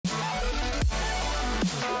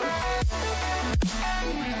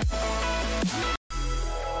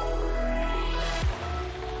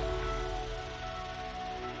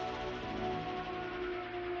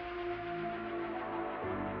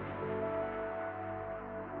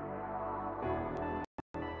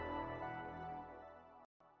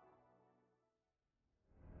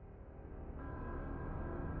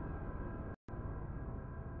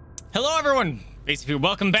Hello everyone! Basically,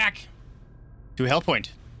 welcome back to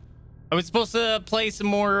Hellpoint. I was supposed to play some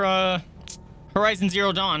more Horizon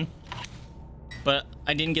Zero Dawn, but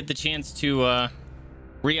I didn't get the chance to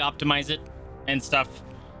re-optimize it and stuff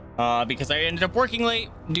because I ended up working late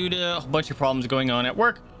due to a bunch of problems going on at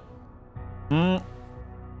work.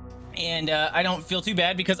 And I don't feel too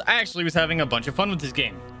bad because I actually was having a bunch of fun with this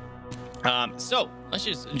game. So let's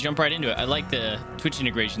just jump right into it. I like the Twitch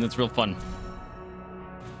integration. That's real fun.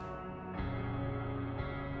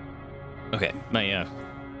 Okay, my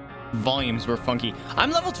volumes were funky.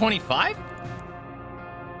 I'm level 25?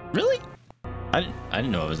 Really? I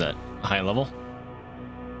didn't know it was that high level.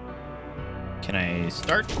 Can I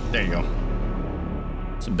start? There you go.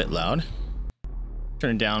 It's a bit loud.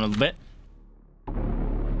 Turn it down a little bit.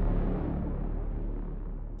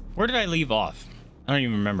 Where did I leave off? I don't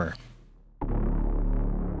even remember.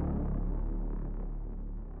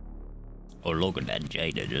 Oh, look at that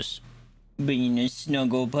Jada just being a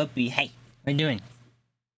snuggle puppy. Hey, what are you doing?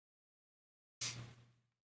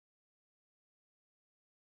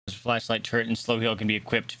 This flashlight turret and slow heal can be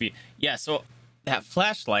equipped via... Yeah, so that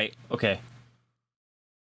flashlight... Okay.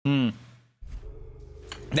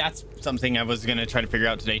 That's something I was gonna try to figure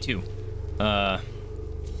out today, too. Mind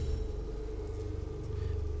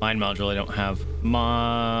module, I don't have.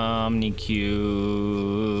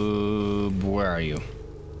 Omnicube... Where are you?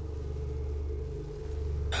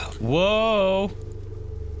 Whoa!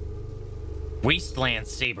 Wasteland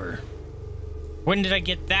Saber. When did I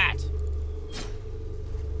get that?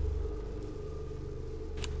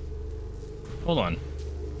 Hold on.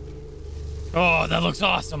 Oh, that looks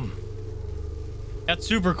awesome. That's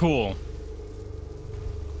super cool.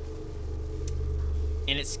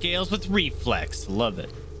 And it scales with reflex. Love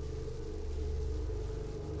it.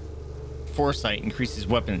 Foresight increases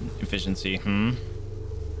weapon efficiency.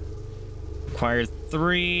 Requires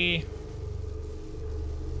 3.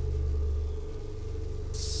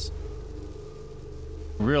 It's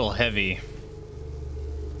real heavy.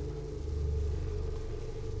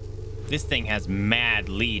 This thing has mad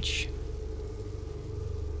leech.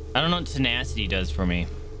 I don't know what tenacity does for me.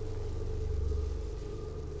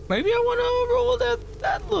 Maybe I want to roll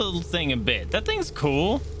that little thing a bit. That thing's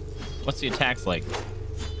cool. What's the attacks like?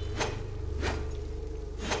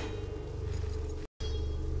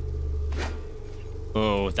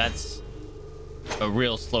 Oh, that's a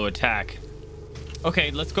real slow attack. Okay,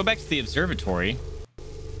 let's go back to the observatory.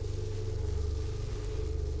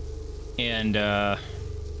 And,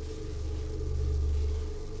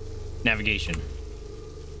 navigation.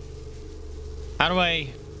 How do I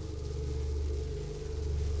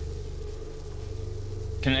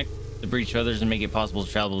connect the breach to others and make it possible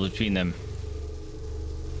to travel between them?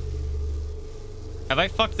 Have I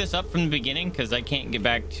fucked this up from the beginning? Because I can't get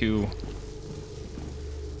back to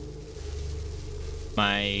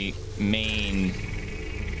my main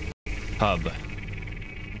hub.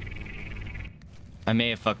 I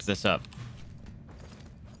may have fucked this up.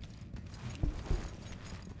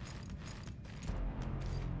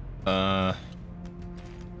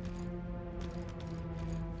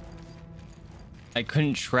 I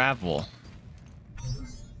couldn't travel.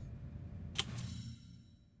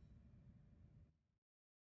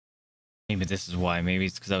 Maybe this is why. Maybe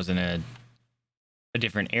it's because I was in a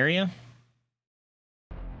different area.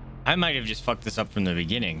 I might have just fucked this up from the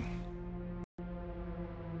beginning.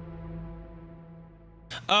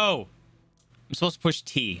 Oh! I'm supposed to push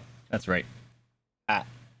T. That's right.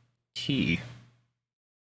 T.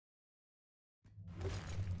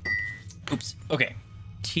 Oops. Okay.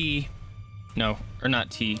 T. No, or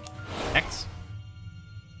not T. X.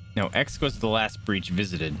 No, X goes to the last breach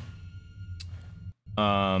visited.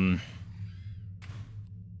 How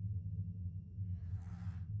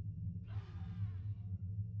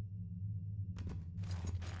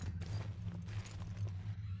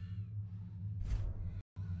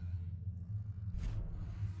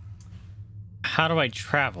do I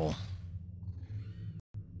travel?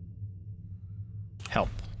 Help.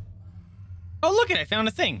 Oh, look it! I found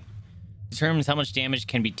a thing. Determines how much damage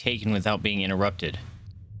can be taken without being interrupted.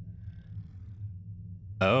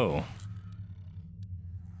 Oh.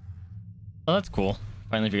 Well, that's cool.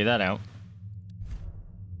 Finally figured that out.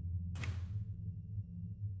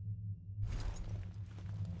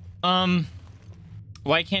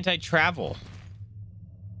 Why can't I travel?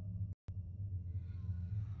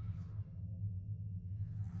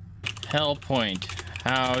 Hellpoint.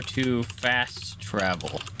 How to fast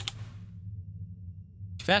travel.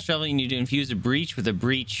 To fast travel, you need to infuse a breach with a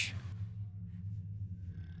breach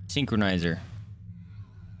synchronizer.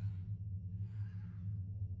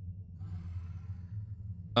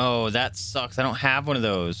 Oh, that sucks. I don't have one of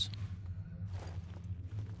those.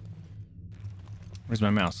 Where's my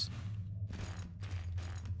mouse?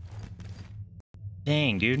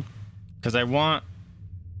 Dang, dude. Because I want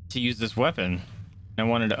to use this weapon. I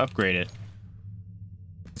wanted to upgrade it.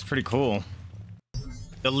 It's pretty cool.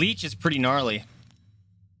 The leech is pretty gnarly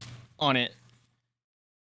on it.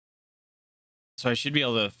 So I should be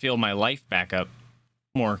able to fill my life back up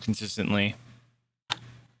more consistently.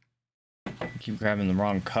 I keep grabbing the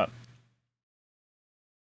wrong cup.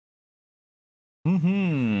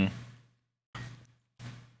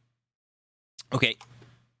 Okay.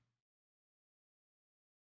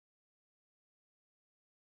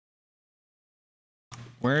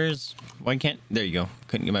 Why can't, there you go.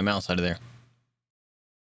 Couldn't get my mouse out of there.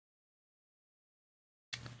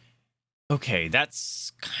 Okay,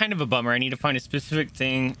 that's kind of a bummer. I need to find a specific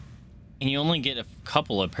thing, and you only get a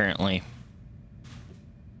couple apparently.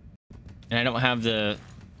 And I don't have the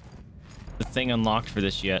thing unlocked for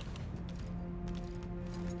this yet.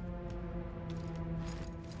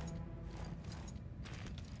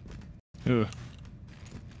 Ooh.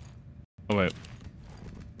 Oh wait.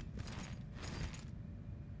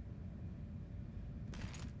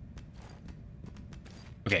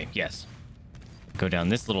 Okay, yes. Go down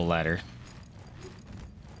this little ladder.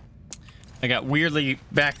 I got weirdly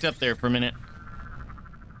backed up there for a minute.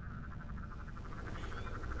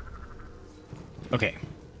 Okay.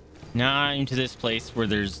 Now I'm into this place where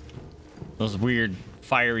there's those weird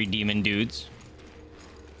fiery demon dudes.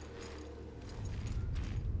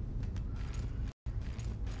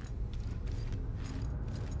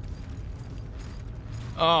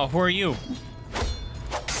 Oh, who are you?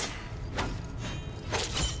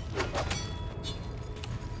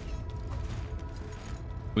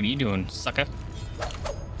 What are you doing, sucker?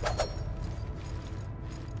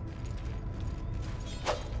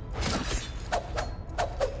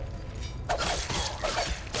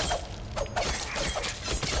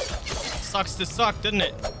 Sucks to suck, doesn't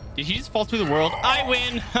it? Did he just fall through the world? I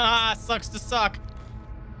win! Ha! Sucks to suck.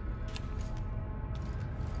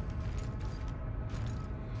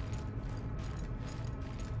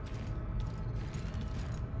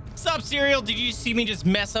 Sup, Serial? Did you see me just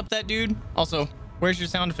mess up that dude? Also, where's your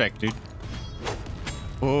sound effect, dude?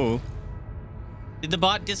 Whoa. Did the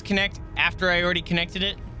bot disconnect after I already connected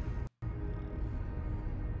it?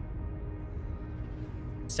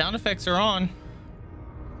 Sound effects are on.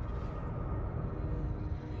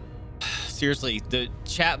 Seriously, the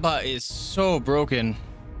chat bot is so broken.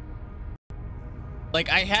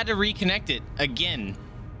 Like, I had to reconnect it again.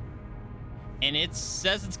 And it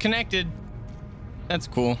says it's connected. That's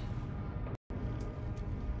cool.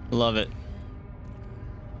 Love it.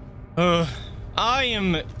 I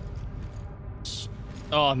am...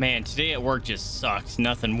 Oh man, today at work just sucked.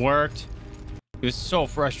 Nothing worked. It was so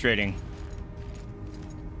frustrating.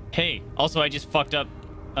 Hey, also I just fucked up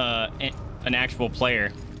an actual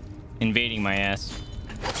player invading my ass.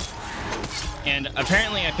 And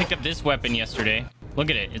apparently I picked up this weapon yesterday. Look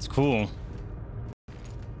at it, it's cool.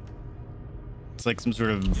 It's like some sort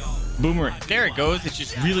of boomerang. There it goes, it's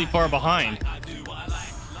just really far behind.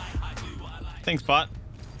 Thanks, bot.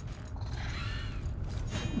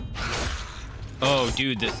 Oh,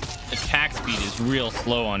 dude, this attack speed is real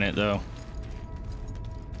slow on it, though.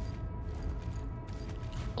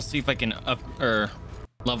 I'll see if I can up or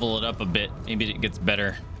level it up a bit. Maybe it gets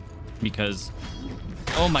better. Because,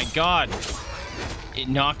 oh my god, it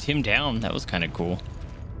knocked him down. That was kind of cool.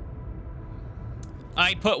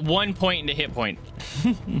 I put 1 point into hit point.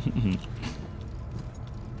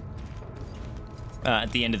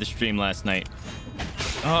 At the end of the stream last night.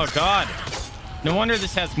 Oh god. No wonder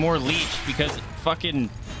this has more leech, because it fucking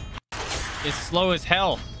is slow as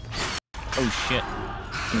hell. Oh shit.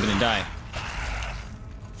 I'm gonna die.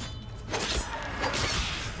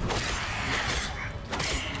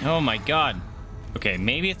 Oh my god. Okay,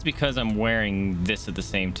 maybe it's because I'm wearing this at the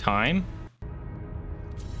same time.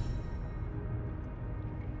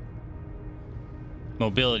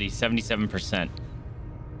 Mobility, 77%.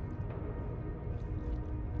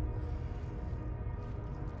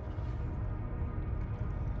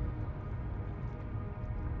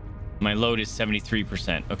 My load is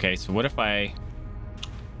 73%. Okay, so what if I...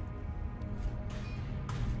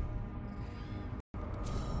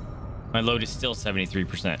 My load is still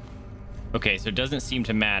 73%. Okay, so it doesn't seem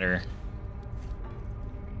to matter.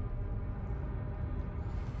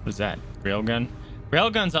 What is that? Railgun?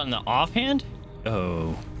 Railgun's on the offhand?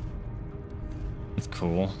 Oh. That's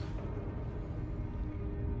cool.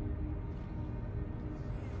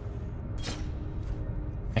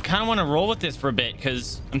 I kind of want to roll with this for a bit,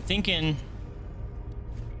 because I'm thinking...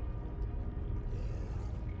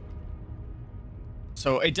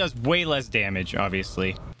 So it does way less damage,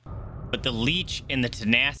 obviously. But the leech and the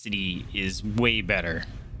tenacity is way better.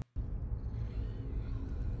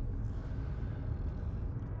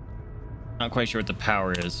 Not quite sure what the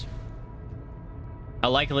power is. How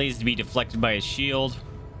likely is to be deflected by a shield?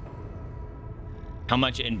 How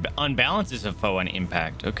much unbalances a foe on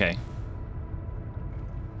impact? Okay.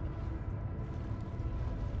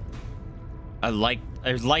 I like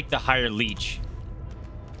the higher leech.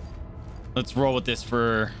 Let's roll with this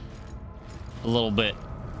for a little bit.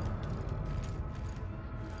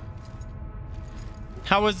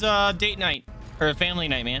 How was date night or family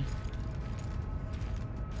night, man?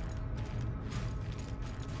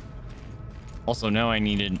 Also, now I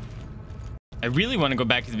really want to go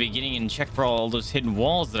back to the beginning and check for all those hidden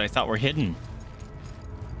walls that I thought were hidden.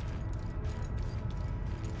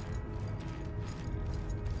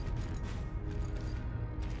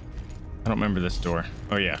 I don't remember this door.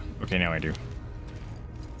 Oh yeah. Okay, now I do.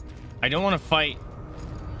 I don't want to fight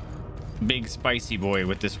big spicy boy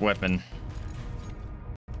with this weapon.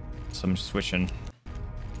 So I'm switching.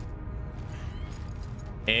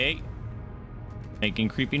 Hey. Making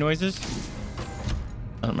creepy noises.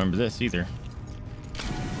 I don't remember this either.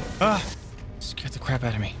 Ah! Scared the crap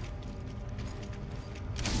out of me.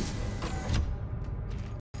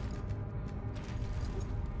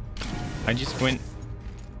 I just went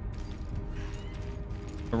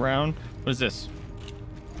around. What is this?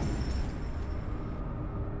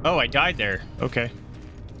 Oh, I died there. Okay.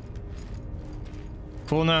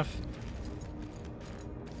 Cool enough.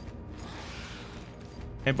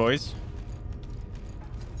 Hey, boys.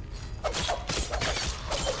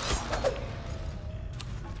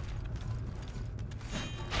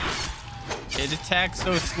 It attacks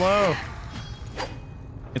so slow.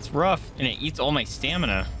 It's rough, and it eats all my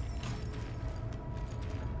stamina.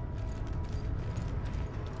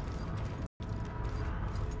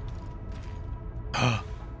 I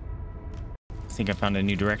think I found a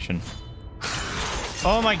new direction.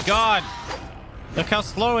 Oh my god! Look how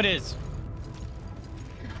slow it is.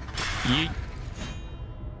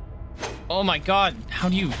 Oh my god! How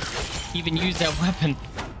do you even use that weapon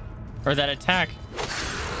or that attack?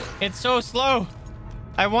 It's so slow.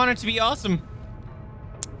 I want it to be awesome.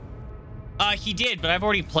 He did, but I've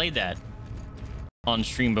already played that on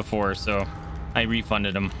stream before, so I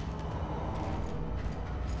refunded him.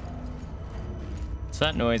 What's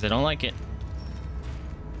that noise? I don't like it.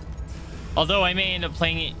 Although I may end up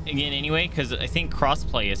playing it again anyway, because I think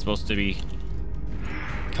crossplay is supposed to be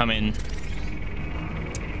coming.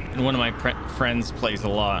 And one of my friends plays a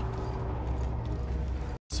lot.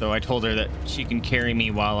 So I told her that she can carry me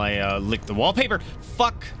while I lick the wallpaper.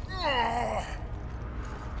 Fuck!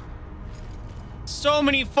 So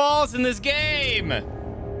many falls in this game!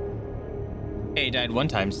 Hey, I died 1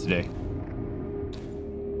 time today.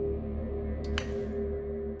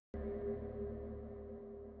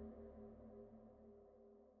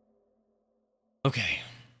 Okay.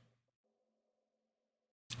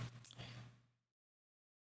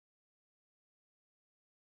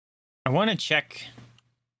 I want to check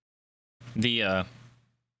the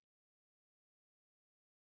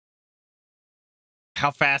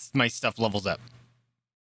how fast my stuff levels up.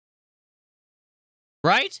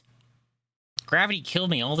 Right? Gravity killed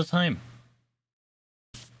me all the time.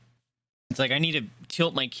 It's like I need to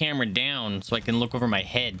tilt my camera down so I can look over my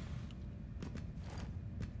head.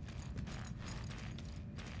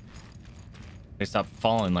 I stopped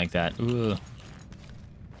falling like that. Ugh.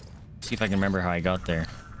 See if I can remember how I got there.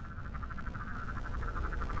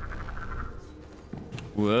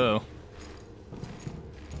 Whoa.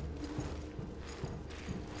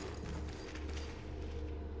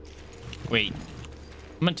 Wait.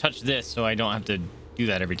 I'm gonna touch this so I don't have to do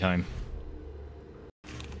that every time.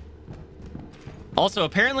 Also,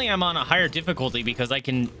 apparently I'm on a higher difficulty because I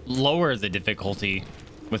can lower the difficulty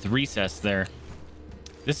with recess there.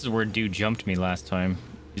 This is where dude jumped me last time.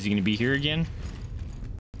 Is he gonna be here again?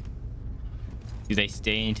 Do they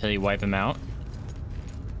stay until you wipe him out?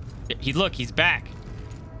 Look, he's back.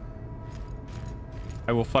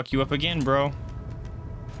 I will fuck you up again, bro.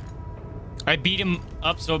 I beat him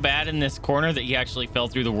up so bad in this corner that he actually fell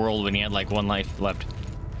through the world when he had like 1 life left.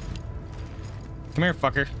 Come here,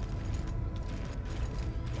 fucker.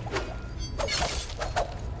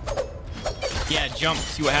 Yeah, jump,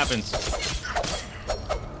 see what happens.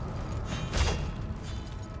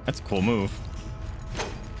 That's a cool move.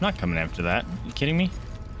 I'm not coming after that. You kidding me?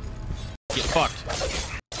 Get fucked.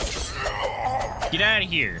 Get out of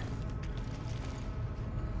here.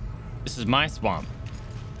 This is my swamp.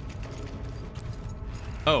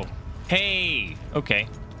 Oh. Hey. Okay.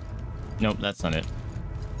 Nope, that's not it.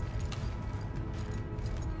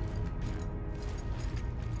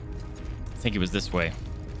 think it was this way.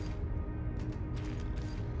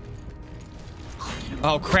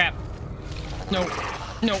 Oh, crap. No.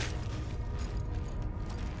 No.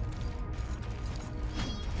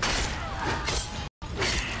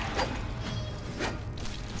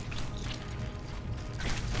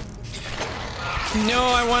 No,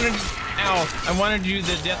 I wanted... Ow. I wanted to do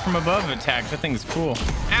the death from above attack. That thing's cool.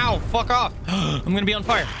 Ow, fuck off. I'm gonna be on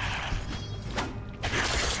fire.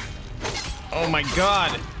 Oh my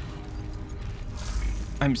god.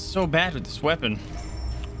 I'm so bad with this weapon.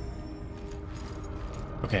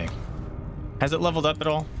 Okay. Has it leveled up at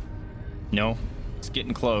all? No. It's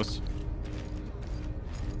getting close.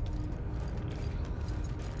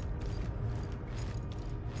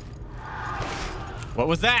 What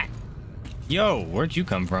was that? Yo, where'd you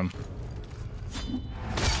come from?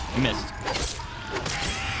 You missed.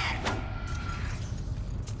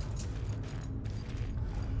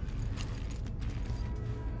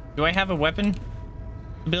 Do I have a weapon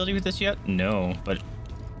ability with this yet? No, but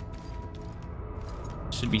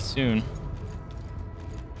should be soon.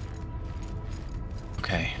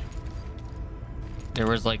 Okay. There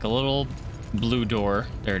was like a little blue door.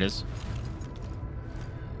 There it is.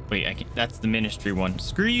 Wait, I can't, that's the ministry one.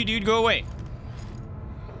 Screw you, dude. Go away.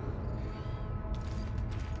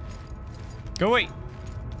 Go away.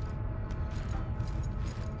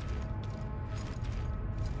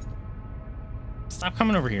 Stop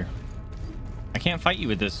coming over here. I can't fight you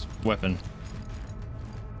with this weapon.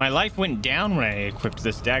 My life went down when I equipped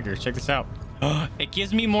this dagger. Check this out. It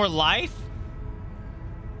gives me more life?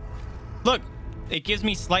 Look, it gives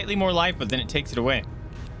me slightly more life, but then it takes it away.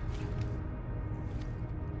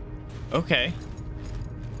 Okay.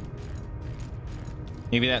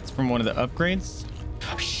 Maybe that's from one of the upgrades?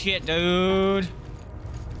 Oh, shit, dude.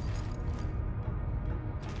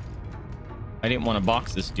 I didn't want to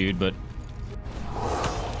box this dude, but...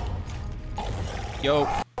 Yo.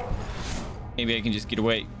 Maybe I can just get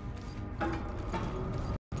away.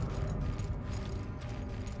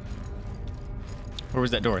 Where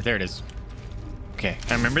was that door? There it is. Okay,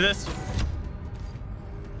 I remember this.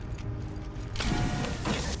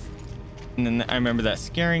 And then I remember that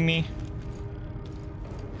scaring me.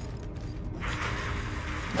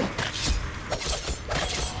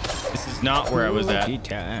 This is not where I was at.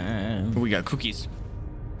 Oh, we got cookies.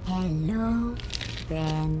 Hello,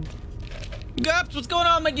 friend. Gups, what's going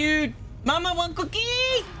on, my dude? Mama, want cookie?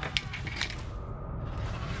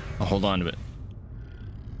 I'll hold on to it.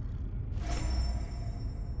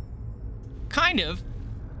 Kind of.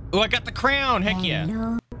 Oh, I got the crown. Heck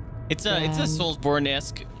yeah. It's a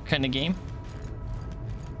Soulsborne-esque kind of game.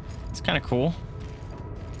 It's kind of cool.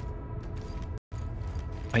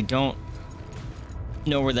 I don't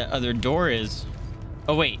know where that other door is.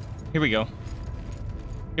 Oh wait, here we go.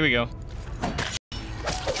 Here we go.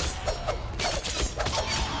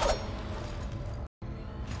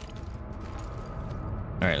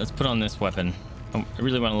 All right, let's put on this weapon. I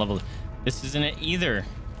really want to level it. This isn't it either.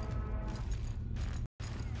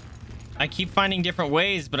 I keep finding different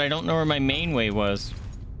ways, but I don't know where my main way was.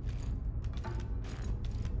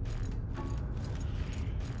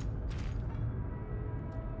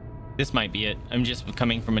 This might be it. I'm just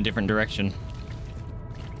coming from a different direction.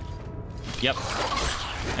 Yep.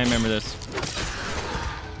 I remember this.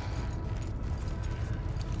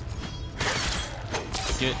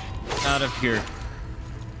 Get out of here.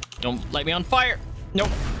 Don't light me on fire. Nope.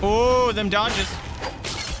 Oh, them dodges.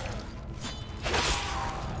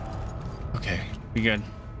 Okay, we good.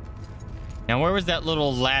 Now, where was that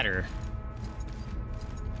little ladder?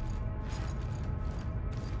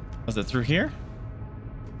 Was it through here?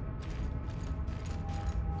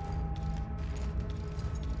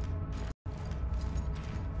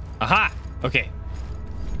 Aha! Okay.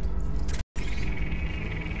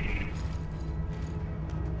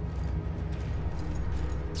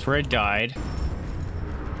 That's where I died.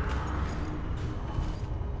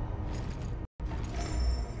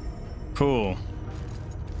 Cool.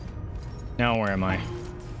 Now where am I?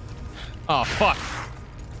 Oh, fuck.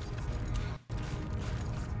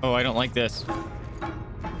 Oh, I don't like this.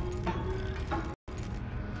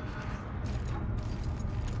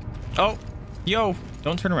 Oh, yo.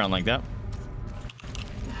 Don't turn around like that.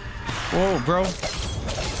 Whoa, bro.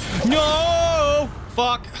 No!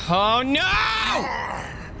 Fuck. Oh, no!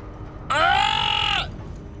 Ah!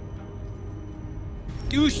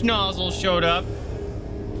 Douche nozzle showed up.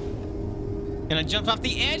 And I jumped off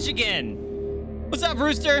the edge again. What's up,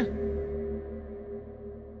 Rooster?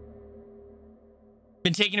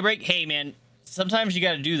 Been taking a break? Hey, man. Sometimes you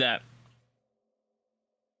gotta do that.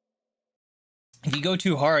 If you go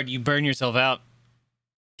too hard, you burn yourself out.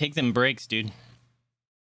 Take them breaks, dude.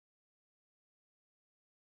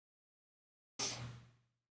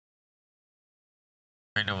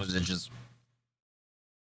 My nose itches.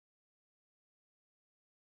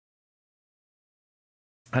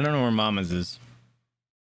 I don't know where Mama's is.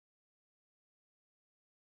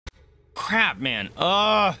 Crap, man.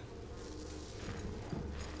 All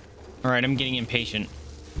right, I'm getting impatient.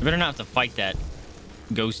 I better not have to fight that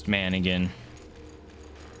ghost man again.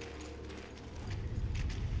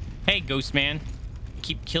 Hey, ghost man. I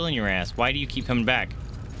keep killing your ass. Why do you keep coming back?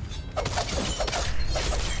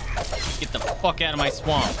 Get the fuck out of my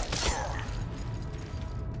swamp.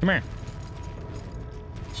 Come here.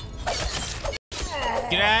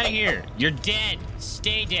 Get out of here. You're dead.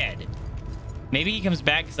 Stay dead. Maybe he comes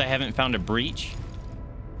back because I haven't found a breach.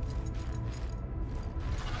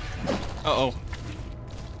 Uh-oh.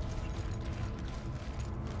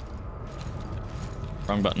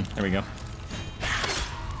 Wrong button. There we go.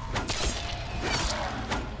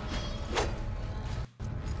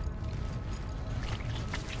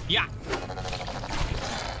 Yeah.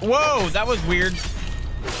 Whoa, that was weird.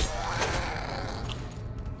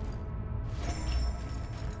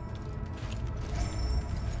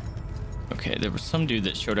 Okay, there was some dude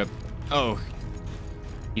that showed up. Oh,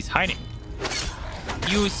 he's hiding.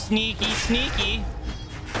 You sneaky, sneaky.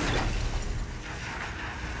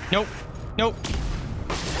 Nope. Nope.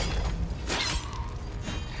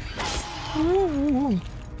 Ooh.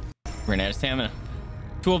 Ran out of stamina.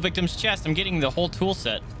 Tool victim's chest. I'm getting the whole tool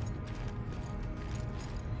set.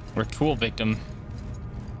 Or tool victim.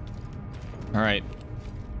 All right.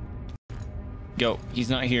 Go. He's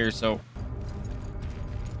not here, so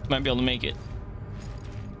might be able to make it.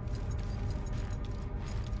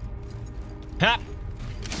 Ha!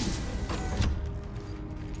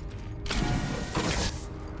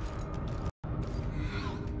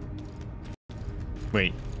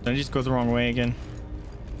 Wait, did I just go the wrong way again?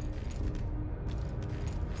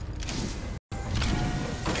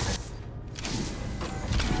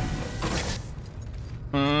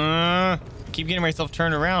 I keep getting myself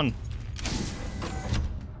turned around.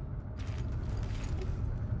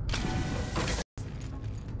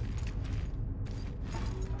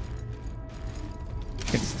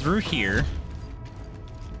 It's through here.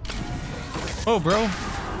 Oh, bro.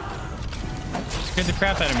 Scared the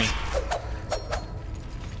crap out of me.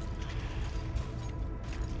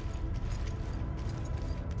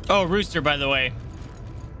 Oh, Rooster, by the way.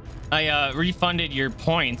 I refunded your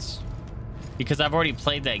points because I've already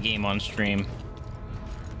played that game on stream.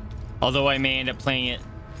 Although I may end up playing it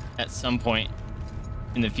at some point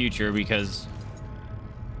in the future because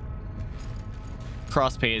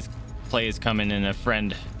play is coming and a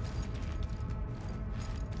friend.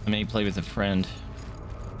 I may play with a friend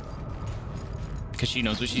because she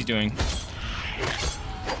knows what she's doing.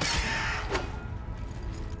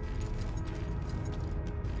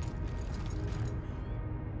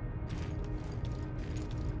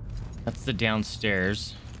 That's the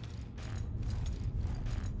downstairs.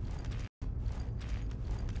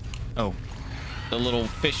 Oh, the little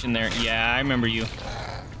fish in there. Yeah, I remember you.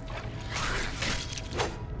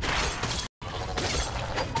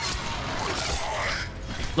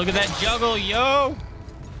 Look at that juggle, yo!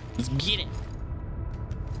 Let's get it.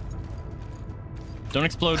 Don't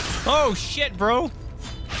explode. Oh, shit, bro.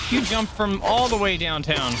 You jumped from all the way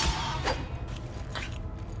downtown.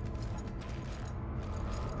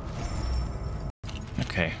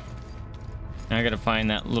 Okay. Now I gotta find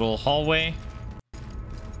that little hallway,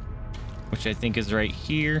 which I think is right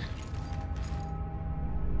here.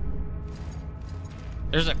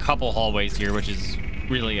 There's a couple hallways here, which is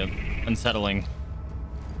really unsettling.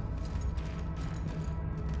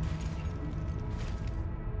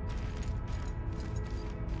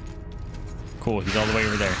 Cool, he's all the way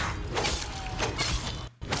over there.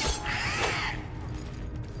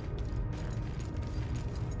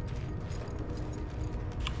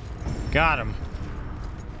 Got him.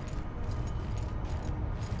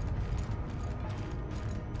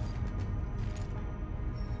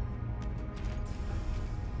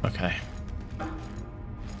 Okay.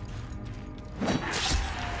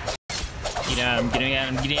 Get at him, get at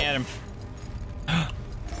him, get at him.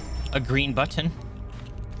 A green button.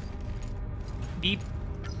 Beep.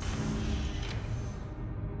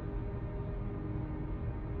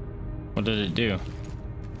 What did it do?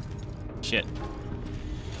 Shit.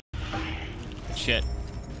 Shit.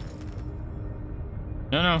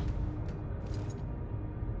 No, no.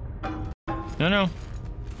 No, no.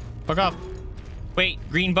 Fuck off. Wait,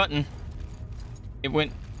 green button. It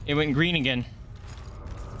went green again.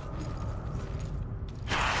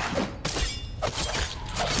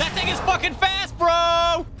 That thing is fucking fast,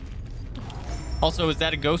 bro! Also, is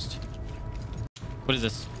that a ghost? What is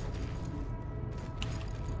this?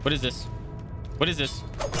 What is this? What is this?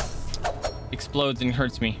 Explodes and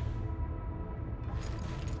hurts me.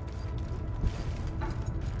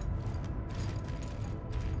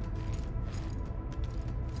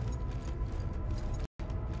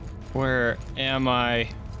 Where am I?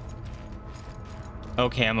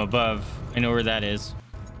 Okay, I'm above. I know where that is.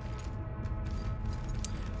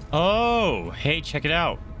 Oh, hey, check it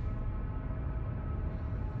out.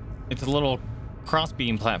 It's a little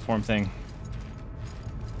crossbeam platform thing.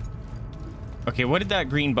 Okay, what did that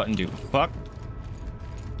green button do? Fuck.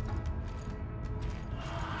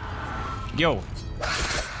 Yo.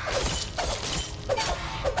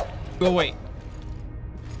 Go away.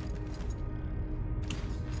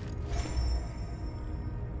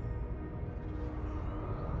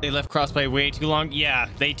 They left crossplay way too long. Yeah,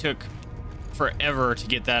 they took forever to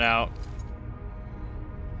get that out.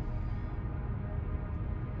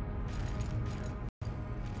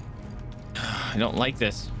 I don't like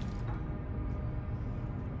this.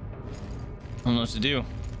 I don't know what to do.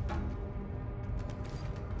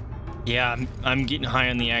 Yeah, I'm getting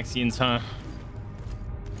high on the Axions, huh?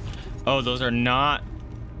 Oh, those are not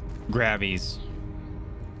grabbies.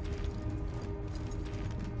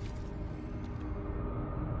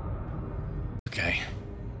 Okay.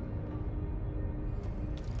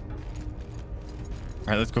 All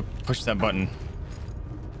right, let's go push that button.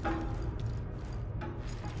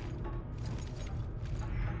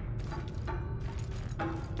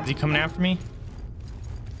 Is he coming after me?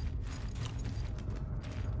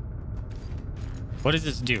 What does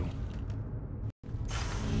this do?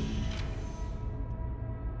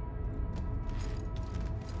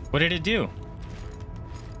 What did it do?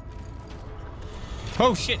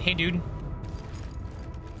 Oh shit, hey dude.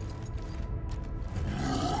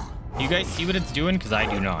 You guys see what it's doing? Because I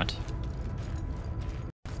do not.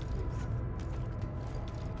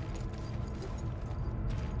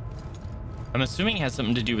 I'm assuming it has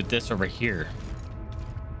something to do with this over here.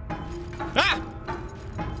 Ah!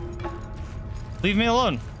 Leave me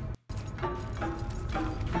alone.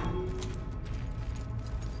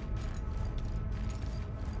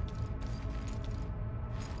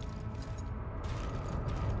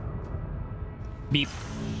 Beep.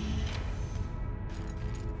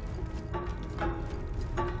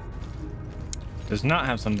 Does not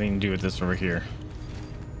have something to do with this over here.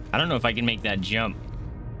 I don't know if I can make that jump.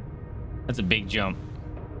 That's a big jump.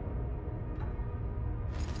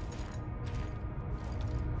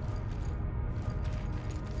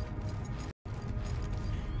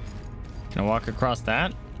 Can I walk across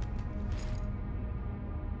that?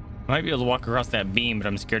 I might be able to walk across that beam, but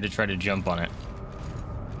I'm scared to try to jump on it.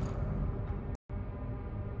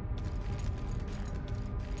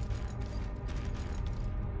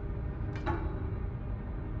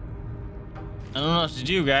 I don't know what to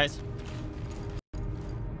do, guys.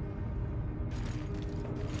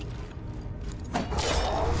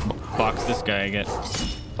 Box this guy, I get.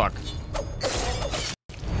 Fuck.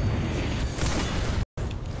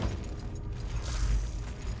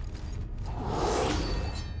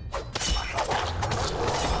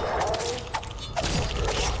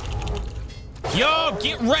 Yo,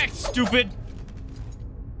 get wrecked, stupid.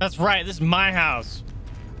 That's right, this is my house.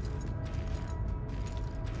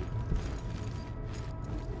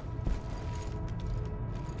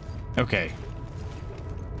 Okay.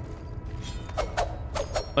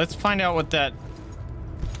 Let's find out what that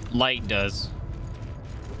light does.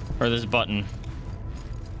 Or this button.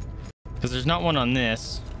 Because there's not one on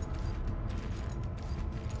this.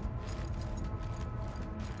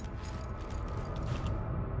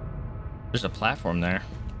 There's a platform there.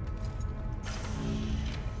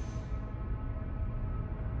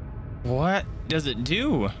 What does it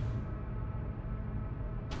do?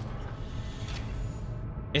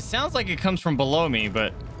 It sounds like it comes from below me,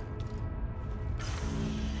 but...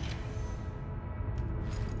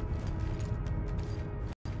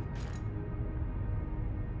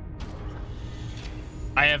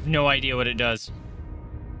 I have no idea what it does.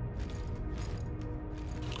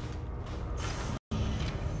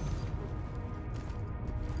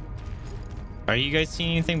 Are you guys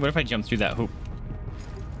seeing anything? What if I jump through that hoop?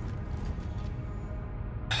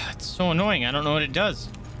 It's so annoying. I don't know what it does.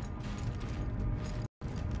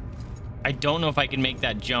 I don't know if I can make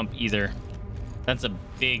that jump either. That's a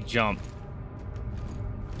big jump.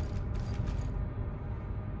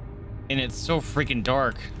 And it's so freaking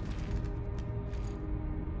dark.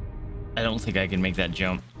 I don't think I can make that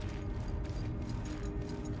jump.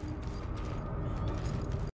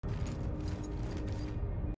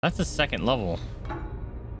 That's the second level.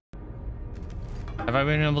 Have I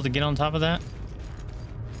been able to get on top of that?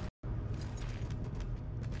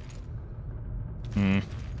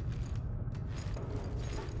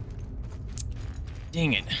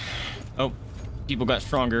 Dang it. Oh, people got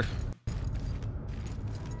stronger.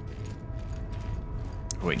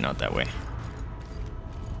 Wait, not that way.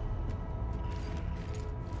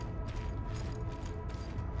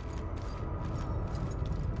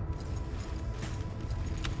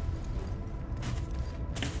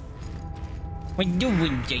 What you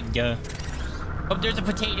doing, Jada? Oh, there's a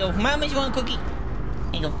potato. Mama, you want a cookie? Here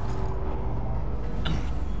you go.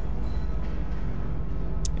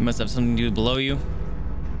 It must have something to do below you.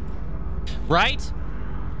 Right?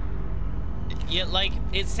 Yeah, like,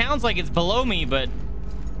 it sounds like it's below me, but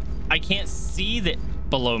I can't see that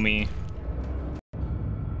below me.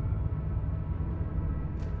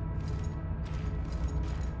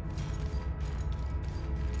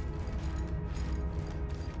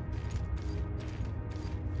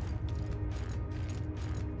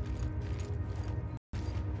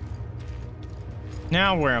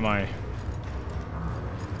 Now where am I?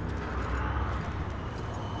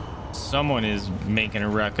 Someone is making a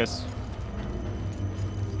ruckus.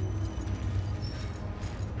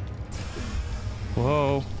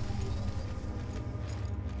 Whoa.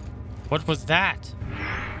 What was that?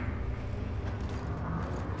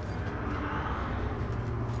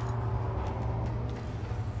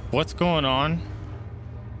 What's going on?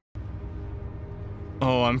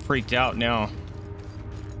 Oh, I'm freaked out now.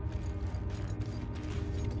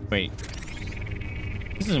 Wait.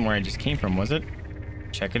 This isn't where I just came from, was it?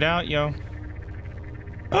 Check it out, yo.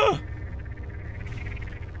 Oh!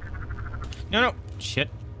 No, no. Shit.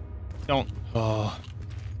 Don't. Oh.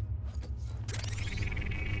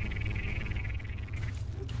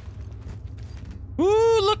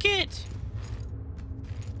 Ooh, look it.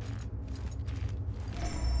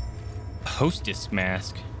 Hostess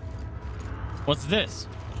mask. What's this?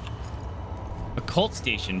 Occult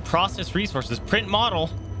station. Process resources. Print model.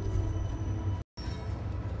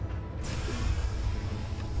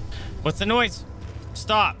 What's the noise?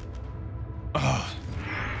 Stop. Oh.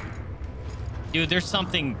 Dude, there's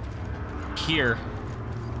something here.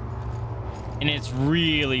 And it's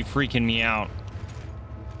really freaking me out.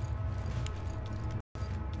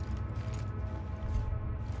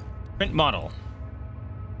 Print model.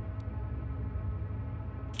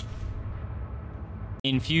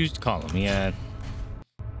 Infused column, yeah.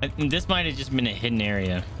 This might have just been a hidden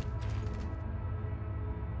area.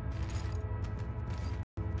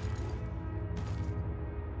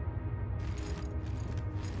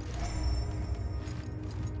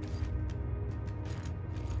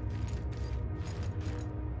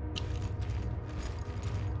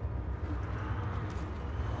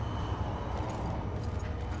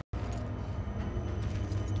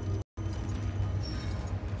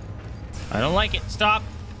 I don't like it. Stop.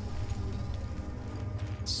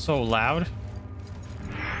 It's so loud.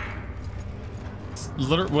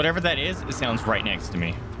 Whatever that is, it sounds right next to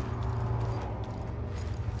me.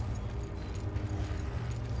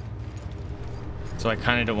 So I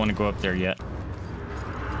kind of don't want to go up there yet.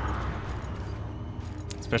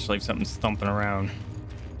 Especially if something's thumping around.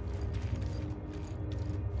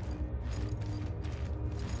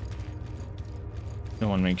 I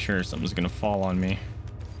want to make sure something's going to fall on me.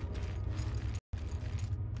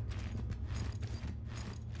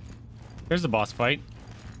 There's the boss fight.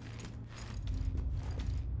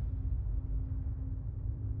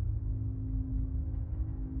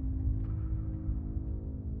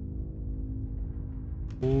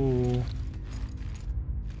 Ooh.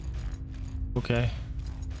 Okay.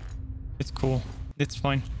 It's cool. It's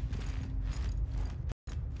fine.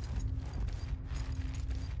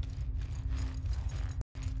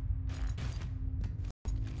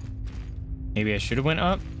 Maybe I should have went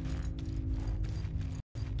up.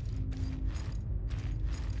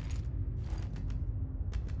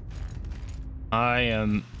 I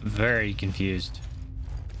am very confused.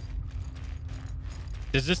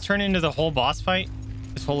 Does this turn into the whole boss fight?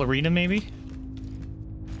 This whole arena, maybe?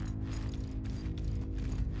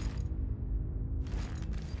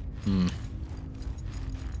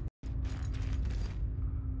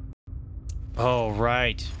 Oh,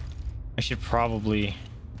 right. I should probably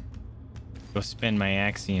go spend my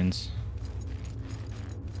Axions.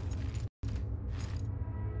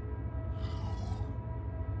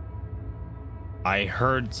 I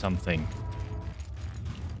heard something.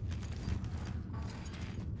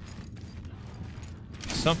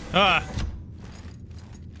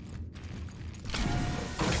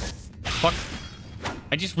 Fuck.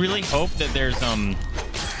 I just really hope that there's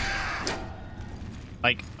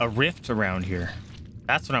like a rift around here.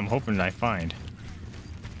 That's what I'm hoping I find.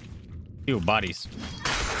 Ew, bodies.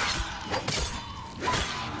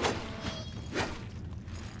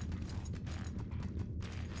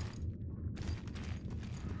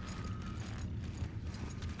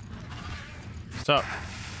 What's up?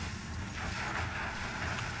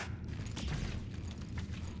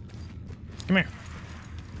 Come here.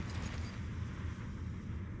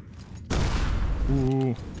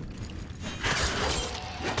 Ooh.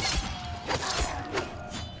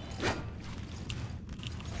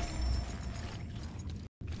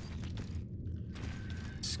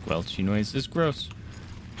 Squelchy noise is gross.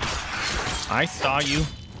 I saw you.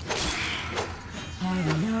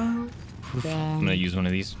 Hello, I'm gonna use one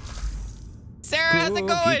of these. Sarah, how's it Cookie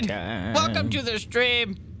going? time. Welcome to the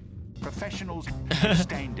stream. Professionals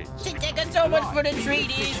standards. Thank you so much for the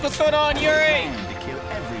treaties. What's going on, Yuri? To kill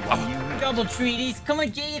everyone you meet. Double treaties. Come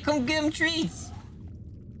on, Jay. Come get them treats.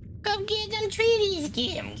 Come get them treaties.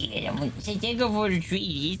 Get them. Say thank you for the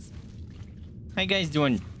treaties. How you guys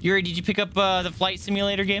doing? Yuri, did you pick up the flight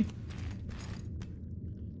simulator game?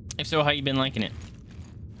 If so, how you been liking it?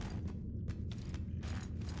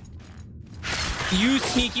 You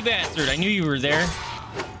sneaky bastard. I knew you were there.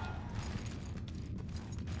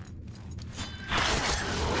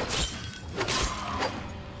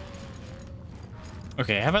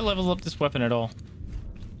 Okay, have I leveled up this weapon at all?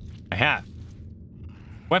 I have.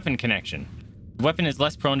 Weapon connection. The weapon is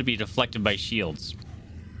less prone to be deflected by shields.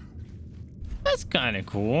 That's kind of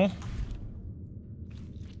cool.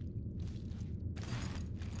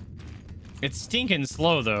 It's stinking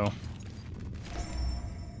slow, though.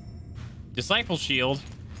 Disciple shield.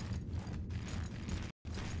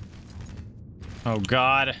 Oh,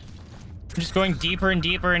 God. I'm just going deeper and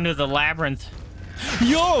deeper into the labyrinth.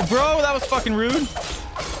 Yo, bro, that was fucking rude.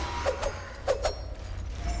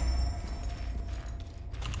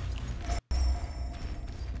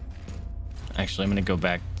 Actually, I'm gonna go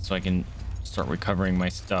back so I can start recovering my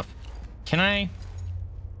stuff. Can I?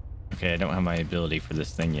 Okay, I don't have my ability for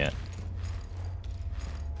this thing yet.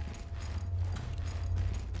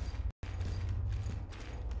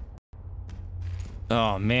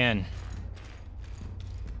 Oh, man.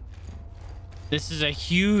 This is a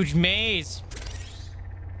huge maze.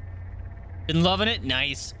 Been loving it?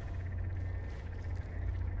 Nice.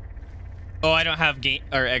 Oh, I don't have game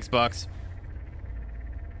or Xbox.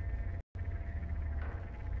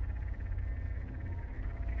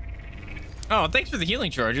 Oh, thanks for the healing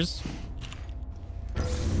charges.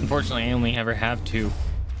 Unfortunately, I only ever have two.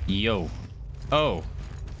 Yo. Oh.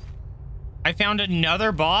 I found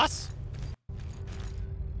another boss?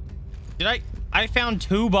 Did I? I found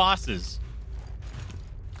two bosses.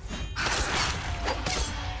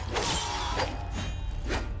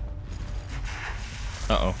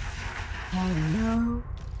 Uh-oh. hello,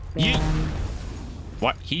 You... friend.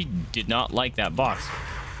 What? He did not like that box.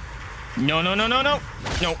 No, no, no, no, no.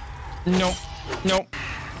 No. No. No.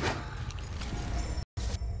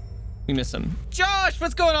 We miss him. Josh,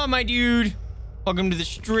 what's going on, my dude? Welcome to the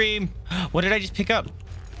stream. What did I just pick up?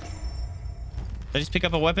 Did I just pick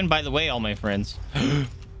up a weapon? By the way, all my friends.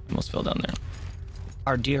 Almost fell down there.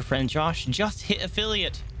 Our dear friend Josh just hit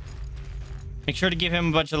affiliate. Make sure to give him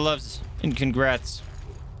a bunch of loves and congrats.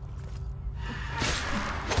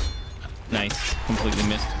 Nice. Completely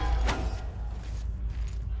missed.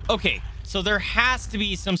 Okay, so there has to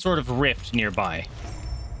be some sort of rift nearby.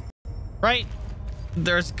 Right?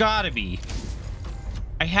 There's gotta be.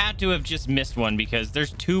 I had to have just missed one because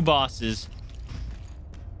there's two bosses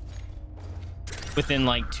within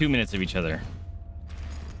like 2 minutes of each other.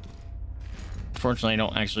 Unfortunately, I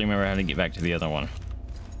don't actually remember how to get back to the other one.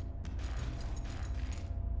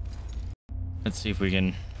 Let's see if we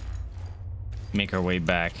can make our way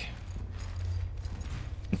back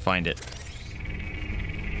and find it.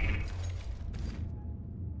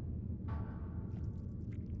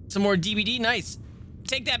 Some more DVD, nice.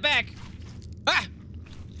 Take that back. Ah!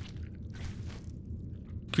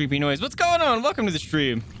 Creepy noise. What's going on? Welcome to the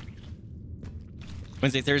stream.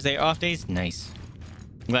 Wednesday, Thursday, off days. Nice.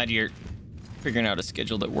 I'm glad you're figuring out a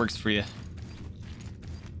schedule that works for you.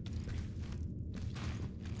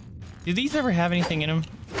 Do these ever have anything in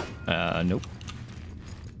them? Nope.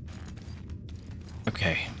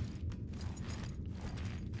 Okay.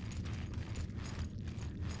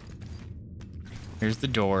 Here's the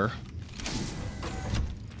door.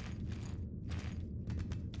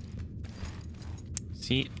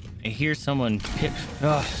 See, I hear someone hit.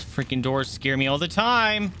 Ugh, freaking doors scare me all the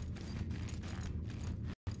time.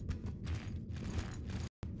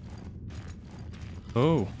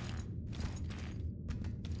 Oh.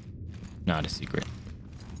 Not a secret.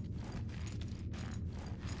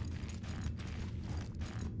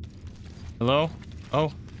 Hello?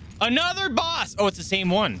 Oh. Another boss! Oh, it's the same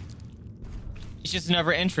one. It's just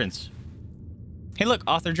another entrance. Hey, look,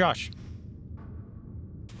 author Josh.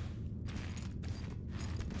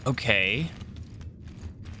 Okay.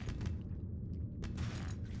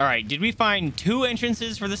 All right, did we find 2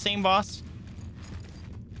 entrances for the same boss?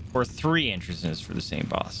 Or 3 entrances for the same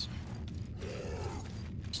boss?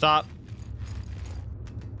 Stop.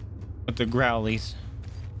 With the growlies.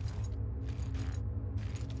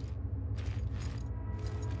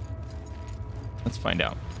 Let's find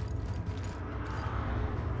out.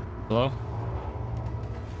 Hello?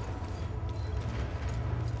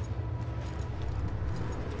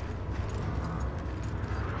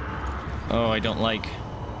 Oh, I don't like.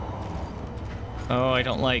 Oh, I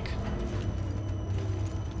don't like.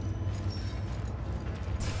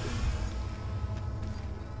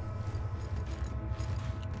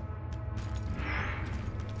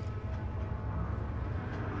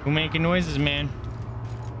 Who making noises, man?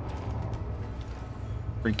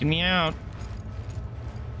 Freaking me out.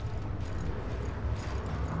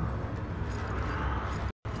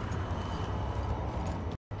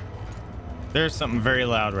 There's something very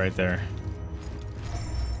loud right there.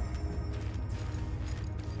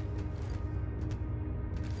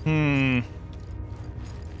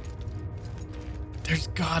 There's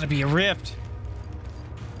gotta be a rift.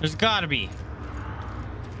 There's gotta be.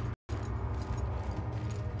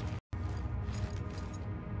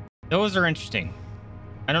 Those are interesting.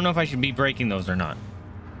 I don't know if I should be breaking those or not.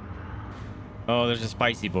 Oh, there's a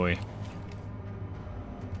spicy boy.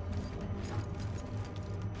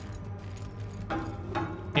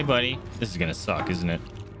 Hey, buddy. This is gonna suck, isn't it?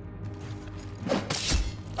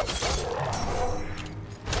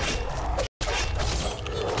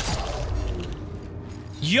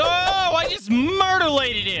 Yo! I just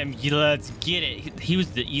murderlated him! Let's get it. He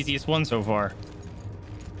was the easiest one so far.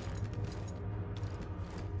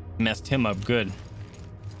 Messed him up good.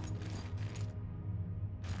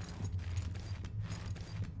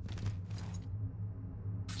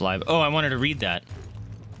 Fly. Oh, I wanted to read that.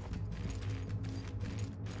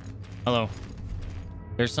 Hello.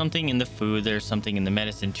 There's something in the food. There's something in the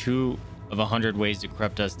medicine. 2 of 100 ways to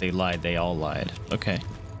corrupt us. They lied. They all lied. Okay.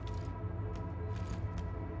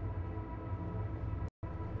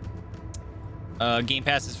 Game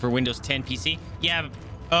Pass is for Windows 10 PC. Yeah.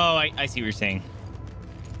 Oh, I see what you're saying.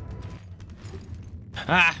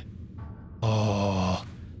 Ah. Oh.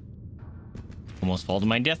 Almost fall to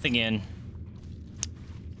my death again.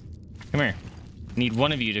 Come here. Need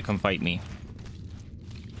one of you to come fight me.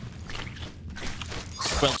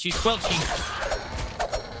 Squelchy, squelchy.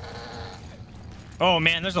 Oh,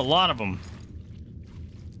 man, there's a lot of them.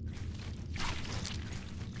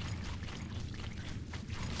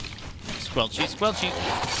 Squelchy, squelchy.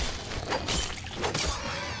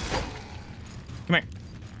 Come here.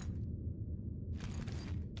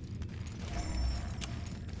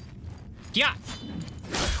 Yeah.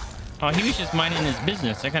 Oh, he was just minding his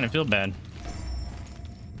business. I kind of feel bad.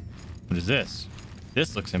 What is this?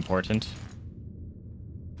 This looks important.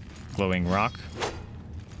 Glowing rock.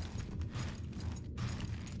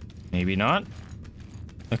 Maybe not.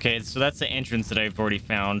 Okay, so that's the entrance that I've already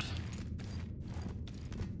found.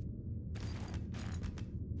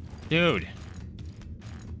 Dude.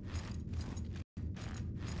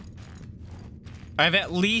 I have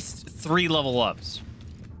at least 3 level ups.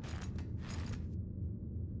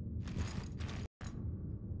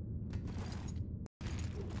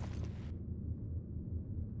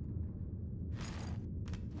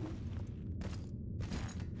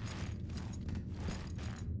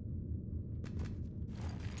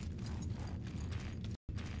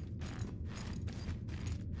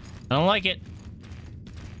 I don't like it.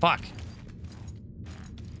 Fuck. I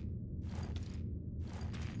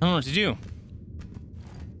don't know what to do.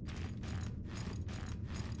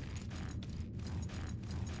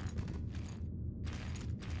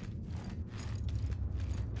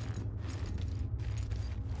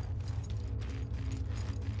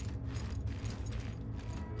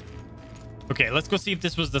 Okay, let's go see if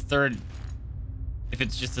this was the third. If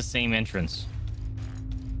it's just the same entrance.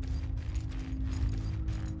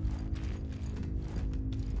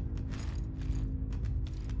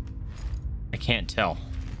 I can't tell.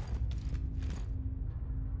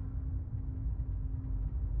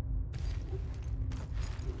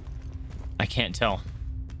 I can't tell.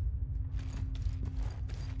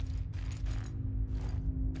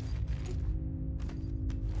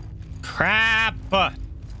 Crap!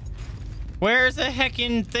 Where's the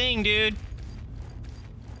heckin' thing, dude?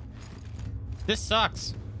 This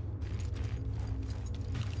sucks.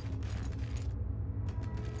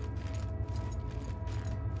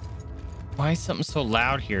 Why is something so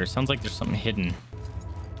loud here? Sounds like there's something hidden.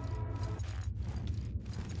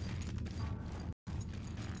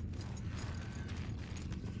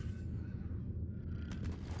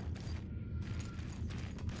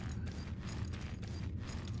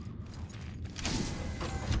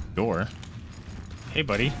 Door. Hey,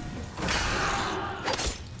 buddy.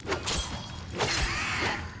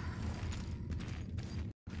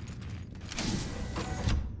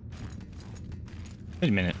 Wait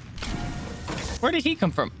a minute. Where did he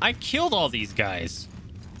come from? I killed all these guys.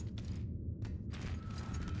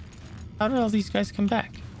 How did all these guys come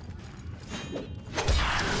back?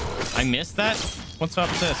 I missed that? What's up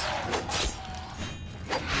with this?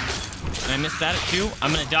 And I missed that too?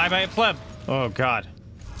 I'm gonna die by a pleb. Oh, God.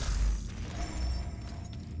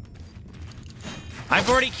 I've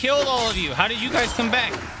already killed all of you. How did you guys come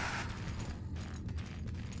back?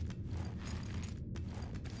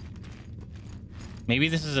 Maybe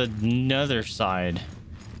this is another side.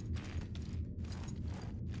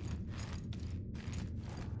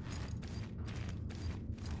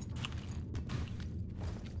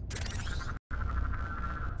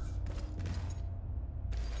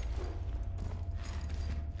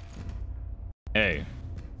 Hey.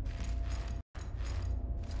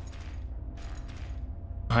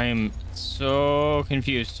 I am so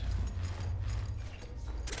confused.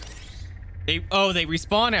 They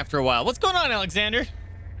respawn after a while. What's going on, Alexander?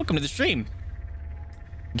 Welcome to the stream.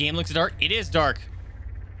 Game looks dark. It is dark.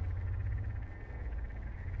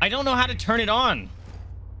 I don't know how to turn it on.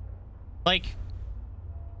 Like,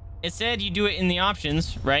 it said you do it in the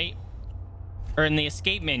options, right? Or in the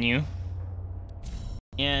escape menu.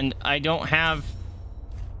 And I don't have...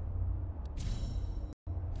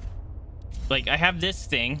 Like, I have this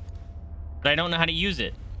thing, but I don't know how to use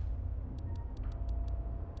it.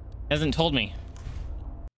 Hasn't told me.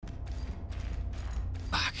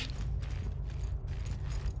 Fuck.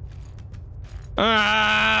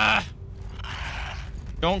 Ah!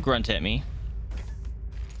 Don't grunt at me.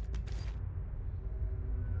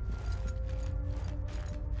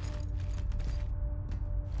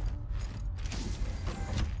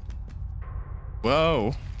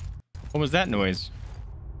 Whoa. What was that noise?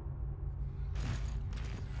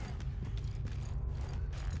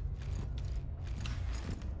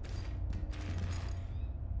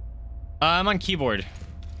 I'm on keyboard.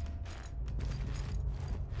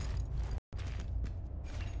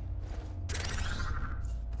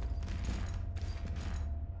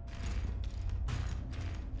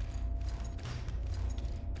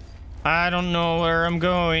 I don't know where I'm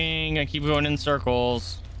going. I keep going in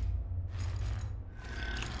circles.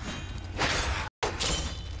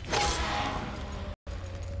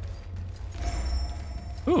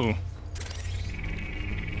 Ooh.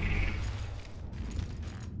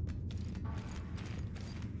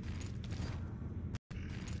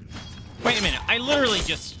 Wait a minute. I literally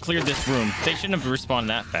just cleared this room. They shouldn't have respawned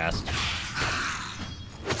that fast.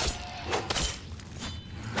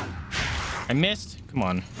 I missed. Come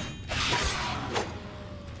on.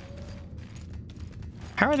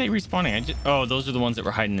 How are they respawning? Oh, those are the ones that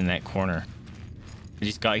were hiding in that corner. I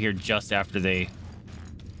just got here just after they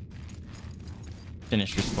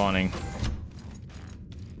finished respawning.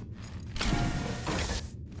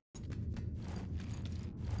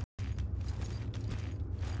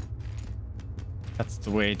 That's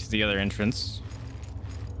the way to the other entrance.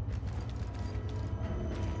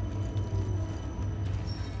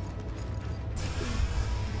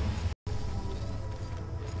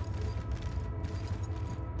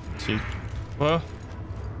 See? Whoa.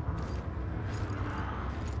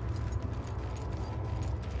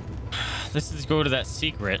 This is go to that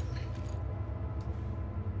secret.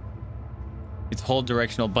 It's hold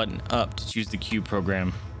directional button up to choose the cube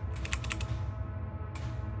program.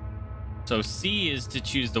 So C is to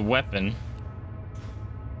choose the weapon.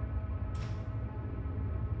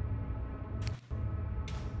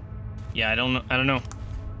 Yeah, I don't know.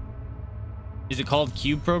 Is it called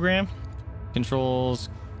cube program? Controls,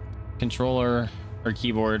 controller, or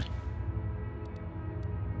keyboard?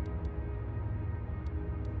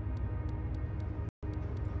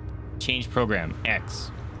 Change program,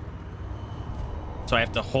 X. So I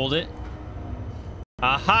have to hold it.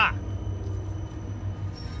 Aha!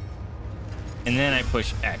 And then I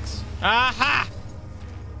push X. Aha!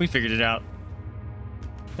 We figured it out.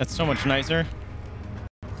 That's so much nicer.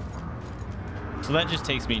 So that just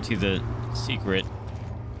takes me to the secret.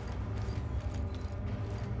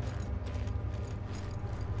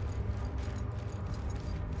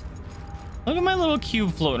 Look at my little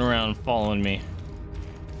cube floating around following me.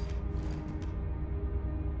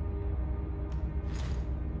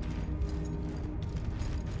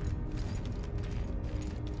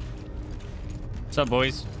 What's up,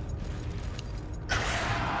 boys?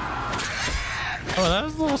 Oh, that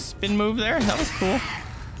was a little spin move there. That was cool.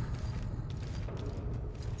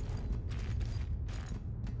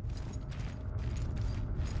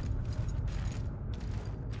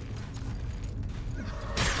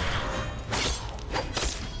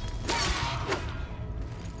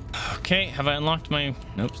 Okay, have I unlocked my...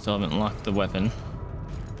 Nope, still haven't unlocked the weapon.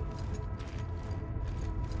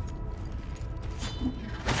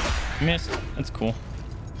 Missed. That's cool.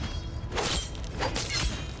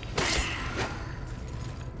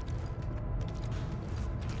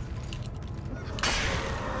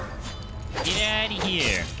 Get out of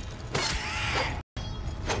here.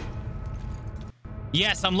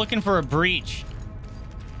 Yes, I'm looking for a breach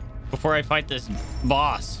before I fight this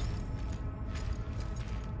boss.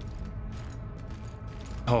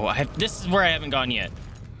 Oh, this is where I haven't gone yet.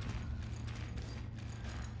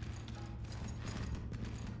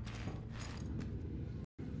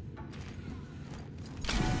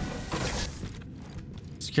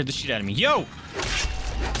 Scared the shit out of me. Yo!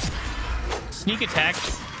 Sneak attack.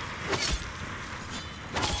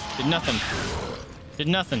 Did nothing. Did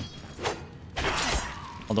nothing.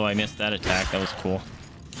 Although I missed that attack. That was cool.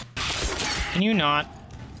 Can you not?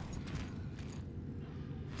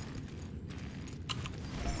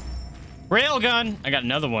 Railgun! I got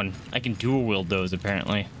another one. I can dual wield those,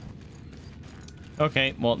 apparently.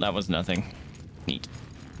 Okay, well, that was nothing. Neat.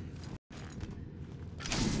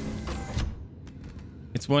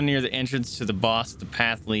 It's one near the entrance to the boss. The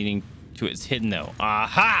path leading to it is hidden, though.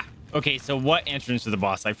 Aha! Okay, so what entrance to the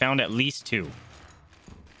boss? I found at least 2.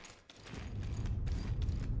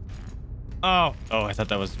 Oh, I thought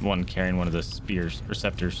that was one carrying one of the spears,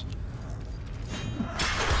 receptors.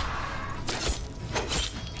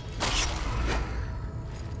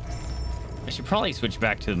 I should probably switch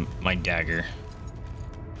back to my dagger.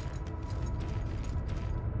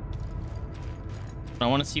 I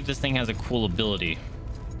want to see if this thing has a cool ability.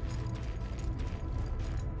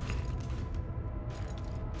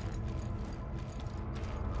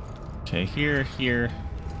 Okay, here.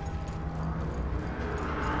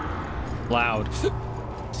 Loud.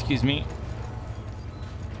 Excuse me.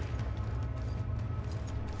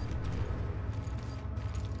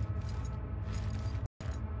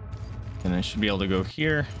 And I should be able to go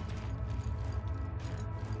here.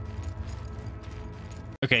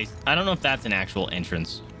 Okay, I don't know if that's an actual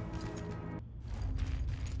entrance.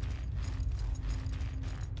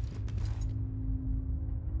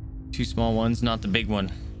 Two small ones, not the big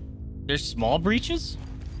one. There's small breaches?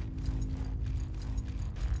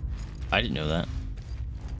 I didn't know that.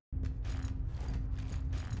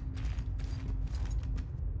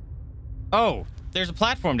 Oh, there's a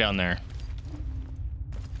platform down there.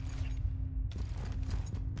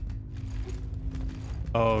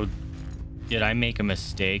 Oh, did I make a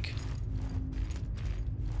mistake?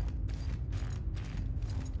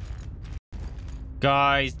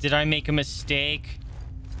 Guys, did I make a mistake?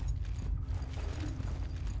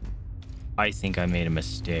 I think I made a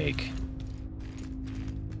mistake.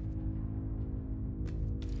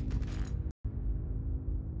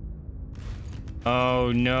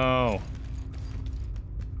 Oh no.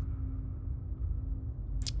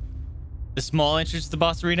 The small entrance to the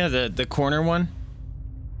boss arena, the corner one?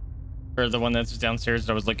 Or the one that's downstairs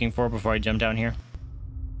that I was looking for before I jumped down here?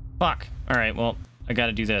 Fuck. Alright, well, I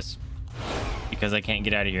gotta do this. Because I can't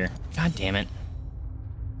get out of here. God damn it.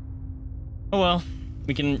 Oh well,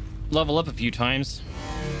 we can level up a few times.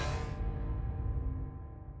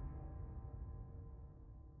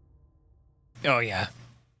 Oh yeah.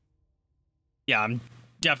 Yeah, I'm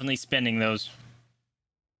definitely spending those.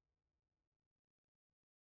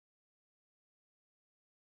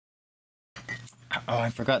 Oh, I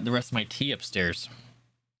forgot the rest of my tea upstairs.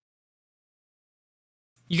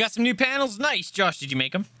 You got some new panels? Nice. Josh, did you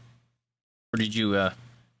make them? Or did you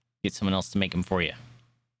get someone else to make them for you?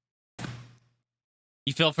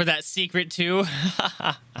 You fell for that secret too?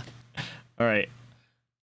 All right.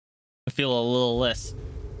 I feel a little less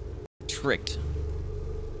tricked.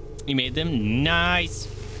 You made them? Nice.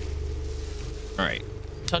 All right.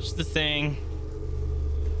 Touch the thing.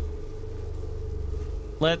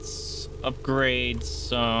 Let's upgrade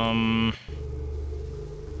some...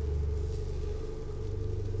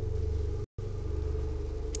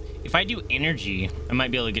 If I do energy, I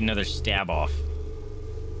might be able to get another stab off.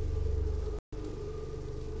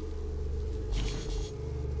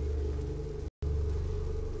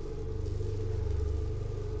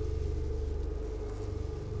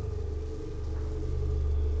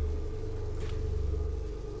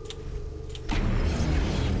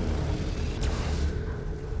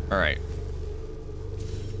 All right.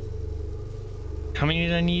 How many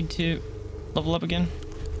did I need to level up again?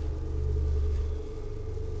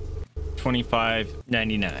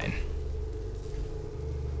 25.99.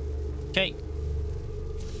 Okay.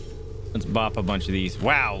 Let's bop a bunch of these.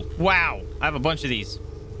 Wow. Wow. I have a bunch of these.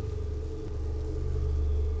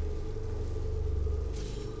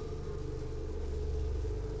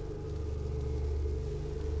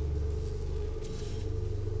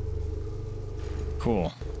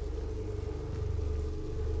 Cool.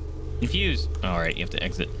 Confused. All right, you have to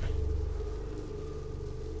exit.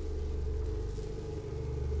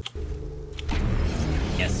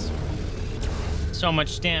 Yes. So much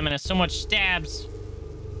stamina, so much stabs.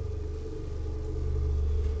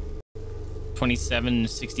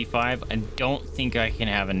 2765. I don't think I can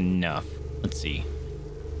have enough. Let's see.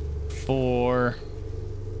 4,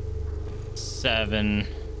 7.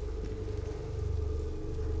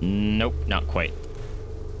 Nope, not quite.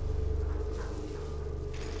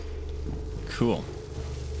 Cool.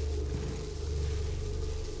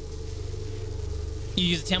 You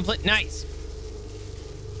use a template? Nice.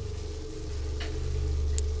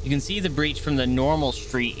 You can see the breach from the normal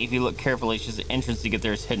street if you look carefully. It's just the entrance to get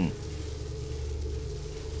there is hidden.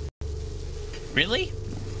 Really?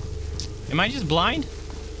 Am I just blind?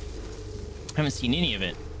 I haven't seen any of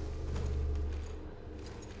it.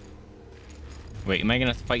 Wait, am I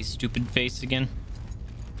gonna fight Stupid Face again?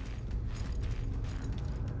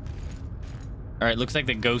 Alright, looks like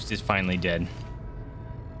the ghost is finally dead.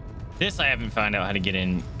 This I haven't found out how to get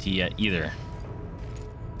into yet either.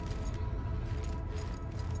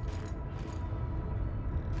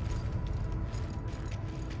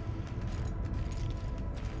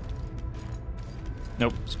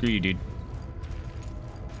 Nope, screw you, dude.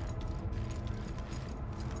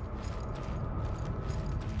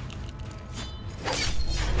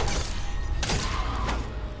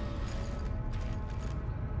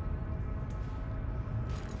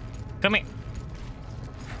 Come here.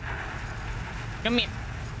 Come here.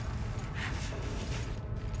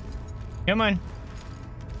 Come on.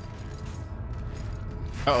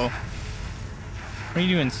 Uh-oh. What are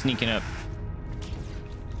you doing sneaking up?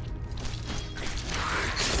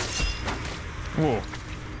 Whoa.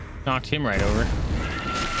 Knocked him right over.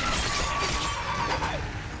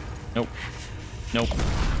 Nope. Nope.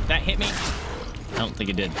 That hit me? I don't think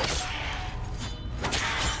it did.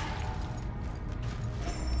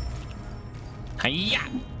 Hiya!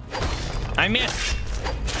 I missed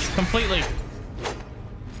completely.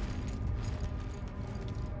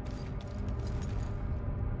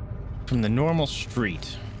 From the normal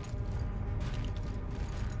street.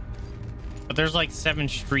 But there's like 7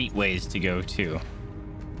 street ways to go too.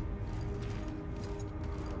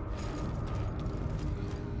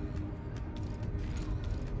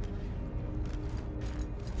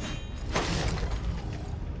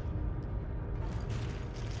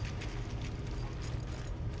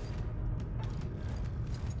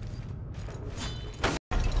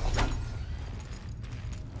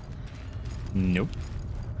 Nope.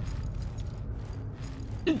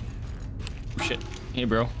 Oh, shit. Hey,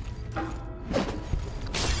 bro.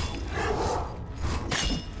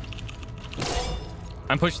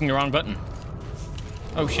 I'm pushing the wrong button.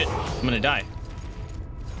 Oh, shit. I'm gonna die.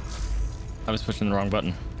 I was pushing the wrong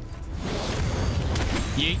button.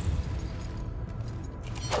 Yeet.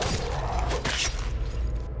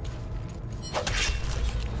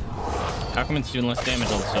 How come it's doing less damage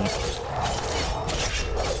all of a sudden?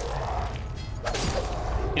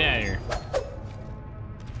 Get out of here.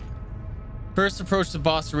 First approach the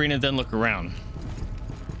boss arena, then look around.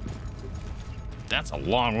 That's a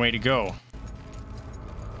long way to go.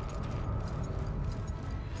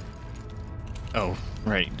 Oh,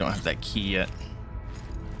 right. Don't have that key yet.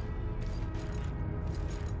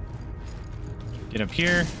 Get up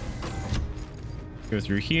here. Go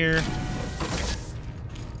through here.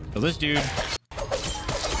 Kill this dude.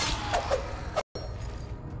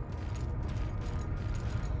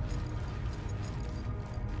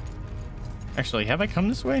 Actually, have I come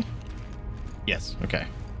this way? Yes, okay.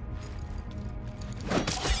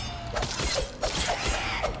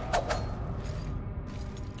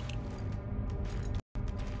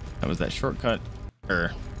 That was that shortcut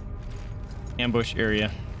or ambush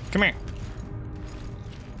area. Come here.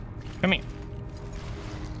 Come here.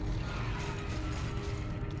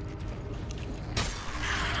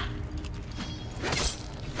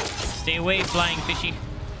 Stay away, flying fishy.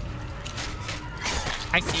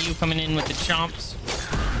 I see you coming in with the chomps.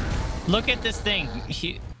 Look at this thing.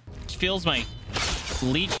 He fills my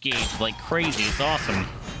leech gauge like crazy. It's awesome.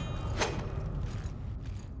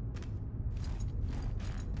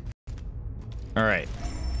 All right.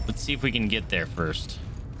 Let's see if we can get there first.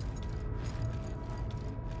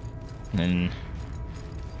 And then...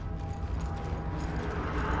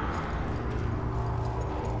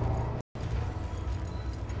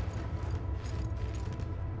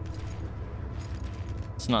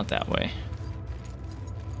 It's not that way.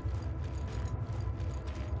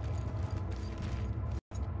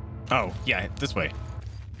 Oh, yeah, this way.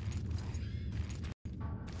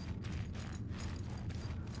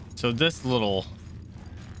 So this little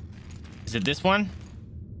Is it this one?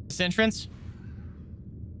 This entrance?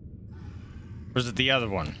 Or is it the other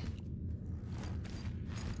one?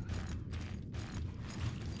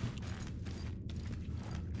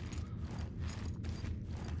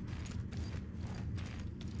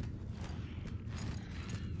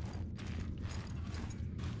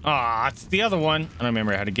 Ah, it's the other one. I don't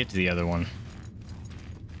remember how to get to the other one.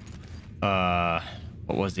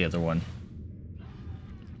 What was the other one?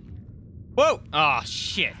 Whoa! Ah,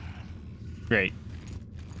 shit. Great.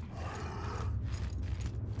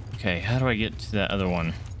 Okay, how do I get to that other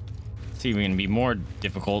one? It's even gonna be more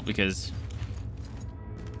difficult because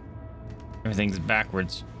everything's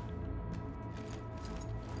backwards.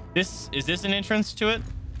 Is this an entrance to it?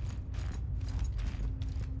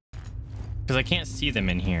 Because I can't see them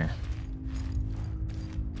in here.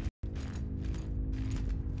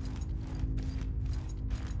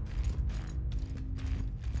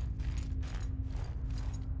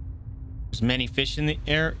 There's many fish in the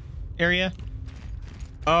area.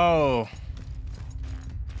 Oh.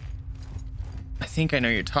 I think I know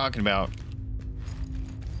what you're talking about. I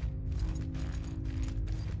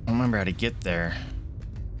don't remember how to get there.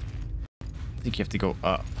 I think you have to go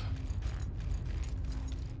up.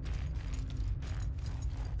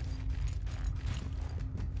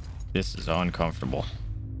 This is uncomfortable.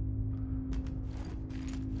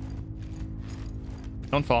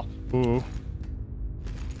 Don't fall. Ooh.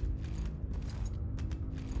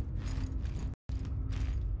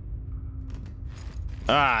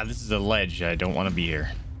 Ah, this is a ledge. I don't want to be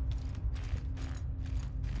here.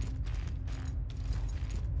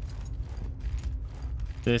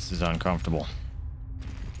 This is uncomfortable.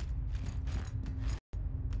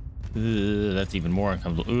 Ugh, that's even more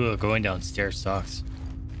uncomfortable. Ugh, going downstairs sucks.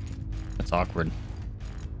 That's awkward.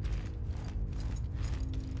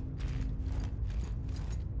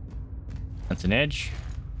 That's an edge.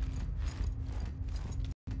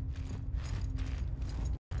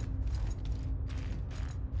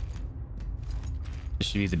 This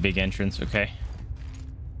should be the big entrance, okay.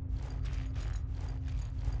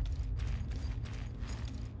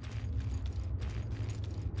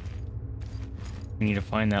 We need to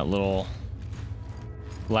find that little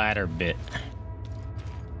ladder bit.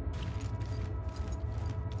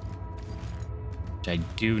 Which I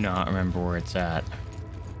do not remember where it's at.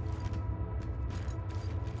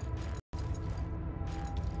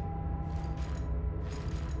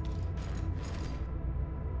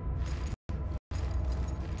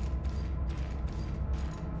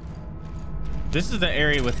 This is the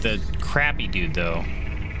area with the crappy dude, though.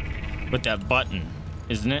 With that button,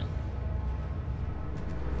 isn't it?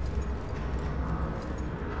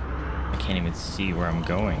 I can't even see where I'm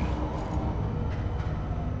going.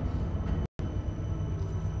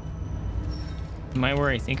 Am I where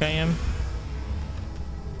I think I am?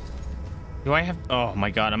 Do I have... Oh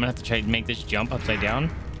my god, I'm gonna have to try to make this jump upside down.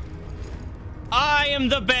 I am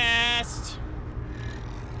the best!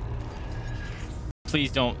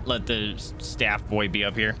 Please don't let the staff boy be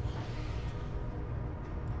up here.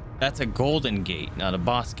 That's a golden gate, not a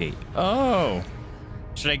boss gate. Oh.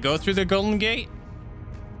 Should I go through the golden gate?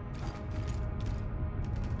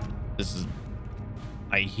 This is...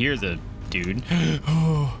 I hear the dude.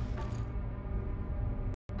 Oh.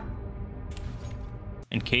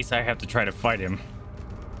 In case I have to try to fight him.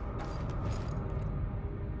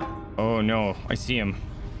 Oh no, I see him.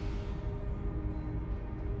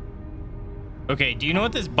 Okay, do you know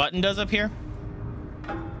what this button does up here?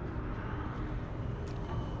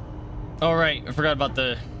 All right, I forgot about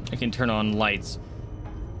the... I can turn on lights.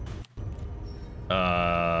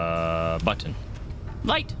 Button.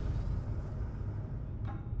 Light!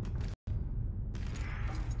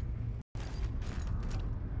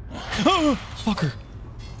 Oh, fucker.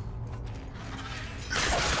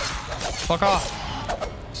 Fuck off.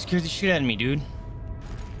 Scared the shit out of me, dude.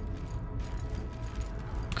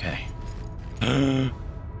 Okay.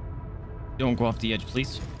 Don't go off the edge,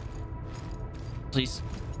 please. Please.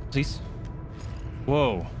 Please.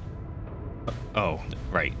 Whoa. Oh,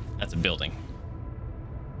 right. That's a building.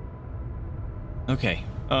 Okay.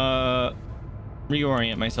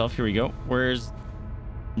 Reorient myself. Here we go. Where's...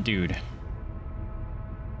 dude?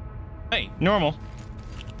 Hey, normal.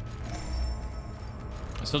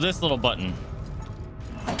 So this little button.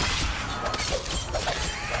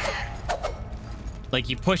 Like,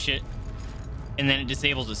 you push it, and then it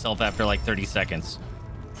disables itself after like 30 seconds.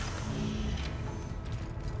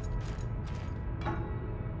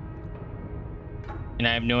 And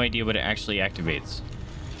I have no idea what it actually activates.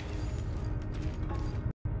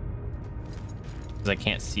 Because I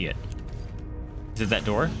can't see it. Is it that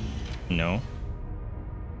door? No.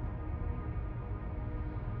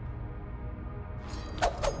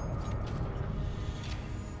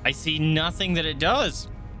 I see nothing that it does.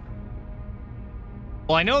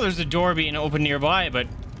 Well, I know there's a door being open nearby, but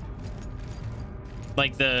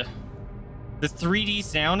like the 3D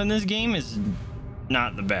sound in this game is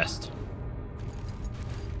not the best.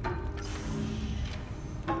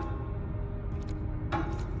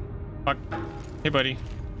 Fuck. Hey, buddy.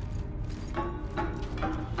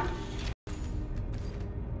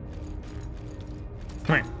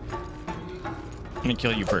 Come here. I'm gonna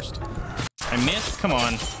kill you first. I missed. Come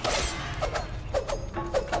on.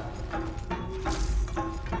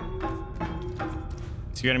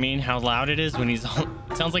 See what I mean? How loud it is when he's all...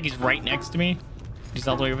 It sounds like he's right next to me. He's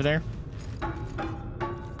all the way over there.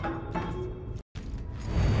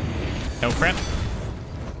 No prep.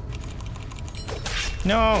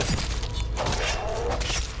 No.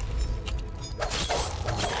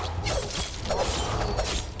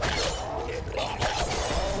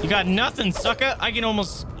 You got nothing, sucker. I can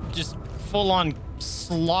almost just full on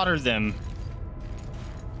slaughter them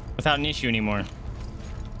without an issue anymore.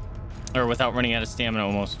 Or without running out of stamina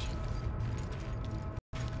almost.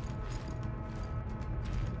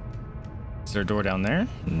 Is there a door down there?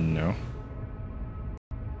 No.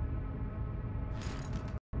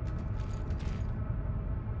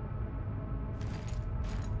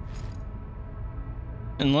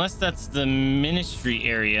 Unless that's the ministry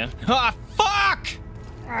area. Ah, fuck!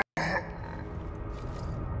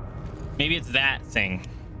 Maybe it's that thing.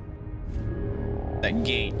 That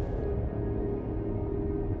gate.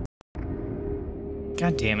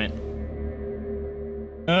 God damn it.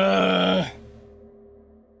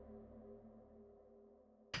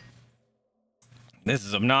 This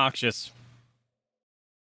is obnoxious.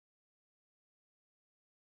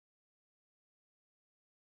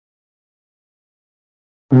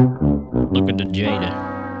 Look at the Jada.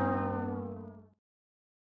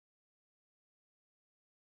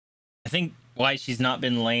 I think why she's not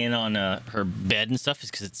been laying on her bed and stuff is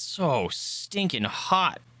because it's so stinking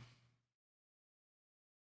hot.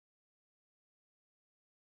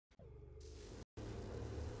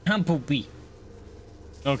 I'm poopy.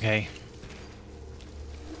 Okay.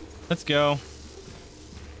 Let's go.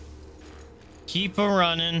 Keep a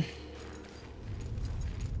running.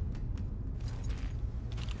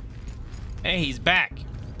 Hey, he's back.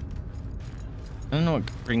 I don't know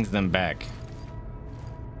what brings them back.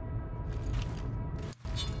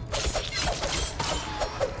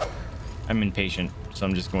 I'm impatient, so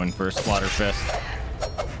I'm just going for a slaughter fest.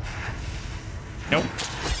 Nope.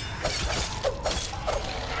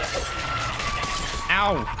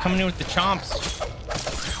 Ow! Coming in with the chomps.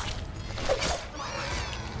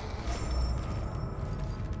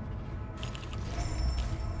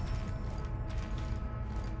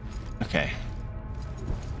 Okay.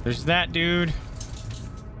 There's that dude.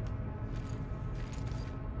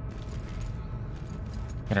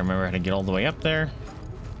 Gotta remember how to get all the way up there.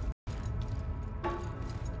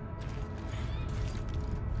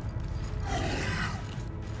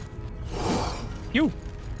 You.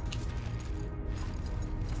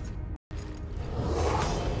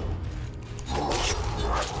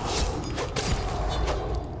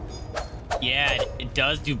 Yeah, it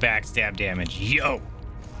does do backstab damage. Yo.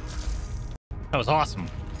 That was awesome.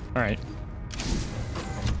 All right.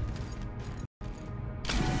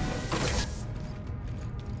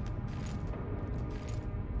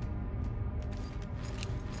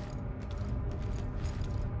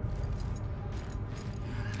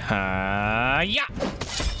 Yeah.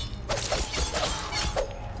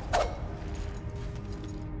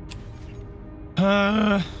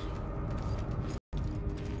 I've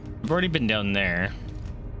already been down there.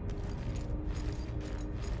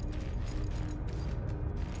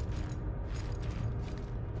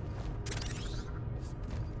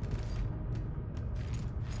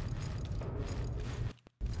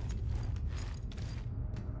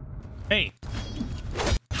 Hey.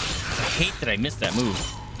 I hate that I missed that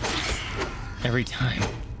move. Every time.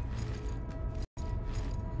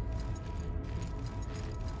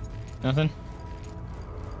 Nothing?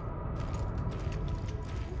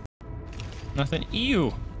 Nothing?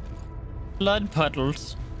 Ew. Blood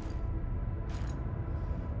puddles.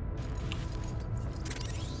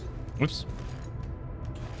 Whoops.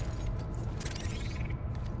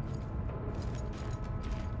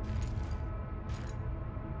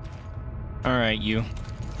 All right, you.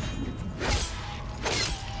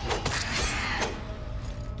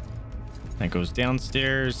 That goes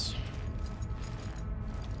downstairs.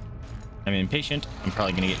 I'm impatient. I'm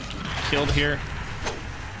probably gonna get killed here.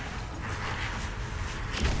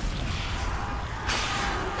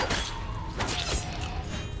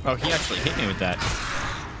 Oh, he actually hit me with that.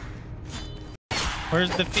 Where's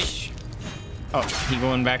the fish? Oh, he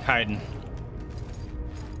going back hiding.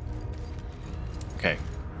 Okay.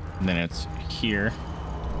 And then it's here.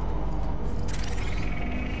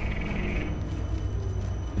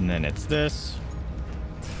 And then it's this.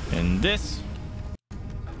 And this.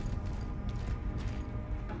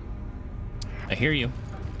 I hear you.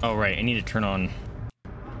 Oh, right. I need to turn on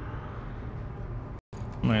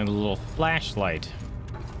my little flashlight.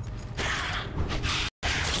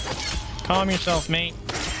 Calm yourself, mate.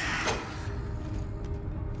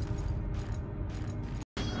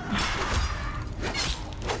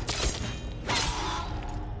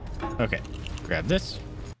 Okay. Grab this.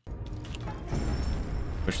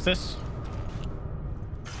 Push this.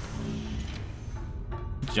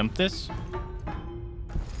 Jump this.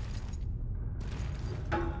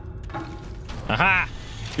 Aha!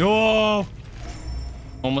 Yo!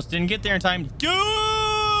 Almost didn't get there in time.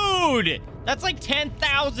 Dude! That's like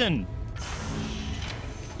 10,000!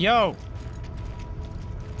 Yo!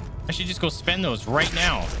 I should just go spend those right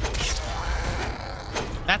now.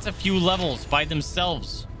 That's a few levels by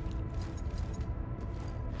themselves.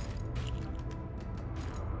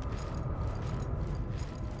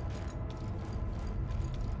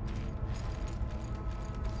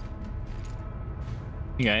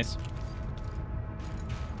 You guys.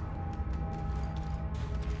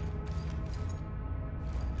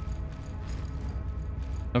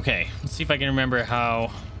 Okay, let's see if I can remember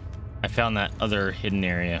how I found that other hidden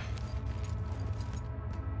area.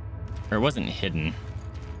 Or it wasn't hidden.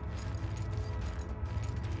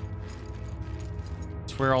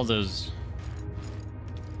 It's where all those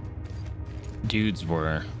dudes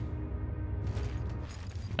were.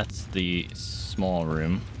 That's the small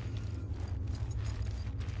room.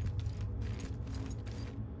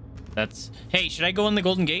 That's... Hey, should I go in the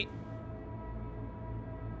Golden Gate?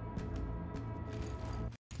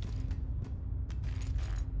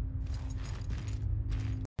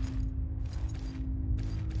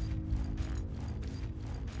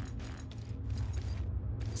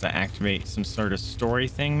 Does that activate some sort of story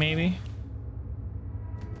thing, maybe?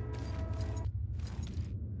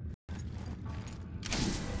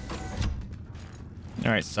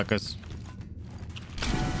 All right, suckers.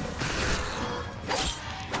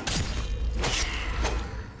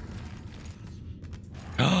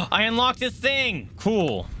 I unlocked this thing.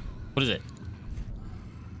 Cool. What is it?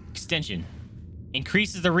 Extension.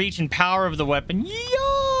 Increases the reach and power of the weapon.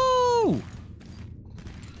 Yo!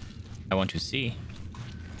 I want to see.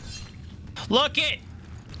 Look it!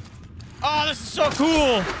 Oh, this is so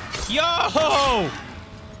cool! Yo!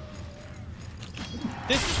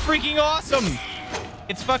 This is freaking awesome!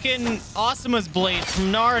 It's fucking Asuma's blade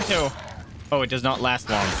from Naruto. Oh, it does not last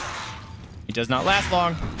long. It does not last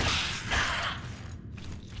long.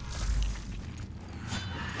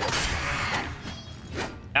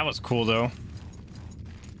 That was cool, though.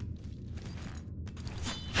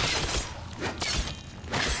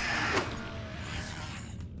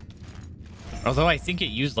 Although I think it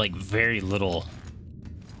used, like, very little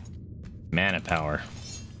mana power.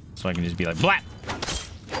 So I can just be like, blah!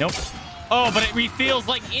 Nope. Oh, but it refills,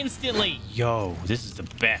 like, instantly. Yo, this is the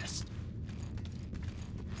best.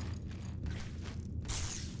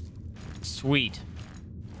 Sweet.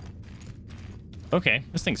 Okay,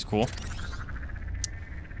 this thing's cool.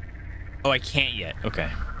 Oh, I can't yet.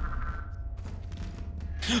 Okay.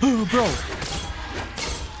 Oh, bro.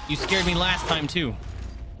 You scared me last time, too.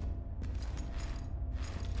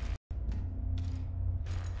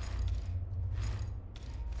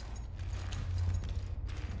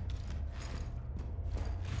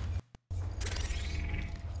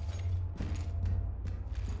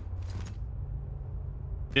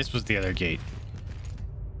 This was the other gate.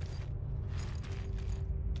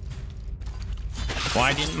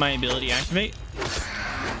 Why didn't my ability activate?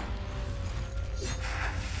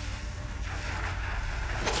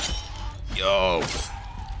 Yo!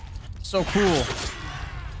 So cool.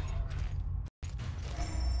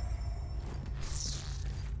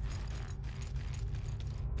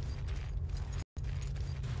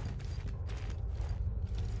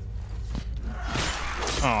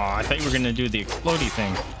 Oh, I thought you were gonna do the explodey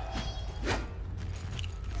thing.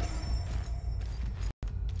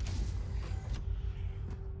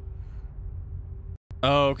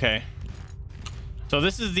 Oh, okay. So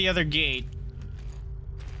this is the other gate.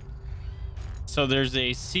 So there's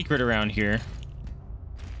a secret around here.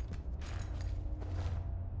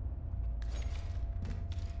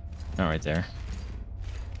 Oh, right there.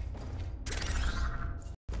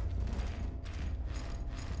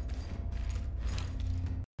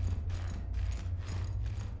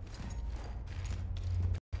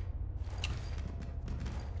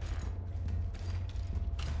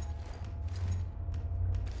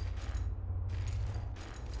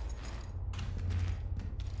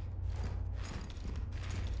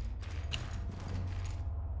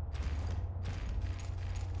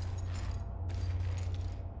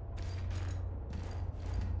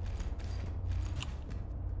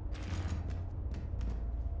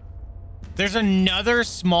 There's another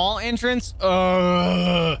small entrance?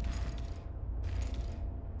 Well,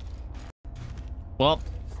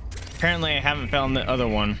 apparently I haven't found the other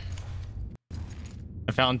one.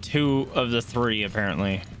 I found 2 of the 3,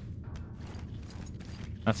 apparently.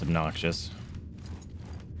 That's obnoxious.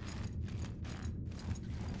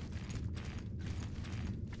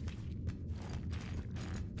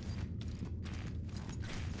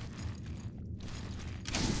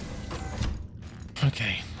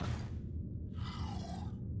 Okay.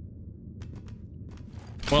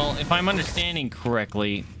 Well, if I'm understanding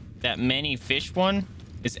correctly, that many fish one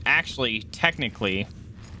is actually technically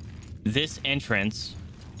this entrance,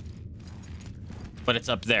 but it's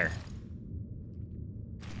up there.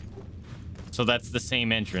 So that's the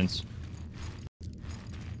same entrance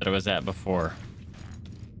that I was at before.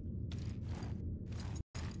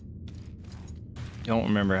 Don't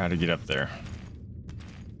remember how to get up there.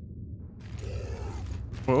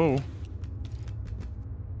 Whoa.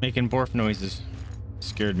 Making borf noises.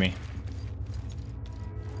 Scared me.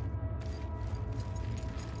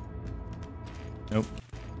 Nope.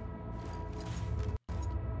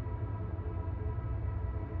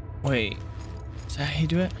 Wait. Is that how you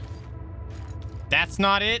do it? That's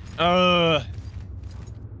not it? I'm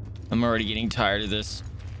already getting tired of this.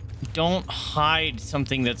 Don't hide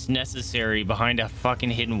something that's necessary behind a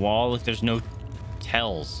fucking hidden wall if there's no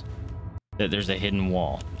tells that there's a hidden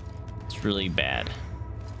wall. It's really bad.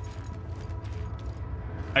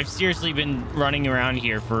 I've seriously been running around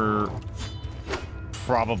here for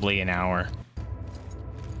probably an hour.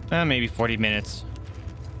 Maybe 40 minutes.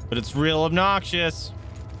 But it's real obnoxious.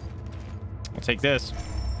 I'll take this.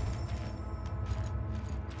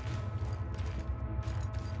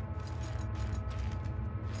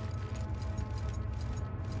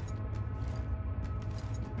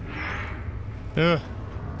 Ugh.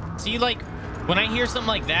 See, like, when I hear something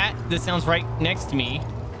like that sounds right next to me,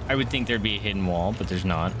 I would think there'd be a hidden wall, but there's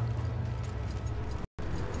not.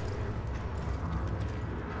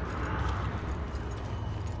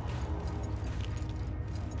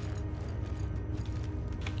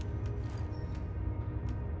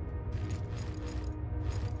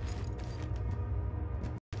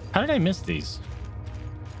 How did I miss these?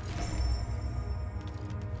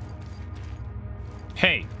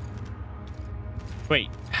 Hey. Wait,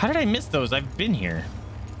 how did I miss those? I've been here.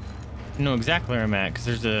 I know exactly where I'm at because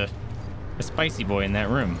there's a spicy boy in that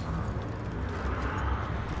room.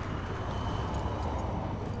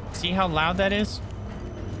 See how loud that is?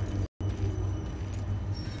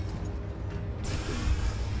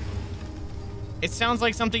 It sounds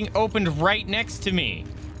like something opened right next to me.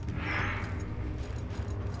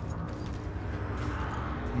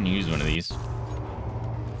 I'm gonna use one of these.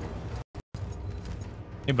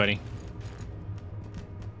 Hey, buddy.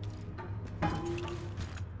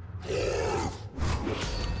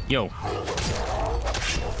 Yo.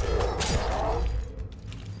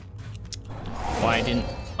 Why didn't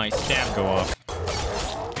my stab go off?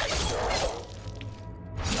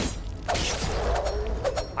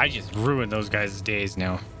 I just ruined those guys' days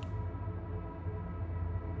now.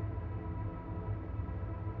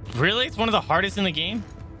 Really? It's one of the hardest in the game?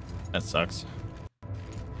 That sucks.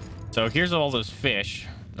 So here's all those fish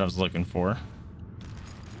that I was looking for.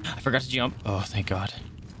 I forgot to jump. Oh, thank God.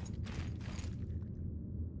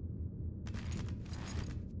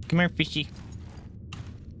 Come here, fishy.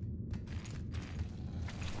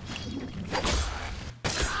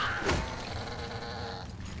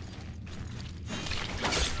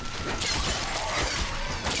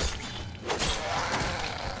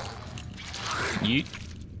 Yeet.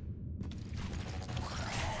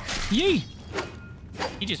 Yee!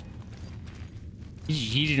 He just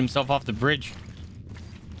yeeted himself off the bridge.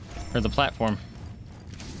 Or the platform.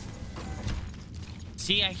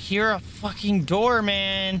 See, I hear a fucking door,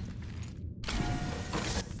 man.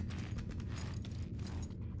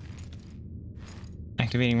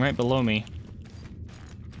 Activating right below me.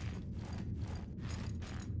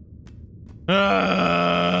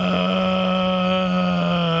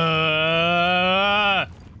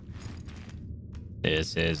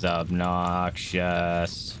 This is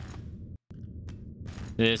obnoxious.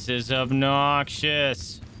 This is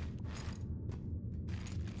obnoxious.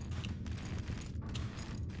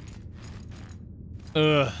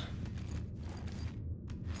 Ugh.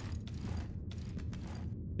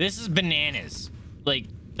 This is bananas. Like,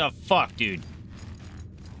 the fuck, dude.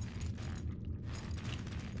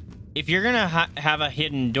 If you're gonna have a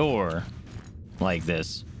hidden door like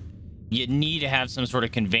this, you need to have some sort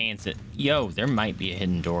of conveyance that, yo, there might be a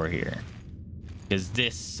hidden door here. Because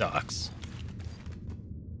this sucks.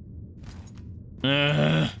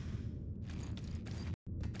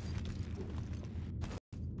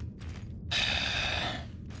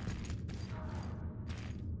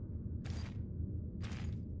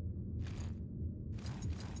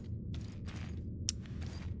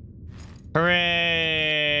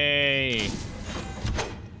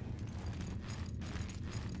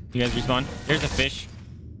 You guys respawn? There's a fish.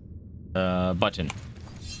 Button.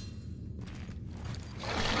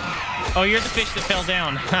 Oh, you're the fish that fell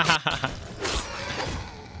down.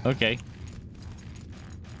 Okay.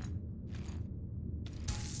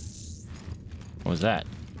 What was that?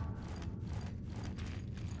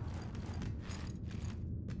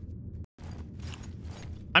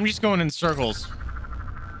 I'm just going in circles.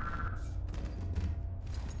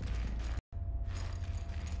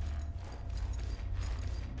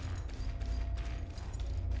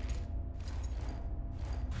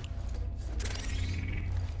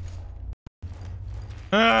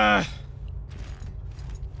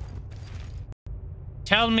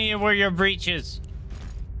 Tell me where your breaches.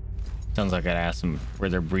 Sounds like I'd ask them where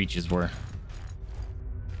their breaches were.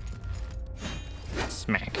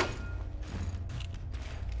 Smack.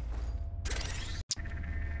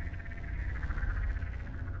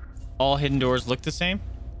 All hidden doors look the same?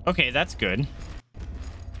 Okay, that's good.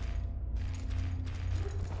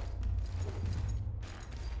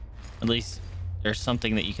 At least there's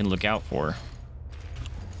something that you can look out for.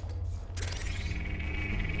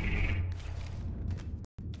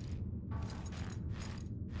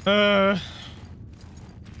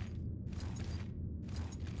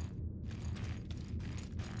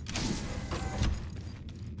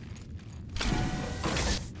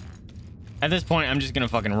 At this point, I'm just gonna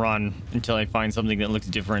fucking run until I find something that looks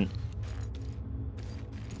different.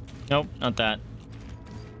 Nope, not that.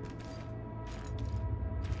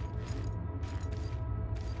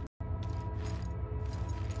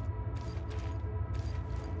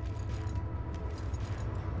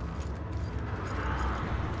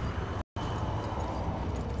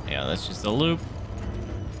 Yeah, that's just a loop.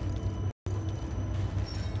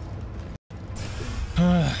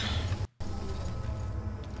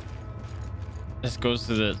 This goes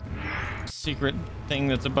to the secret thing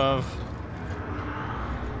that's above.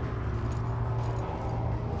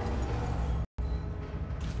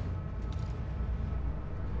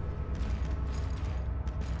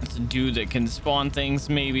 It's a dude that can spawn things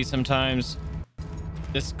maybe sometimes.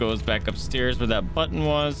 This goes back upstairs where that button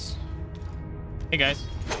was. Hey guys,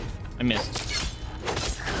 I missed.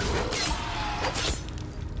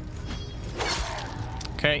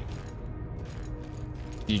 Okay.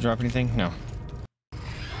 Did you drop anything? No.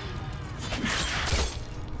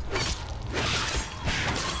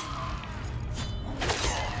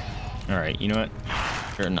 All right, you know what?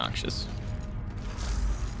 You're obnoxious.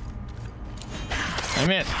 I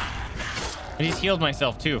missed. I just healed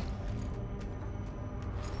myself too.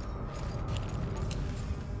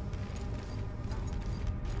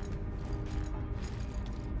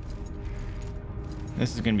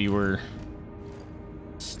 This is gonna be where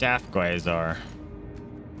staff guys are.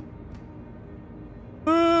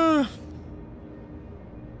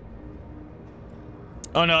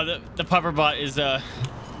 Oh no, the puffer bot is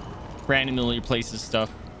randomly places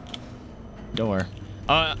stuff. Don't worry.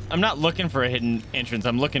 I'm not looking for a hidden entrance.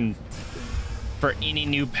 I'm looking for any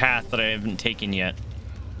new path that I haven't taken yet.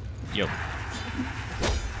 Yo.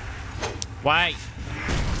 Why?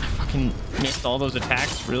 I fucking missed all those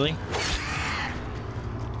attacks, really?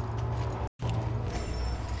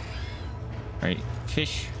 Alright,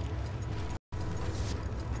 fish.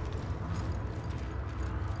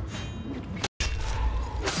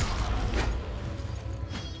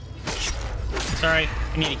 Sorry,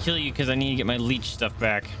 I need to kill you because I need to get my leech stuff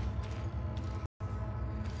back.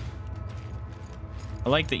 I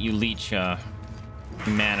like that you leech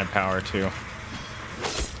mana power too.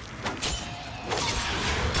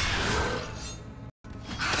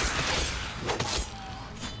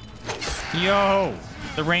 Yo,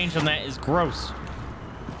 the range on that is gross.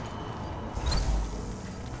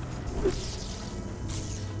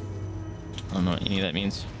 I don't know what any of that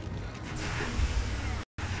means.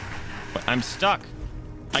 But I'm stuck.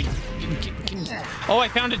 Oh, I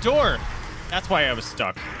found a door. That's why I was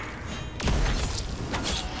stuck.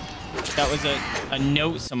 That was a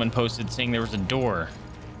note someone posted saying there was a door.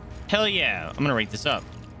 Hell yeah. I'm gonna rate this up.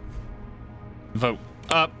 Vote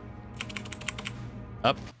up.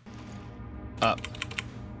 Up. Up.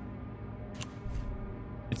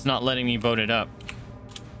 It's not letting me vote it up.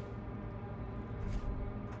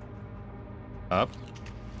 Up.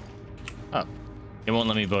 Up. It won't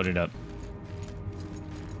let me vote it up.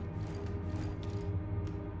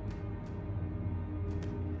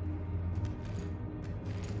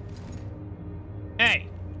 Hey!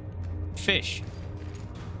 Fish.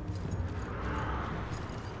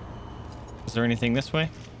 Is there anything this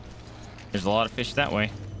way? There's a lot of fish that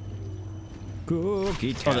way.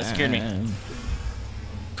 Cookie time. Oh, that scared me.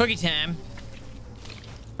 Cookie time.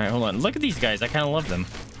 All right, hold on. Look at these guys. I kind of love them.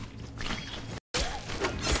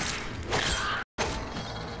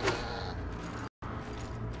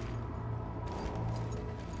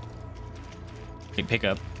 pick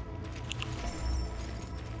up.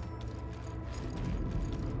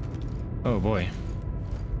 Oh boy.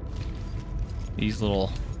 These little...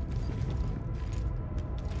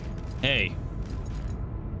 Hey.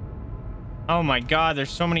 Oh my god, there's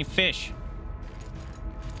so many fish.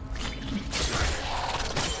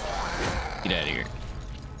 Get out of here.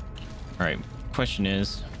 Alright, question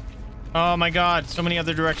is... Oh my god, so many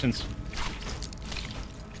other directions.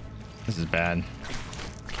 This is bad.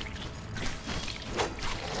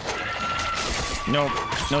 Nope,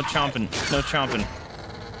 no chomping, no chomping.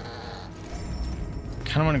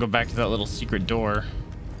 Kind of want to go back to that little secret door.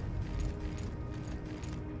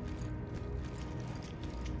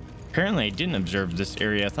 Apparently I didn't observe this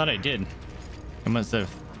area. I thought I did. I must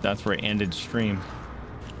have. That's where I ended stream.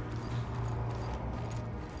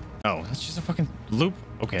 Oh, that's just a fucking loop.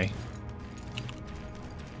 Okay.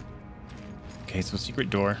 Okay, so secret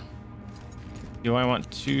door. Do I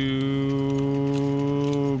want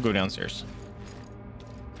to go downstairs?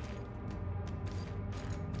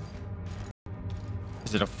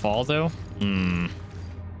 Is it a fall though? Hmm.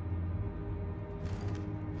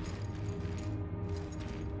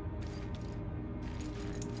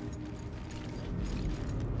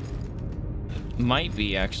 It might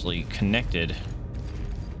be actually connected.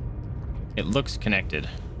 It looks connected.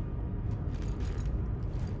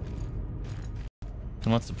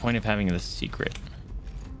 And what's the point of having this secret?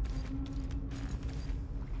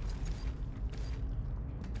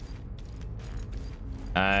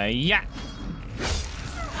 Yeah.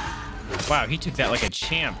 Wow, he took that like a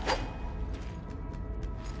champ.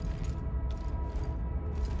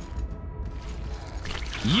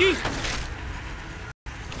 Yeet!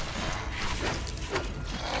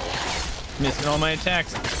 Missing all my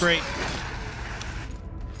attacks. It's great.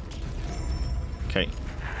 Okay.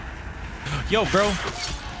 Yo, bro.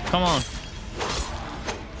 Come on.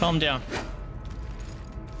 Calm down.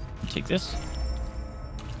 Take this.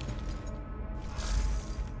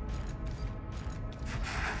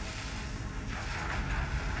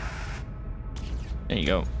 There you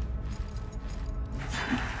go.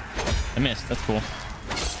 I missed. That's cool.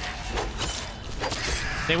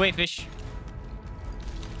 Stay away, fish.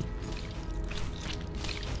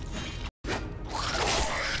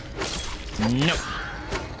 Nope.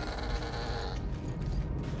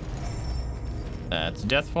 That's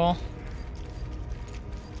Deathfall.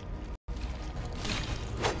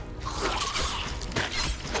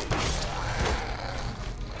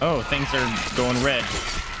 Oh, things are going red.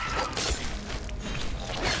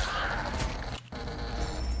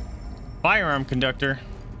 Firearm conductor.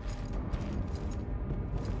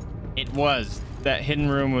 It was. That hidden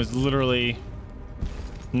room was literally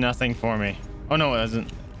nothing for me. Oh no, it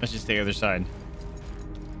wasn't. Let's just the other side.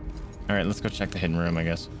 All right, let's go check the hidden room, I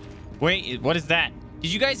guess. Wait, what is that?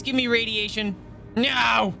 Did you guys give me radiation?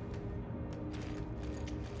 No!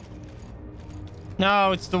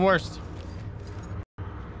 No, it's the worst.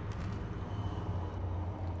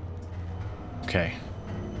 Okay.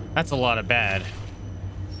 That's a lot of bad.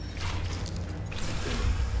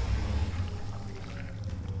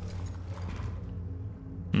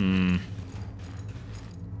 Hmm.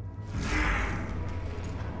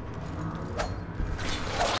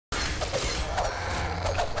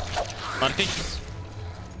 A lot of fishes.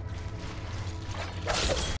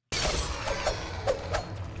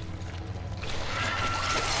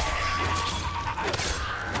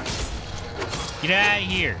 Get out of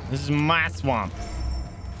here. This is my swamp.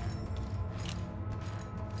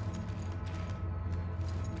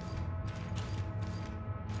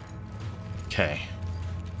 Okay.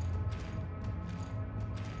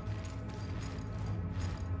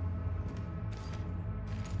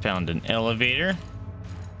 Found an elevator.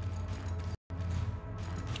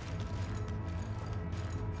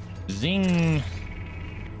 Zing.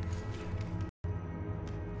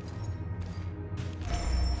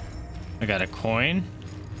 I got a coin.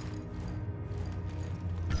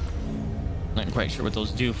 Not quite sure what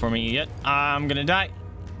those do for me yet. I'm gonna die.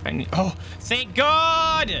 I need, oh, thank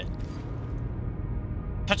God!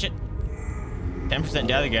 Touch it. 10%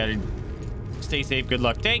 data gathered. Stay safe. Good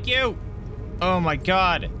luck. Thank you. Oh my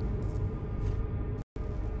God.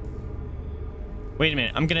 Wait a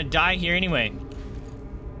minute. I'm gonna die here anyway.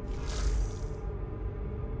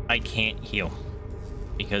 I can't heal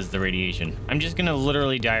because of the radiation. I'm just gonna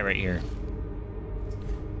literally die right here.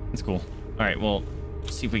 That's cool. All right, well,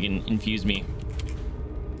 let's see if we can infuse me.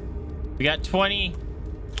 We got 20.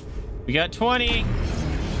 We got 20.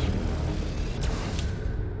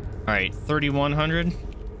 All right, 3,100.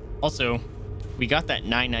 Also, we got that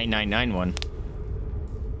 9999 one.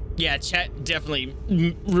 Yeah, chat definitely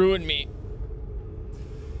ruined me.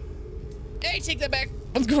 Hey, take that back.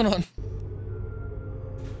 What's going on?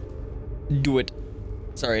 Do it.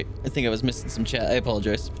 Sorry, I think I was missing some chat. I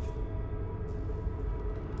apologize.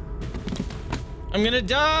 I'm gonna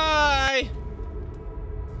die.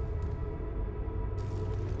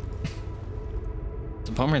 It's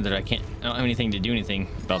a bummer that I don't have anything to do anything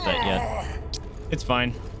about that yet. It's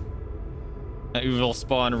fine. That evil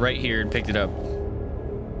spawned right here and picked it up.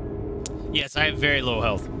 Yes, I have very low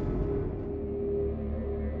health.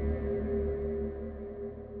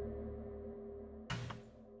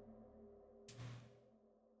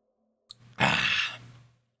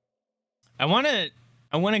 I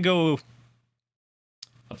want to go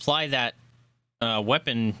apply that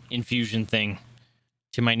weapon infusion thing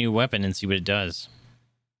to my new weapon and see what it does.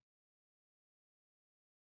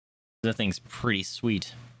 That thing's pretty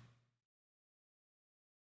sweet.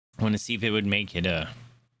 I want to see if it would make it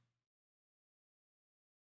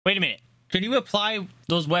Wait a minute. Can you apply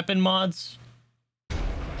those weapon mods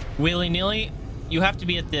willy-nilly? You have to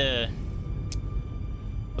be at the...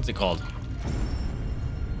 What's it called?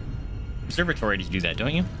 Observatory to do that,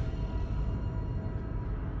 don't you?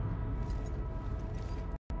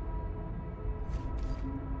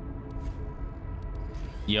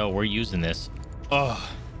 Yo, we're using this. Oh,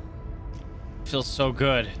 feels so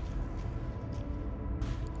good.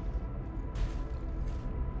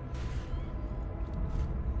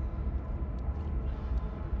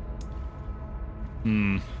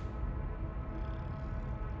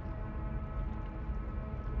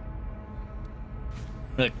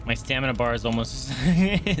 Look, my stamina bar is almost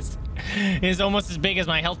is almost as big as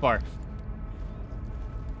my health bar.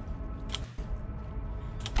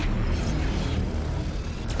 All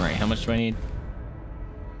right, how much do I need?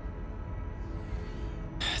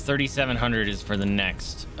 3,700 is for the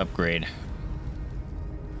next upgrade.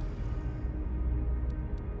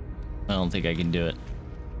 I don't think I can do it.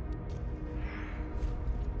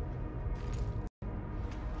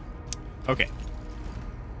 Okay.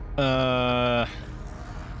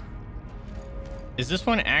 Is this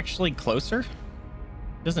one actually closer?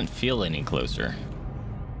 Doesn't feel any closer.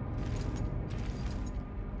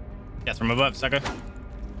 That's from above, sucker.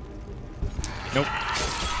 Nope.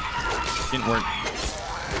 Didn't work.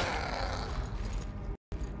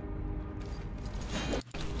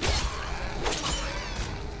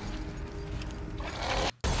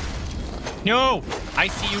 No! I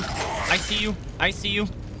see you. I see you. I see you.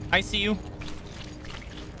 I see you.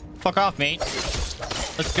 Fuck off, mate.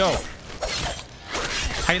 Let's go.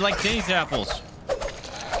 How do you like these apples?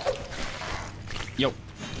 Yo.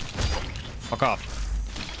 Fuck off.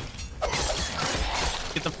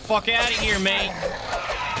 Get the fuck out of here, mate.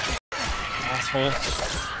 Asshole.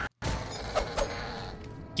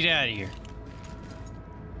 Get out of here.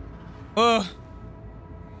 Oh.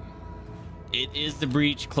 It is the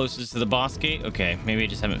breach closest to the boss gate. Okay, maybe I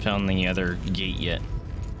just haven't found the other gate yet.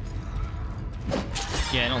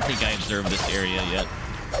 Yeah, I don't think I observed this area yet.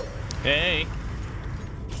 Hey.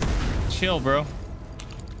 Chill, bro.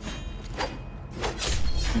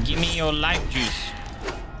 Give me your life juice.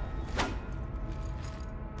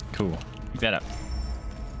 Cool. Pick that up.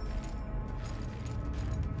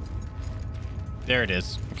 There it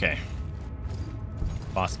is. Okay.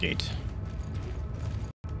 Boss gate.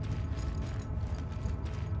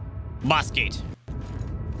 Boss gate.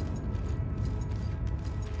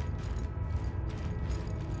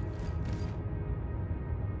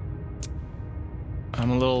 I'm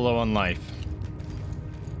a little low on life.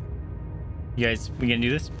 You guys, we gonna do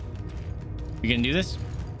this? We gonna do this?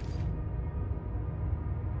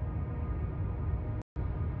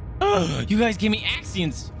 Oh, you guys give me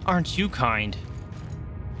Axions. Aren't you kind?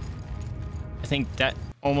 I think that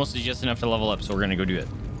almost is just enough to level up, so we're gonna go do it.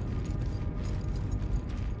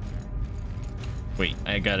 Wait,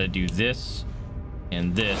 I gotta do this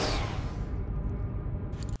and this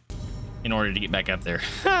in order to get back up there.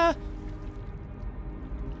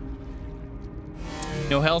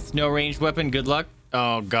 No health, no ranged weapon. Good luck.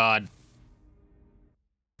 Oh, God.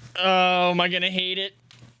 Oh, am I gonna hate it?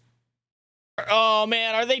 Oh,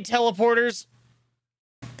 man. Are they teleporters?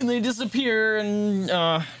 And they disappear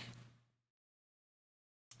and...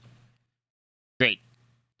 Great.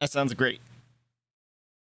 That sounds great.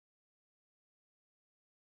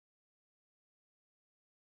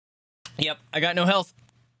 Yep, I got no health.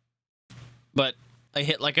 But I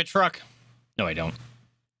hit like a truck. No, I don't.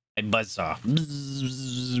 I buzzsaw.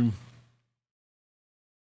 Bzzz.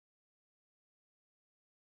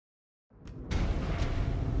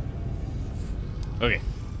 Okay.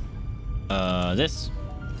 This.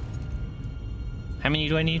 How many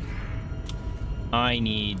do I need? I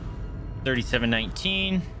need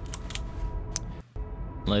 3719.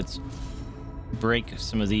 Let's break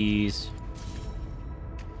some of these.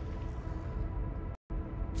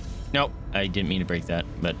 Nope, I didn't mean to break that,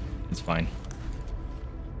 but it's fine.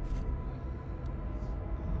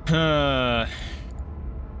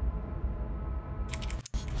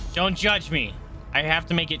 Don't judge me. I have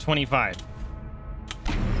to make it 25.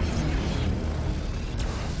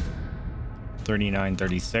 39,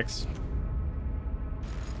 36.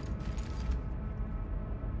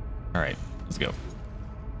 All right, let's go.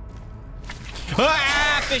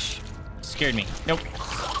 Ah, fish! Scared me. Nope.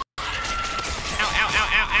 Ow, ow, ow,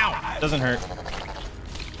 ow, ow. Doesn't hurt.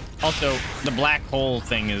 Also, the black hole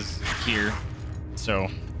thing is here, so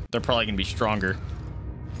they're probably gonna be stronger.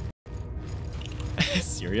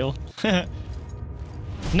 Cereal?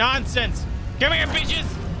 Nonsense! Come here, bitches!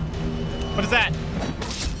 What is that?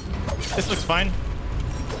 This looks fine.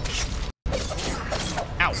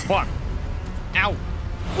 Ow, fuck. Ow.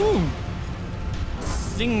 Ooh.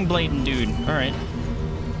 Sing blading dude. Alright.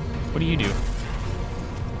 What do you do?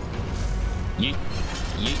 Yeet.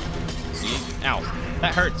 Yeet. Yeet. Ow.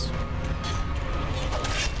 That hurts.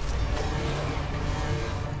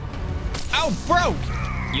 Ow, bro!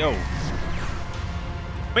 Yo.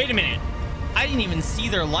 Wait a minute. I didn't even see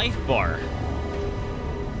their life bar.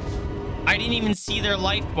 I didn't even see their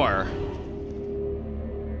life bar.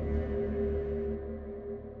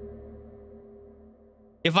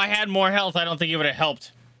 If I had more health, I don't think it would have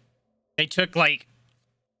helped. They took like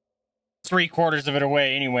 3/4 of it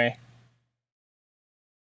away anyway.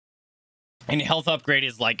 And health upgrade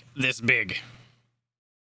is like this big.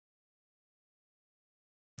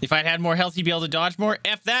 If I'd had more health, you'd be able to dodge more.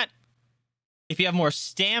 F that. If you have more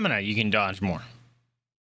stamina, you can dodge more.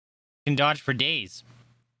 You can dodge for days.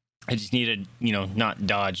 I just need to, you know, not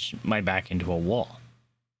dodge my back into a wall.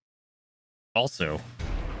 Also,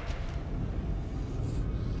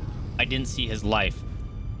 I didn't see his life.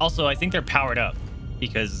 Also, I think they're powered up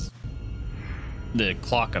because the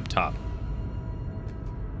clock up top.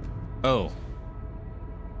 Oh.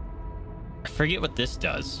 I forget what this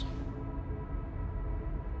does.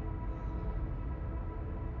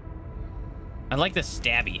 I like the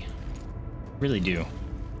stabby. Really do.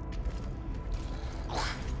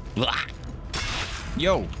 Blah.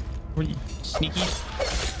 Yo. What are you, sneaky?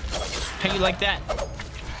 How you like that?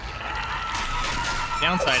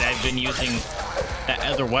 Downside, I've been using that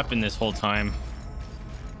other weapon this whole time.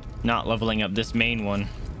 Not leveling up this main one.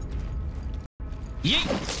 Yeet!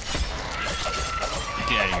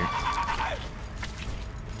 Get out of here.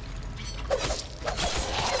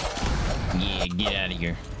 Yeah, get out of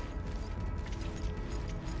here.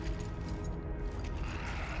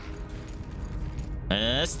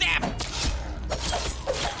 Stab!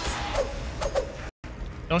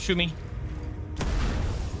 Don't shoot me.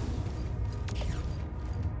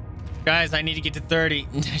 Guys, I need to get to 30.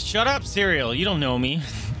 Shut up, Cereal. You don't know me.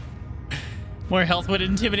 More health would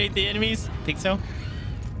intimidate the enemies? Think so?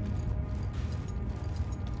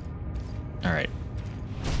 Alright.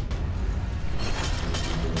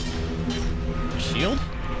 Shield?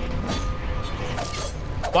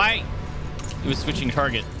 Why? It was switching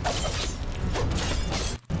target.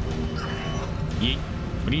 Yeet.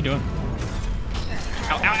 What are you doing?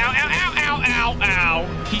 Ow, ow, ow, ow, ow, ow, ow,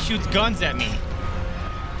 ow. He shoots guns at me.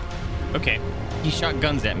 Okay. He shot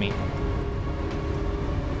guns at me.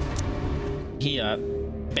 He,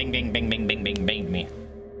 bang, bang, bang, bang, bang, bang, banged me.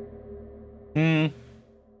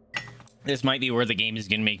 This might be where the game is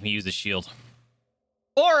gonna make me use a shield.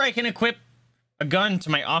 Or I can equip a gun to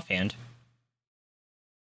my offhand.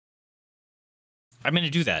 I'm gonna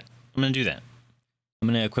do that. I'm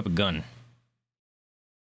gonna equip a gun.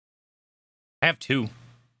 I have 2.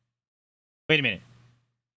 Wait a minute.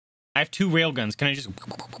 I have 2 railguns. Can I just...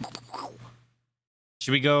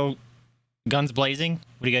 Should we go guns blazing?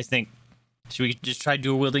 What do you guys think? Should we just try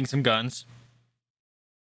dual wielding some guns?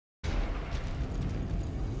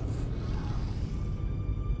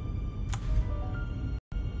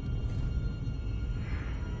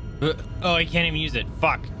 Oh, I can't even use it.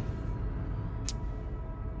 Fuck.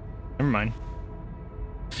 Never mind.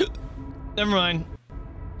 Never mind.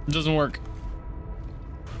 It doesn't work.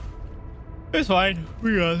 It's fine.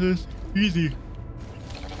 We got this. Easy.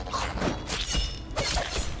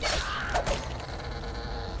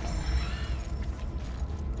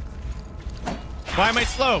 Why am I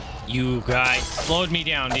slow? You guys slowed me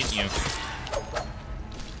down, didn't you?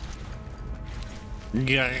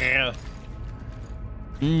 Yeah,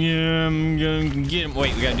 I'm gonna get him.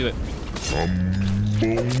 Wait, we gotta do it.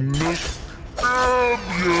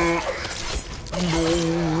 No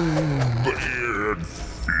bad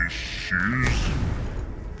fishes.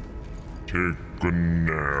 Take a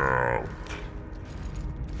nap.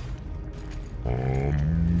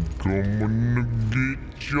 coming to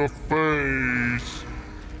get your face.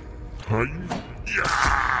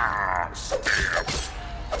 Yeah! Stab!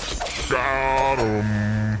 Got him!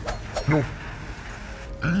 No!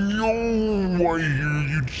 No! I hear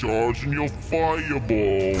you charging your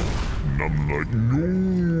fireball! And I'm like, no!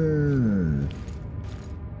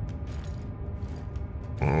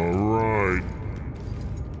 Alright.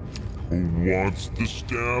 Who wants the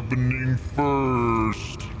stabbing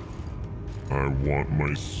first? I want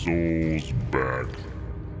my souls back.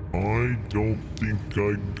 I don't think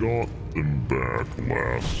I got them back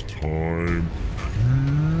last time.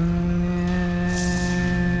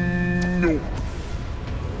 No.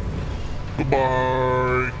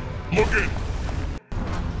 Goodbye. Look it.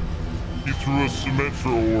 He threw a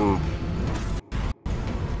Symmetra orb.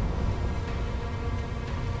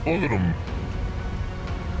 Look at him.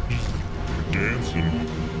 Just dancing.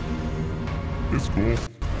 It's cool.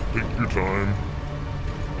 Take your time.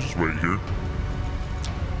 Just wait here.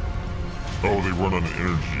 Oh, they run on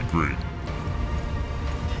energy. Great.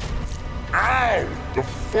 Ow! The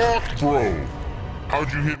fuck, bro?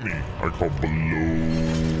 How'd you hit me? I call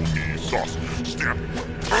bologna sauce. Stab.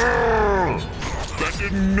 That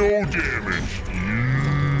did no damage.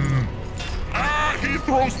 Ah, he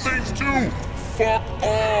throws things too. Fuck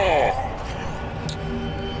off.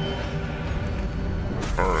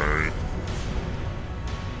 Alright.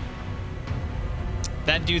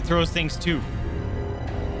 That dude throws things too.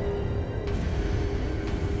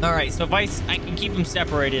 All right, so if I can keep them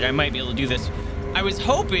separated, I might be able to do this. I was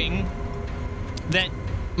hoping that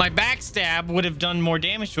my backstab would have done more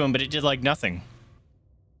damage to him, but it did like nothing.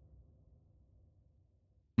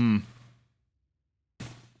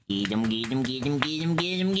 Get him, get him, get him, get him,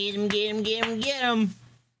 get him, get him, get him, get him, get him.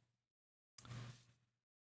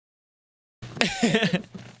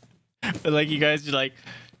 But like you guys are like,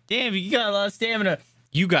 damn, you got a lot of stamina.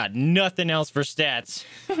 You got nothing else for stats.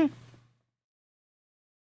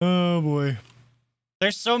 Oh boy.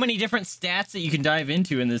 There's so many different stats that you can dive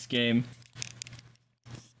into in this game.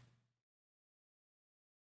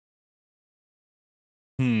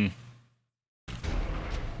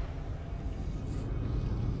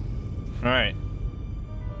 Alright.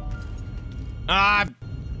 Ah!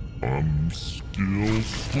 I'm still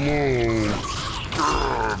slow.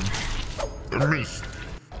 I missed.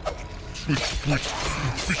 Swish.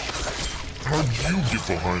 How'd you get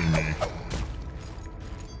behind me?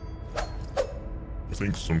 I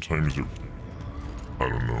think sometimes it... I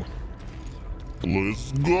don't know.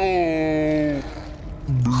 Let's go!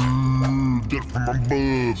 Death from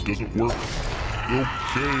above doesn't work.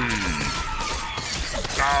 Okay.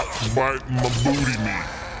 Stop biting my booty meat.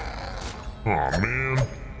 Aw, man.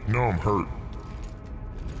 Now I'm hurt.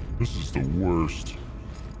 This is the worst.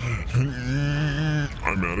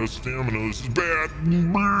 I'm out of stamina. This is bad.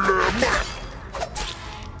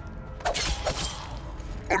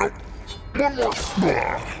 Oh no. One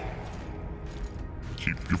more.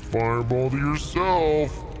 Keep your fireball to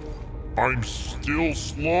yourself. I'm still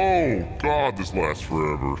slow. God, this lasts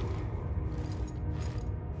forever.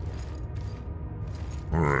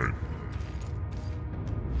 Alright.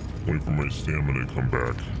 Wait for my stamina to come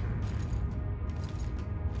back.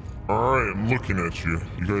 Alright, I'm looking at you.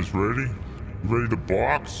 You guys ready? You ready to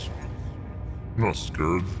box? I'm not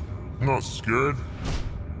scared. I'm not scared.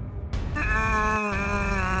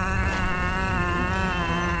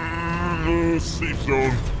 Safe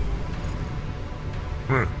zone.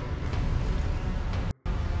 Come here.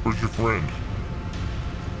 Where's your friend?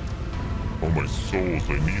 Oh, my souls,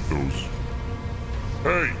 I need those.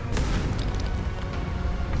 Hey!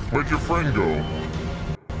 Where'd your friend go?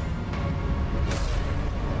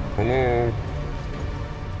 Hello?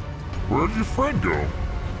 Where'd your friend go?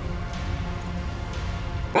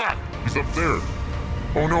 Ah! He's up there.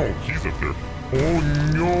 Oh no, he's up there. Oh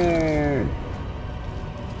no!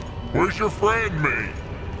 Where's your friend, mate?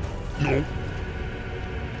 No.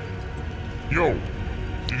 Yo,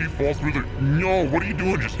 did he fall through the... No, what are you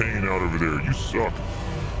doing just hanging out over there? You suck.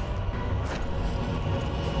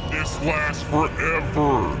 This lasts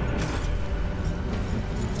forever.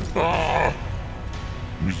 Ah!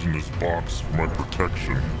 I'm using this box for my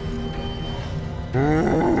protection.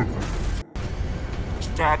 Ah.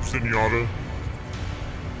 Stop, Zenyatta.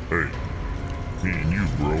 Hey, me and you,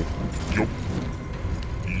 bro. Yup.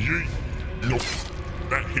 Yeet. Nope.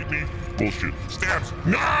 That hit me. Bullshit. Stabs.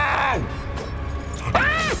 No! Ah!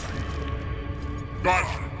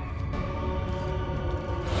 Gosh.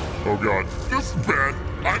 Oh god. This is bad.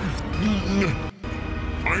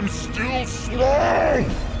 I'm still slow.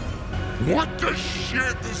 What the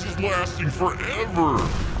shit? This is lasting forever.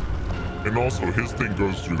 And also, his thing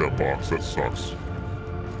goes through that box. That sucks.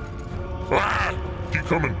 Ah! Keep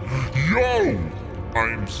coming. Yo! I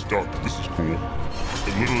am stuck. This is cool. I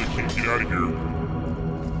literally can't get out of here.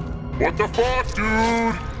 What the fuck,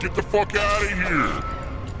 dude? Get the fuck out of here.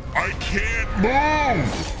 I can't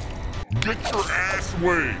move. Get your ass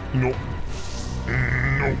away. No.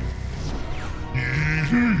 No.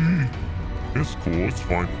 It's cool. It's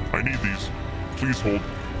fine. I need these. Please hold.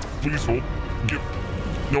 Please hold. Give.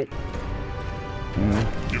 No.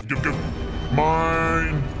 Give.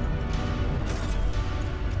 Mine.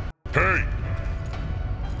 Hey.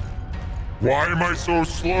 Why am I so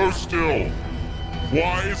slow still?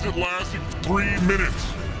 Why is it lasting 3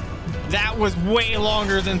 minutes? That was way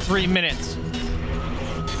longer than 3 minutes.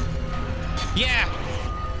 Yeah,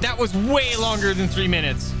 that was way longer than 3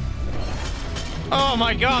 minutes. Oh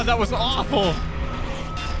my god, that was awful.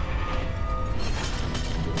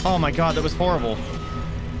 Oh my god, that was horrible.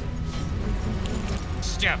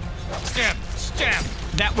 Stab.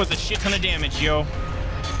 That was a shit ton of damage, yo.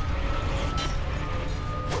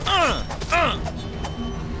 Ah!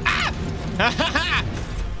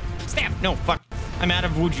 Stab! No, fuck. I'm out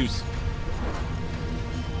of wood juice.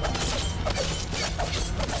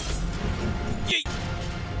 Yay!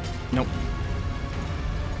 Nope.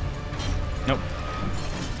 Nope.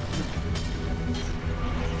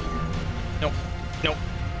 Nope. Nope.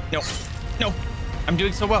 Nope. No. I'm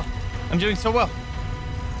doing so well. I'm doing so well.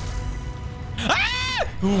 Ah!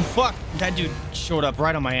 Ooh, fuck. That dude showed up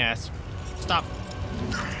right on my ass. Stop.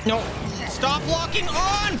 No. Stop locking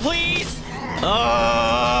on, please.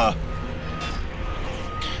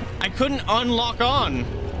 I couldn't unlock on.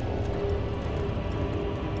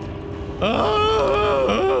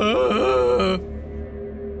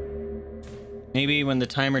 Maybe when the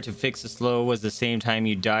timer to fix the slow was the same time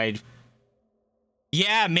you died.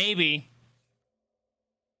 Yeah, maybe.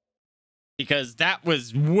 Because that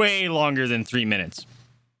was way longer than 3 minutes.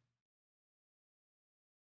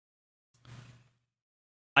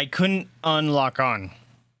 I couldn't unlock on.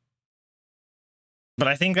 But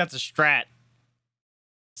I think that's a strat.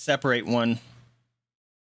 Separate one.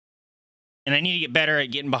 And I need to get better at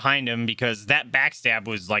getting behind him because that backstab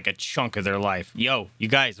was like a chunk of their life. Yo, you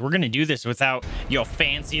guys, we're going to do this without your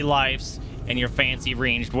fancy lives and your fancy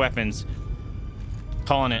ranged weapons.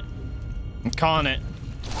 Calling it. I'm calling it.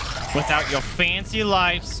 Without your fancy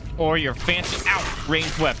lives or your fancy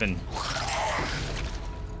ranged weapon.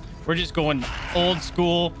 We're just going old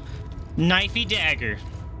school knifey dagger.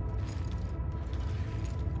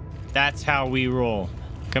 That's how we roll.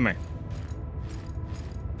 Come here.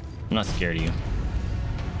 I'm not scared of you.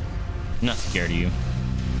 I'm not scared of you.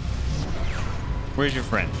 Where's your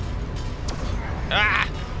friend? Ah!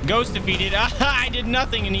 Ghost defeated. Ah, I did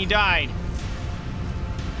nothing and he died.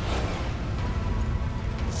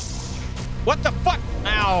 What the fuck?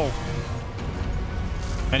 Ow.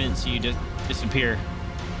 I didn't see you disappear.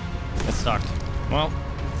 That sucked. Well,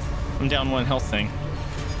 I'm down one health thing.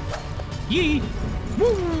 Yee!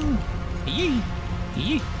 Woo! Yee!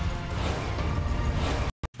 Yee!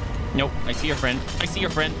 Nope, I see your friend. I see your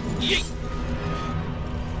friend. Yee!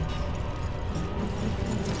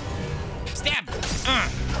 Stab!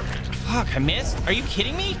 Fuck, I missed? Are you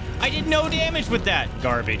kidding me? I did no damage with that.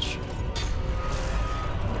 Garbage.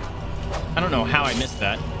 I don't know how I missed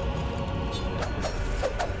that.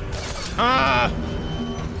 Ah!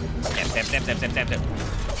 Stab.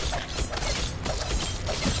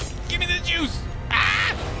 Give me the juice!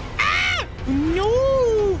 Ah! Ah!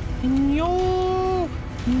 No!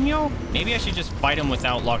 Maybe I should just fight him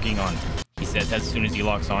without locking on. He says as soon as he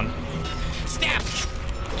locks on. Stab!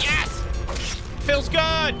 Yes! Feels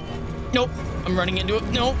good! Nope. I'm running into it.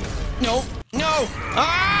 No!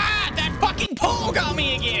 Ah! That fucking pole got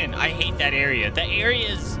me again! I hate that area. That area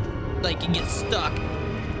is like you get stuck.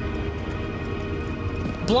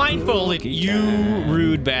 Blindfolded, you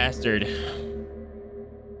rude bastard.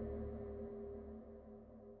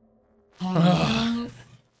 All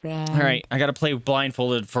right, I gotta play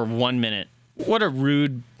blindfolded for 1 minute. What a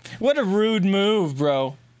rude move,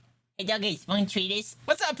 bro. Hey, Douglas, want treaties?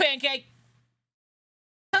 What's up, Pancake?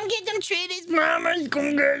 Come get them treaties, mamas.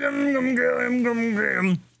 Come get them.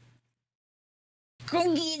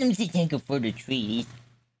 Come get them to take for the treaties.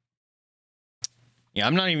 Yeah,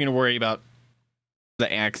 I'm not even gonna worry about the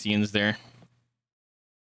Axions there.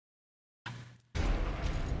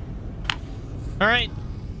 All right,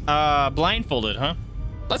 blindfolded, huh?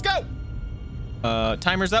 Let's go.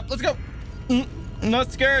 Timer's up. Let's go.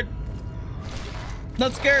 Not scared.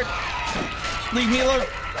 Not scared. Leave me alone.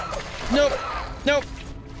 Nope.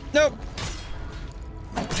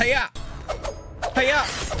 Hiya.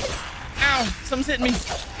 Ow. Someone's hitting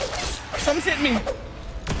me.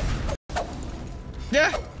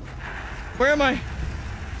 Yeah. Where am I?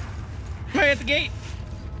 Am I at the gate?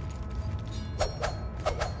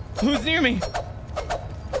 Who's near me?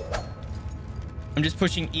 I'm just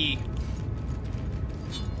pushing E.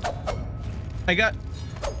 I got...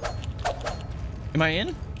 Am I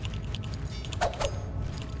in?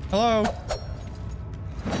 Hello?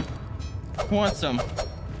 Who wants some?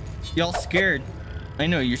 Y'all scared. I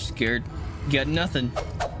know you're scared. You got nothing.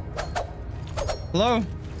 Hello?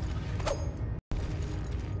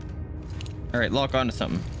 Alright, lock onto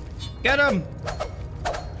something. Get him!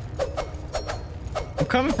 I'm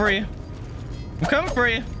coming for you. I'm coming for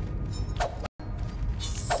you.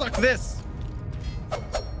 Suck this.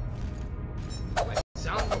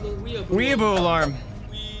 Weeaboo alarm.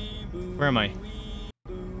 Where am I?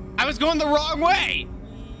 I was going the wrong way.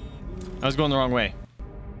 I was going the wrong way.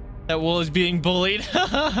 That wool is being bullied.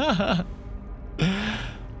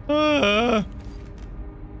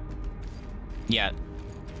 Yeah.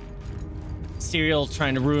 Cereal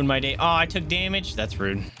trying to ruin my day. Oh, I took damage. That's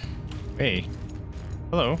rude. Hey.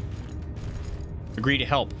 Hello. Agree to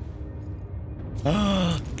help.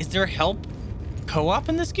 Is there help co-op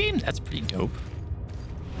in this game? That's pretty dope.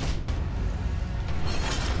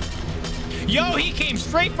 Yo, he came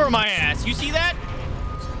straight for my ass. You see that?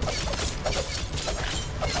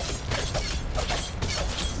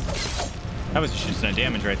 That was a shit ton of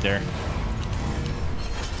damage right there.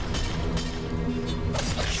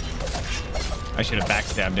 I should have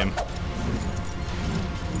backstabbed him.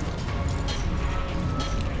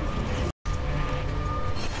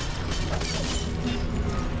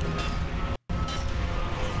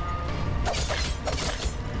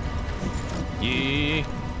 Yeah.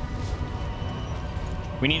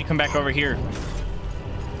 We need to come back over here.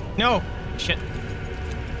 No! Shit.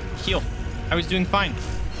 Heal. I was doing fine.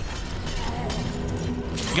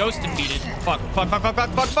 Ghost defeated. Fuck.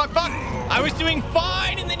 I was doing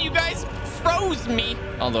fine, and then you guys froze me.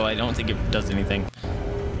 Although I don't think it does anything.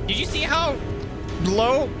 Did you see how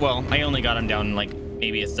low? Well, I only got him down like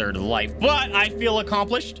maybe a third of life, but I feel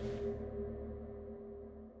accomplished.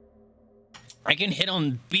 I can hit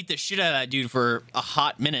him, beat the shit out of that dude for a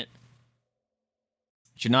hot minute.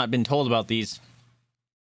 Should not have been told about these.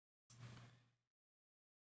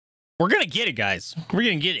 We're gonna get it, guys. We're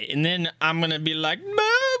gonna get it, and then I'm gonna be like,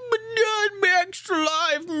 extra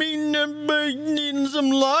life, needing some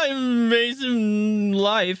life, Vaesive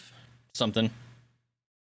life, something.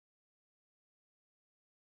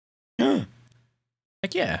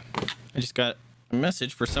 Heck yeah! I just got a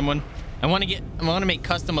message for someone. I want to make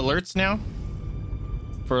custom alerts now.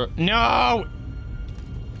 For no,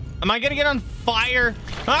 am I gonna get on fire?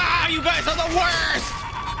 Ah, you guys are the worst!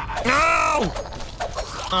 No.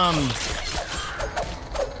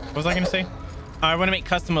 What was I gonna say? I want to make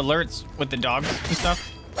custom alerts with the dogs and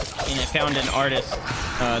stuff, and I found an artist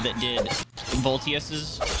that did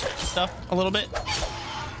Voltius's stuff a little bit,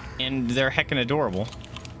 and they're heckin' adorable.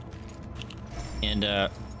 And I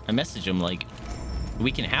messaged him like a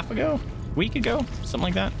week ago, something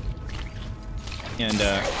like that, and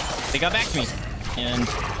they got back to me, and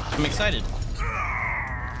I'm excited.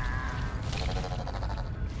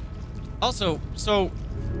 Also, so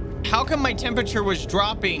how come my temperature was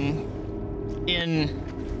dropping in...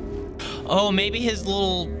 Oh, maybe his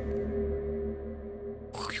little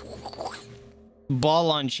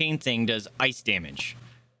ball on chain thing does ice damage,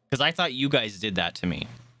 because I thought you guys did that to me.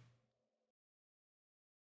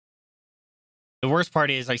 The worst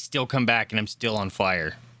part is I still come back and I'm still on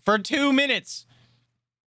fire for 2 minutes.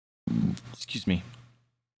 Excuse me.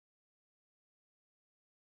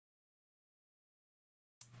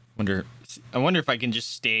 I wonder if I can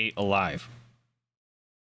just stay alive.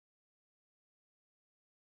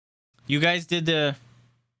 You guys did the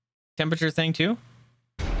temperature thing too?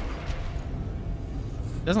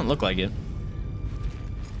 Doesn't look like it.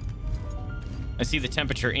 I see the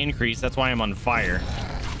temperature increase. That's why I'm on fire.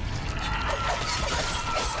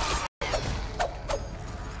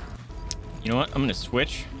 You know what? I'm gonna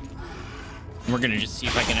switch. We're gonna just see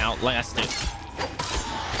if I can outlast it.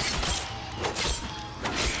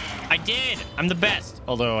 I did! I'm the best!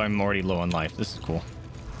 Although I'm already low on life. This is cool.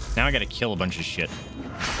 Now I gotta kill a bunch of shit.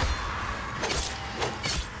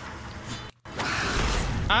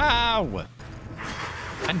 Ow!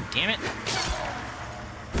 God damn it.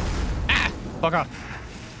 Ah! Fuck off.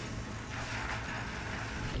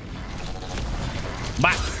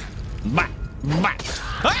 Bah! Bah! Bah!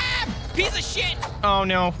 Ah! Piece of shit! Oh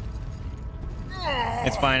no.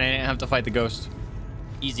 It's fine, I didn't have to fight the ghost.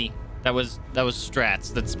 Easy. That was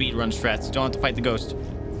strats. That's speedrun strats. Don't have to fight the ghost.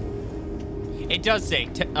 It does say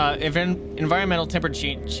if environmental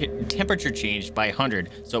temperature changed by 100,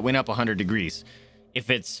 so it went up 100 degrees. If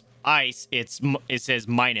it's ice, it says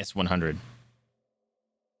minus 100.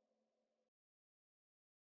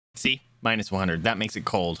 See? Minus 100. That makes it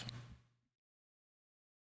cold.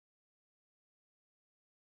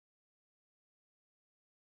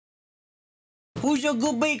 Who's your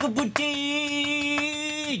good baker potato?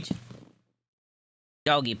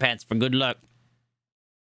 Doggy pants for good luck.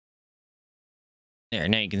 There,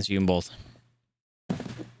 now you can see them both.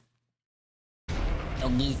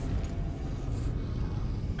 Doggies.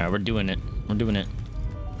 Alright, we're doing it. We're doing it.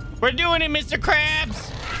 We're doing it, Mr. Krabs!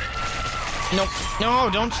 Nope. No,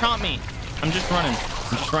 don't chomp me. I'm just running.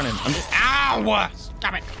 I'm just running. I'm just... Ow!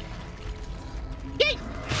 Stop it. Yay!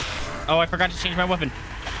 Oh, I forgot to change my weapon.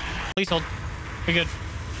 Please hold. We're good.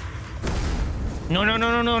 No, no, no,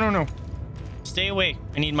 no, no, no, no. Stay away.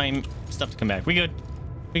 I need my stuff to come back. We good.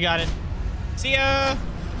 We got it. See ya!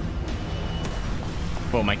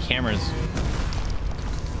 Whoa, my camera's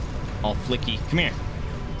all flicky. Come here.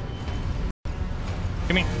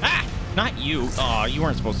 Come here. Ah! Not you. Oh, you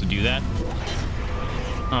weren't supposed to do that.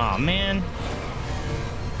 Oh, man.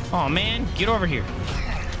 Oh, man. Get over here.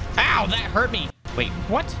 Ow, that hurt me. Wait,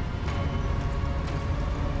 what?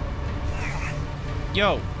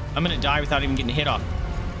 Yo, I'm gonna die without even getting hit off.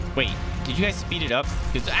 Wait, did you guys speed it up?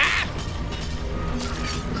 Ah!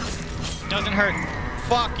 Doesn't hurt.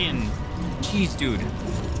 Fucking. Jeez, dude.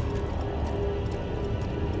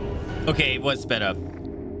 Okay, it was sped up.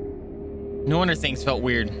 No wonder things felt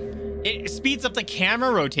weird. It speeds up the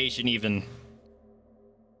camera rotation even.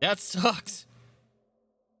 That sucks.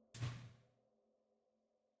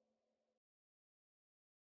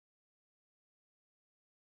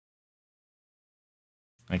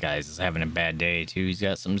 My guy's is having a bad day too. He's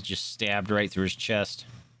got some just stabbed right through his chest.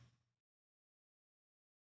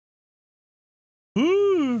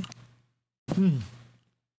 Ooh.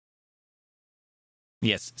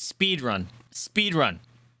 Yes, speed run. Speed run.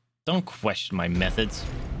 Don't question my methods.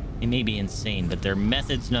 They may be insane, but they're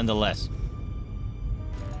methods nonetheless.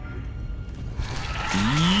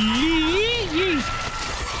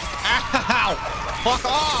 Ow! Fuck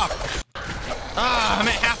off! Ah, I'm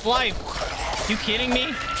at half-life. You kidding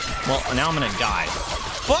me? Well, now I'm gonna die.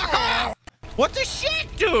 Fuck off! What the shit,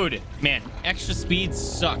 dude? Man, extra speed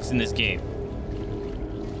sucks in this game.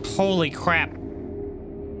 Holy crap.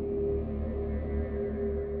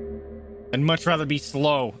 I'd much rather be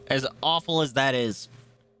slow, as awful as that is.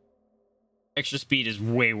 Extra speed is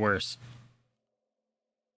way worse.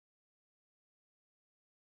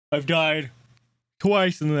 I've died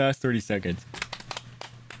twice in the last 30 seconds.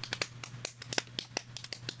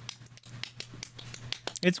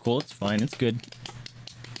 It's cool, it's fine, it's good.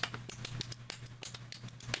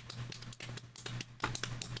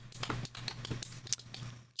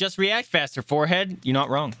 Just react faster, forehead. You're not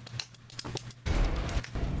wrong.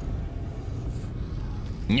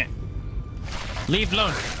 Yeah. Leave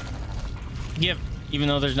alone. Give, even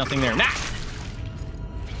though there's nothing there. Nah.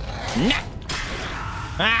 Nah.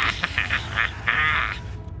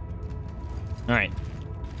 All right.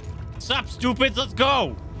 Sup, stupids? Let's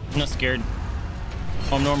go. I'm not scared.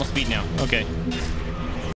 Oh, I'm normal speed now. Okay.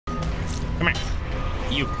 Come here.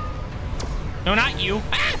 You. No, not you.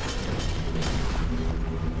 Ah!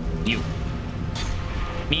 You.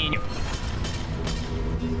 Me and you.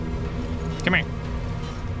 Come here.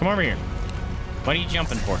 Come over here. What are you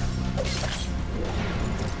jumping for?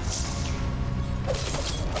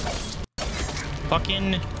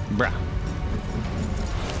 Fucking bruh.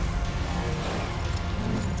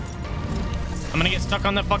 I'm gonna get stuck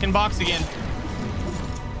on that fucking box again.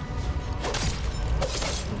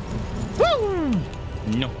 Woo!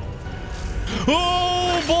 No.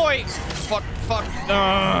 Oh boy! Fuck, fuck.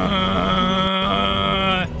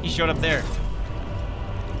 He showed up there.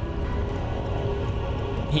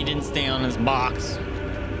 He didn't stay on his box.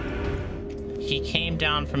 He came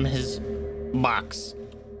down from his box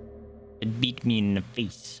and beat me in the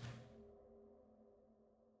face.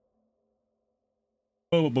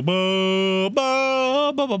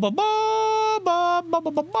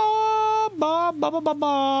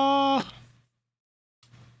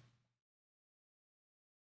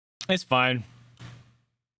 It's fine.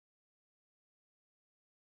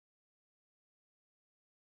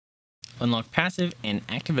 Unlock passive and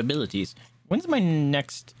active abilities. When's my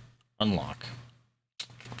next unlock?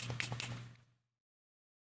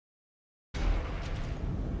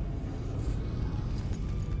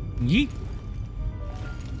 Yeet.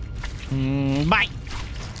 Bye.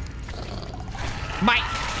 Bye.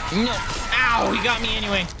 No. Ow, he got me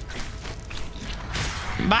anyway.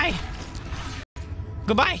 Bye.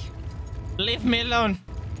 Goodbye. Leave me alone.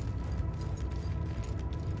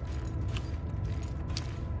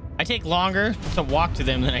 I take longer to walk to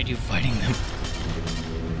them than I do fighting them.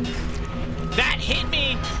 That hit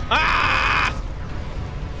me! Ah!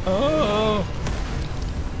 Oh!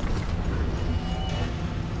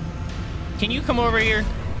 Can you come over here?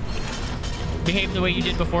 Behave the way you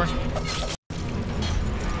did before.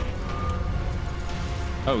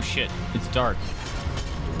 Oh shit, it's dark.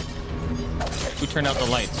 Who turned out the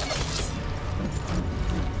lights?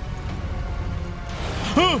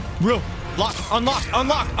 Bro, lock, unlock,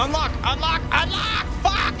 unlock, unlock, unlock, unlock!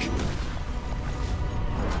 Fuck!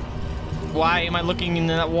 Why am I looking in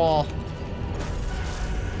that wall?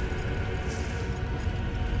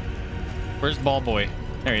 Where's Ball Boy?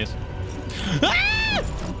 There he is. Ah!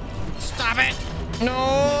 Stop it!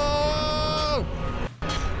 No!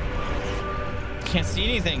 Can't see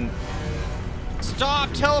anything.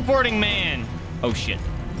 Stop teleporting, man! Oh shit.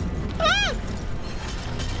 Ah!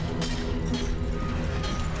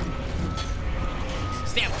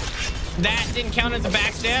 Stab. That didn't count as a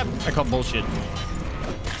backstab? I call bullshit.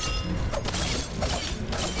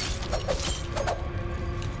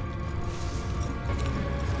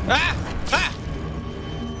 Ah! Ah!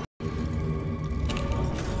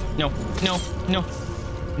 No, no, no.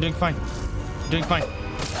 I'm doing fine. I'm doing fine.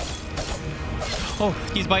 Oh,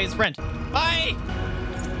 he's by his friend. Bye!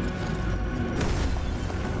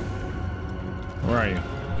 Where are you?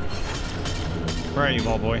 Where are you,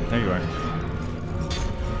 Ball Boy? There you are.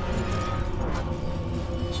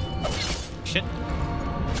 Shit.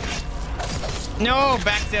 No,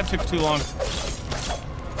 backstab took too long.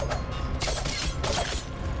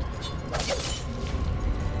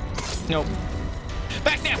 Nope.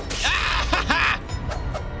 Backstab! Ah!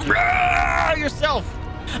 Ah! Yourself!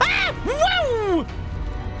 Ah! Woo!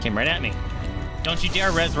 Came right at me. Don't you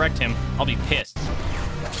dare resurrect him. I'll be pissed.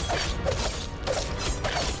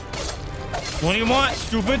 What do you want,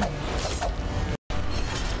 stupid? I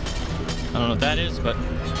don't know what that is, but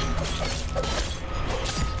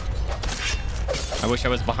I wish I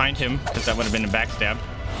was behind him, because that would have been a backstab.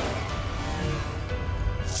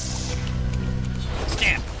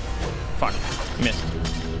 Stab! Fuck. Missed.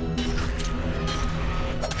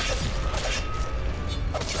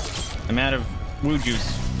 I'm out of woo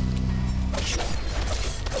juice.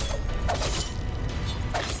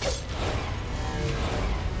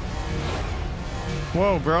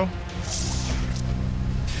 Whoa, bro.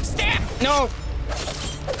 Stab! No!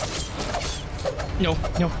 No,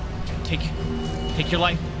 no. Take your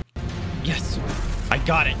life. Yes. I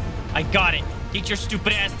got it. I got it. Get your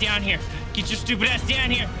stupid ass down here. Get your stupid ass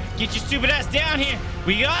down here. Get your stupid ass down here.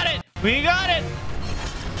 We got it. We got it.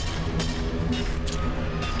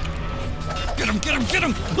 Get him, get him, get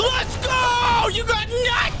him. Let's go. You got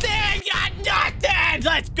nothing. You got nothing.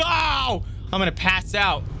 Let's go. I'm going to pass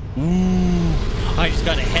out. Ooh. I just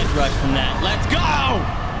got a head rush from that. Let's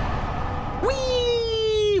go.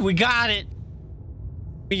 Whee. We got it.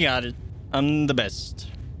 We got it. I'm the best.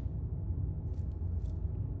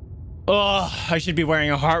 Oh, I should be wearing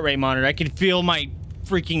a heart rate monitor. I can feel my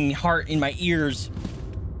freaking heart in my ears.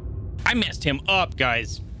 I messed him up,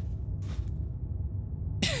 guys.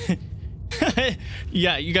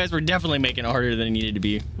 Yeah, you guys were definitely making it harder than it needed to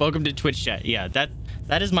be. Welcome to Twitch chat. Yeah, that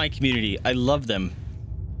is my community. I love them.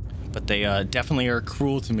 But they definitely are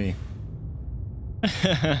cruel to me.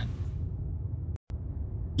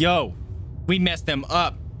 Yo, we messed them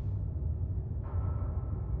up.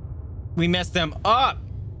 We messed them up.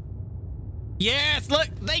 Yes, look,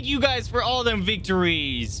 thank you guys for all them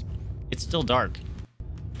victories. It's still dark.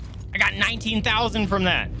 I got 19,000 from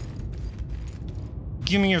that.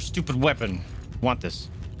 Give me your stupid weapon. Want this?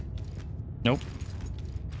 Nope.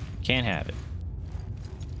 Can't have it.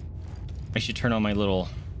 I should turn on my little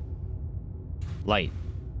light,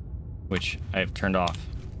 which I've turned off.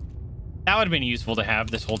 That would have been useful to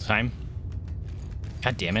have this whole time.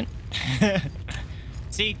 God damn it.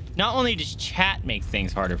 See, not only does chat make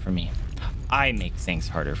things harder for me, I make things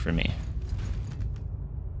harder for me.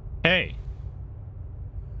 Hey.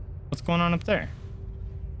 What's going on up there?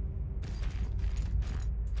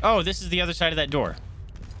 Oh, this is the other side of that door.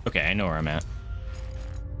 Okay, I know where I'm at.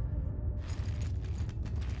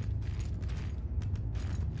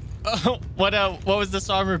 Oh, what was the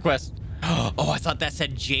song request? Oh, I thought that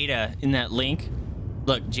said Jada in that link.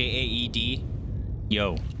 Look, J-A-E-D.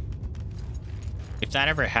 Yo. If that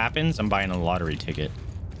ever happens, I'm buying a lottery ticket.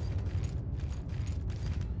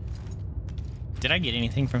 Did I get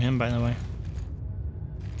anything from him, by the way?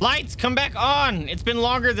 Lights, come back on! It's been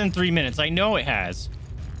longer than 3 minutes. I know it has.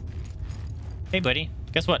 Hey, buddy.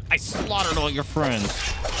 Guess what? I slaughtered all your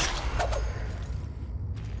friends.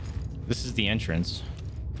 This is the entrance.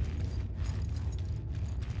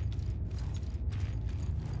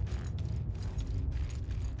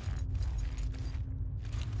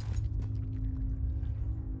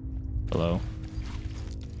 Hello?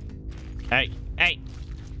 Hey, hey!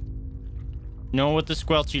 Know what the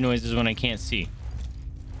squelchy noise is when I can't see.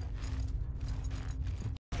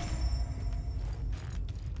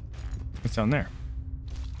 What's down there?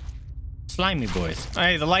 Slimy boys.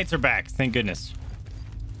 Hey, the lights are back. Thank goodness.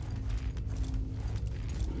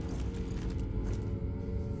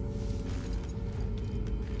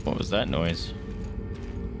 What was that noise?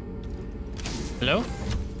 Hello?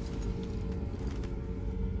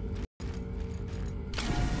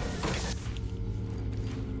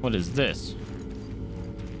 What is this?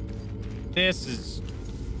 This is...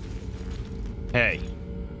 Hey.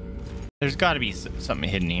 There's got to be something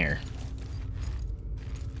hidden here.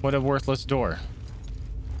 What a worthless door.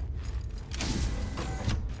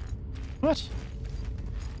 What?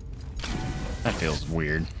 That feels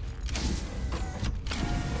weird.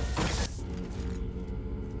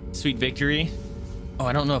 Sweet Victory. Oh,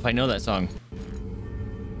 I don't know if I know that song.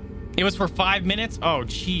 It was for 5 minutes? Oh,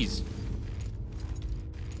 jeez.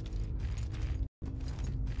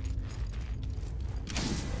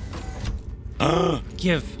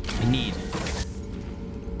 Give. I need.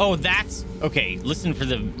 Oh, that's... Okay, listen for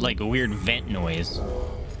the, like, a weird vent noise.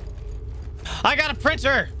 I got a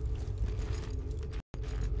printer!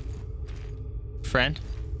 Friend?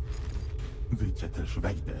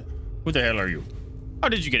 Who the hell are you? How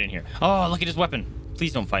did you get in here? Oh, look at his weapon.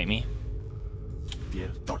 Please don't fight me.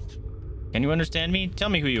 Can you understand me? Tell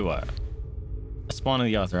me who you are. A spawn of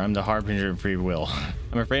the Arthur. I'm the harbinger of free will.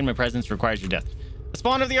 I'm afraid my presence requires your death. A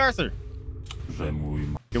spawn of the Arthur!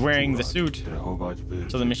 You're wearing the suit,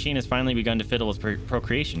 so the machine has finally begun to fiddle with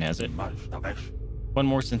procreation, has it? One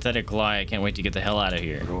more synthetic lie. I can't wait to get the hell out of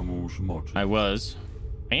here.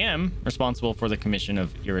 I am responsible for the commission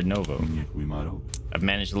of Irinovo. I've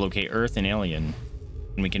managed to locate Earth and Alien,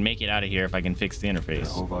 and we can make it out of here if I can fix the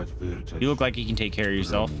interface. You look like you can take care of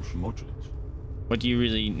yourself. What do you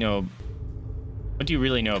really know? What do you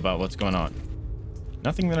really know about what's going on?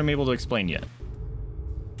 Nothing that I'm able to explain yet.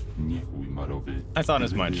 I thought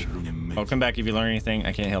as much. I'll come back if you learn anything.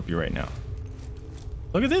 I can't help you right now.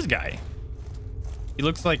 Look at this guy. He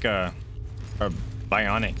looks like a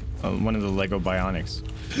bionic. One of the Lego Bionics.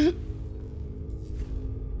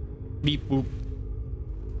 Beep boop.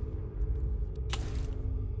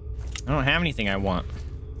 I don't have anything I want.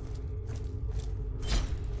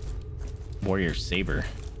 Warrior Saber.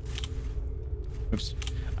 Oops.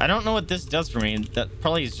 I don't know what this does for me. That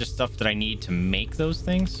probably is just stuff that I need to make those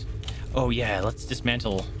things. Oh yeah, let's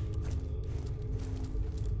dismantle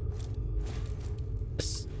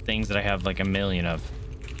things that I have like a million of.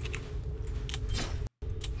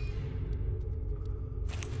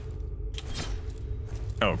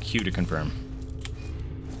 Oh, Q to confirm.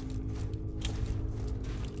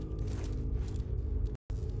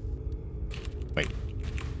 Wait.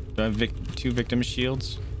 Do I have 2 victim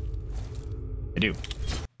shields? I do.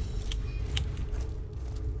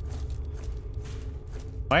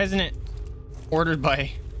 Why isn't it ordered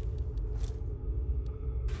by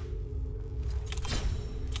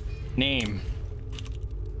name?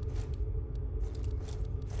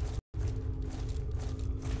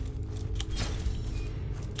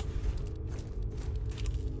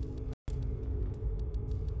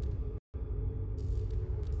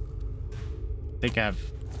 I think I have...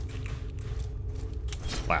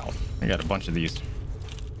 Wow, I got a bunch of these.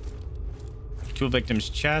 Tool victim's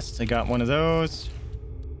chest, I got one of those.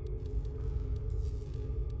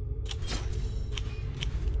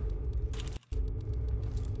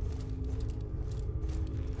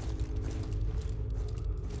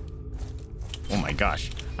 Oh my gosh,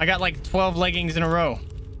 I got like 12 leggings in a row.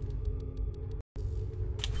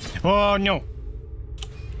 Oh no.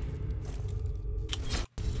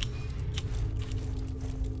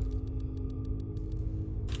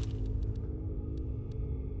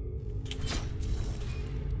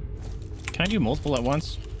 Can I do multiple at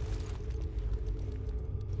once?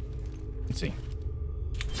 Let's see.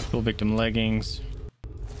 Full victim leggings.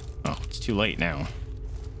 Oh, it's too late now.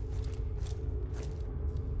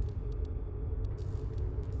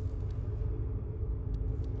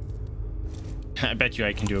 I bet you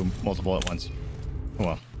I can do multiple at once. Oh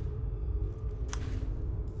well.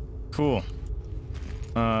 Cool.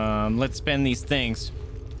 Let's spend these things.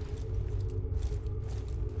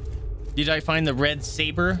 Did I find the red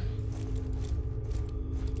saber?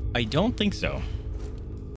 I don't think so.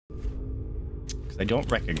 Because I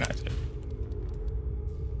don't recognize it.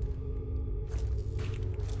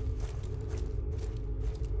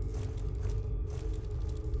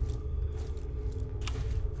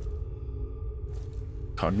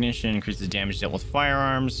 Cognition increases damage dealt with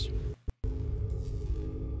firearms.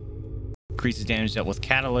 Increases damage dealt with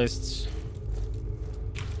catalysts.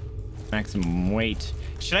 Maximum weight.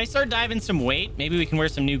 Should I start diving some weight? Maybe we can wear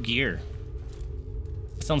some new gear.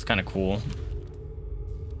 That sounds kind of cool.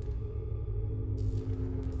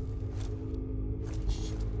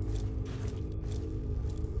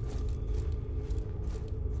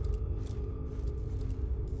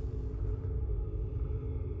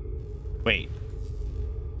 Wait.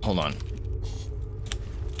 Hold on.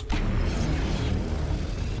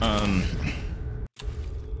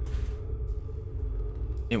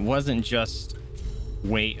 It wasn't just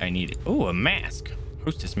weight I needed. Oh, a mask.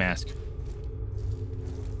 Hostess mask.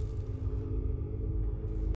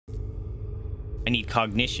 I need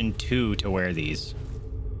cognition 2 to wear these.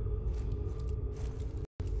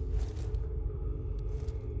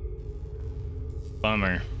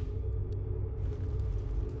 Bummer.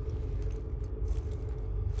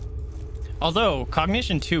 Although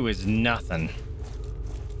cognition 2 is nothing.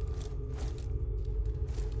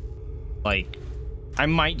 Like, I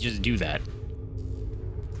might just do that.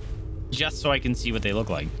 Just so I can see what they look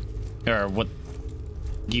like. Or what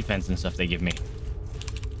defense and stuff they give me.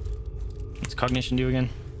 What's cognition do again?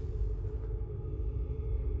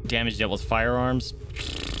 Damage dealt with firearms.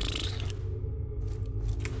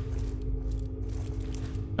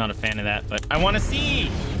 Not a fan of that, but I want to see!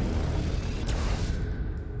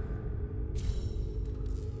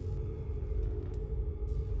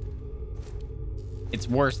 It's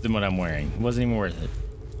worse than what I'm wearing. It wasn't even worth it.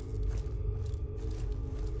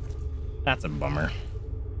 That's a bummer.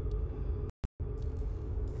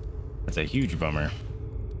 That's a huge bummer.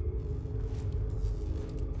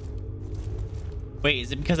 Wait,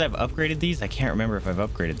 is it because I've upgraded these? I can't remember if I've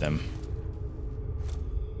upgraded them.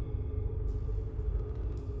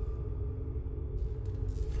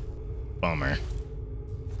 Bummer.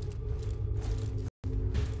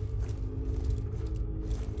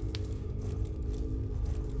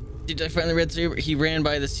 Did I find the Red Saber? He ran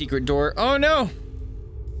by the secret door. Oh no!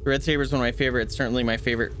 The Red Saber is one of my favorites. Certainly my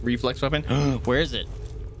favorite reflex weapon. Where is it?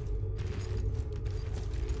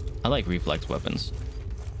 I like reflex weapons.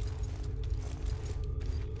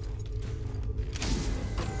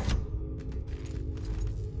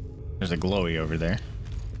 There's a glowy over there.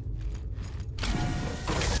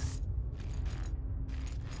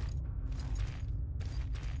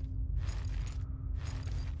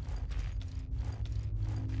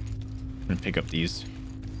 I'm gonna pick up these.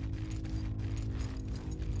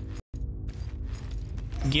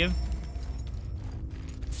 Give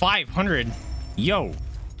 500. Yo,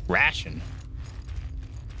 ration.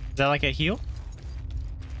 Is that like a heal?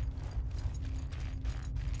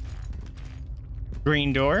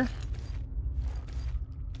 Green door.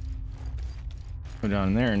 Go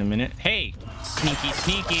down there in a minute. Hey, sneaky,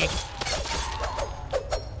 sneaky.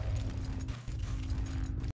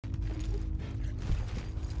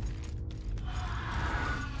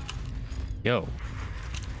 Yo.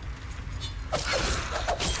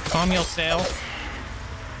 Calm yourself.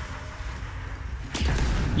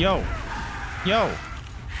 Yo. Yo.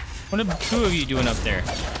 What are the two of you doing up there?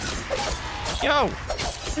 Yo.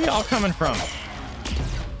 Where are y'all coming from?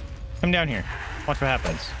 Come down here. Watch what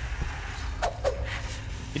happens.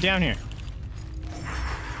 Get down here.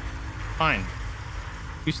 Fine.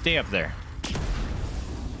 You stay up there.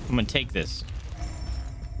 I'm gonna take this.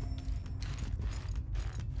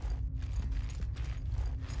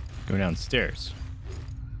 Go downstairs.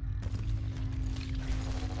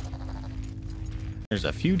 There's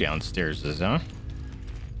a few downstairs, huh?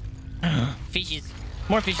 Fishes.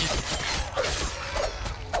 More fishes.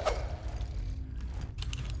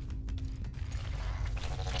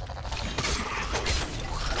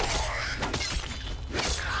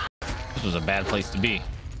 This was a bad place to be.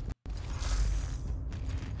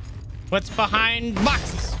 What's behind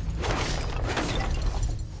boxes?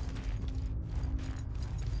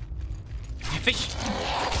 Fish.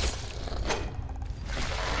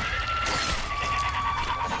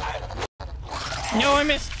 No, I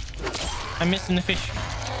missed. I'm missing the fish.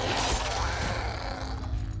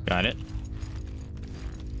 Got it.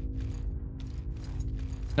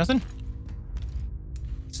 Nothing?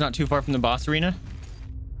 It's not too far from the boss arena.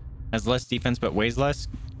 Has less defense but weighs less.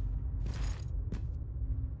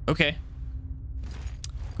 Okay.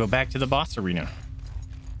 Go back to the boss arena.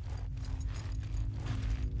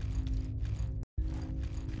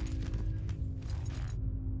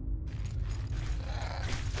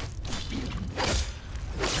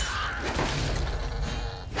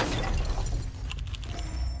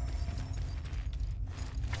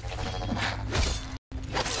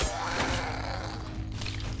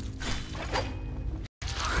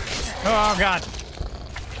 Oh god.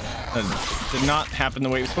 did not happen the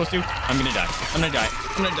way it was supposed to. I'm gonna die. I'm gonna die.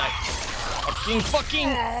 I'm gonna die. Fucking.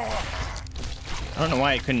 I don't know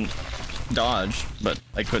why I couldn't dodge, but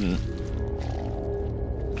I couldn't.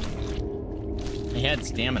 I had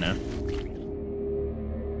stamina.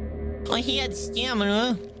 Oh, he had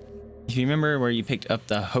stamina. If you remember where you picked up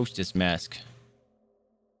the hostess mask.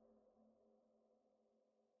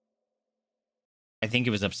 I think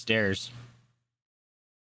it was upstairs.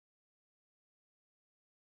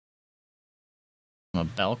 On a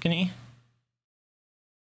balcony?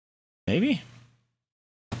 Maybe?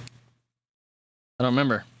 I don't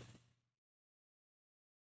remember.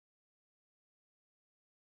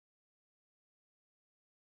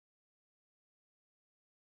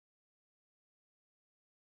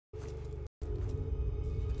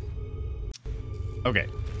 Okay.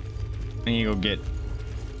 I need to go get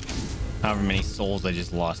however many souls I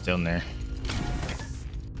just lost down there.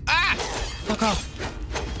 Ah! Fuck off.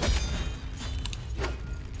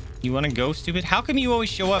 You want to go, stupid? How come you always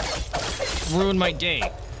show up? Ruin my day.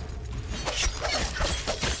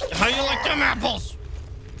 How do you like them apples?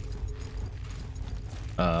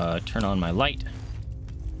 Turn on my light.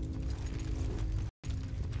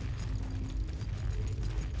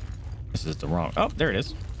 This is the wrong. Oh, there it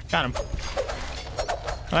is. Got him.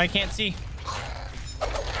 Oh, I can't see.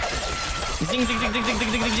 Zing, zing, zing, zing, zing, zing,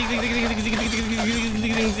 zing, zing, zing, zing, zing, zing,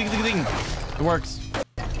 zing, zing, zing, zing. It works.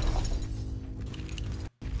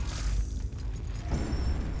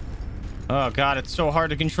 Oh god, it's so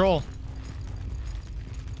hard to control.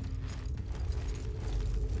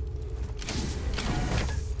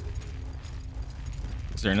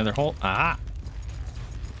 Is there another hole? Ah!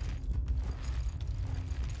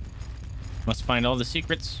 Must find all the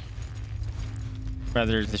secrets.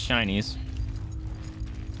 Rather, the shinies.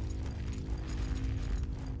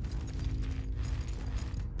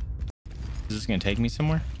 Is this gonna take me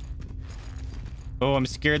somewhere? Oh, I'm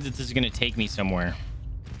scared that this is gonna take me somewhere.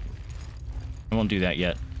 I won't do that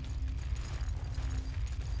yet.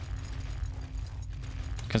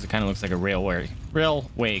 Because it kind of looks like a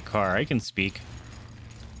railway car. I can speak.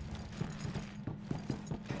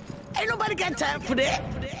 Ain't nobody got time for that.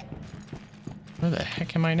 Where the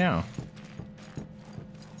heck am I now?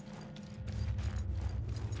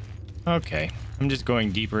 Okay. I'm just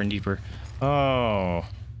going deeper and deeper. Oh.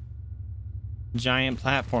 Giant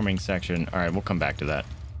platforming section. All right, we'll come back to that.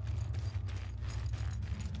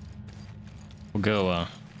 We'll go,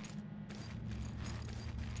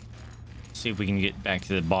 see if we can get back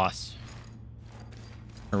to the boss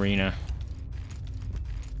arena.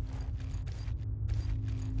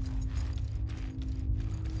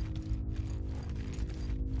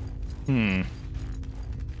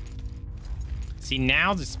 See,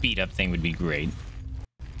 now the speed up thing would be great.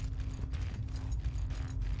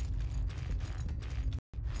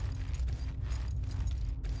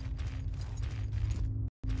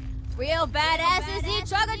 Real badasses eat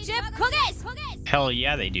chocolate chip cookies. Hell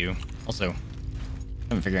yeah, they do. Also, I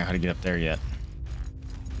haven't figured out how to get up there yet.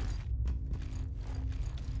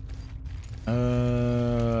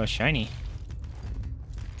 Shiny.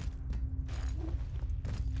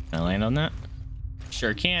 Can I land on that?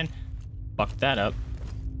 Sure can. Fuck that up.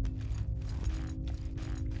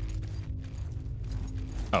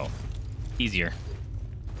 Oh, easier.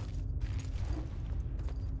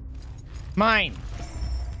 Mine.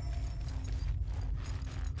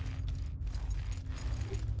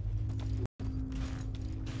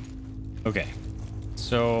 Okay,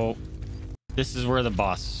 so this is where the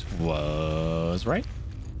boss was, right?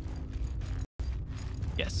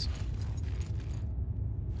 Yes.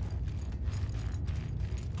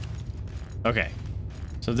 Okay,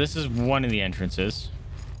 so this is one of the entrances.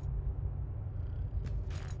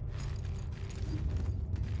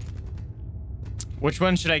 Which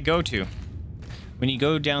one should I go to? When you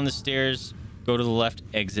go down the stairs, go to the left,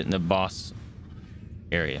 exit in the boss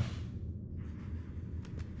area.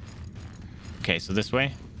 Okay, so this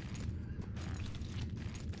way.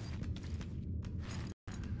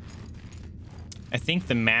 I think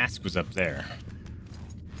the mask was up there.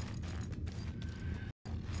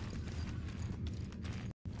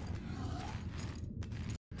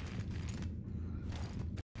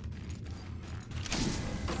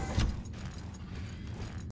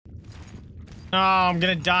 Oh, I'm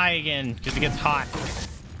gonna die again because it gets hot.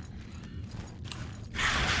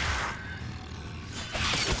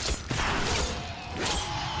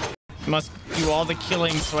 Must do all the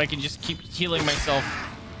killing so I can just keep healing myself.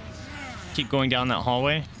 Keep going down that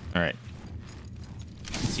hallway. All right.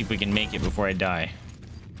 Let's see if we can make it before I die.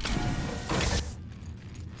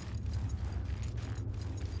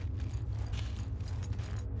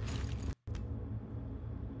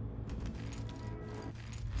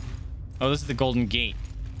 Oh, this is the Golden Gate.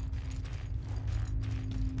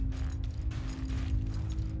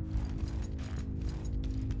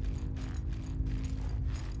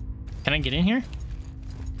 Can I get in here?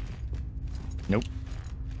 Nope.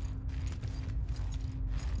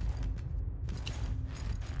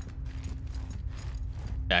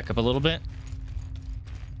 Back up a little bit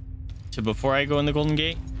to before I go in the Golden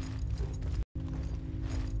Gate.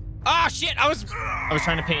 Ah, shit! I was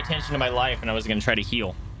trying to pay attention to my life, and I was gonna try to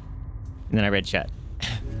heal, and then I read chat.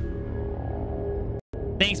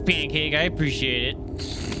 Thanks, Pancake. I appreciate it.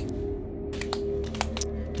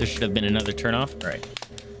 There should have been another turnoff. All right.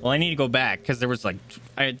 Well, I need to go back because there was like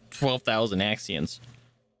I had 12,000 Axions,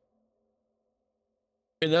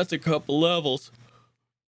 and that's a couple levels.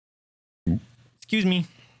 Excuse me.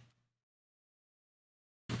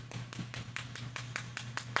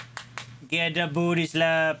 Get the booty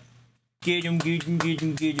slap. Get him, get him, get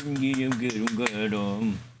him, get him, get him, get him, get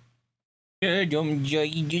him. Get him,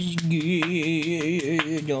 just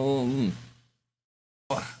get him.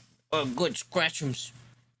 Oh, good scratchums.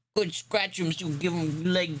 Good scratchums. You give them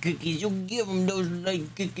leg cookies. You give them those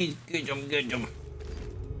leg cookies. Get them, get them.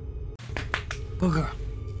 Good girl.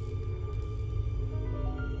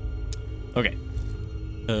 Okay.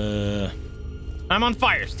 I'm on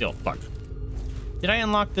fire still. Fuck. Did I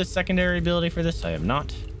unlock the secondary ability for this? I have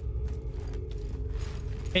not.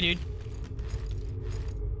 Hey, dude.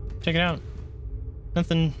 Check it out.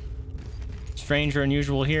 Nothing strange or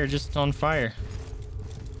unusual here. Just on fire.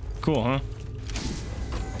 Cool, huh?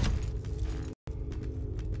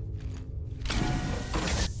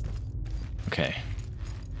 Okay.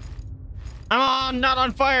 I'm not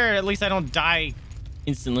on fire. At least I don't die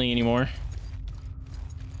instantly anymore.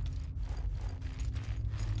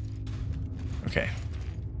 Okay.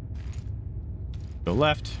 Go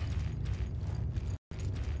left.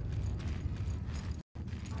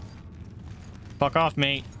 Fuck off,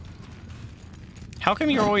 mate. How come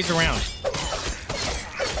you're always around?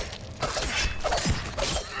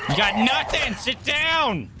 You got nothing! Sit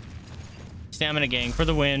down! Stamina gang for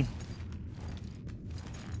the win.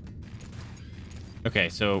 Okay,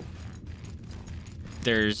 so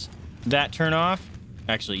there's that turn off.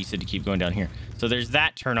 Actually, you said to keep going down here. So there's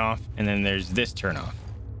that turn off, and then there's this turn off.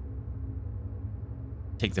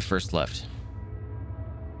 Take the first left.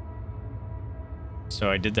 So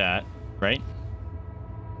I did that, right?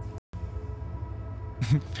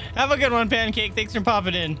 Have a good one, Pancake. Thanks for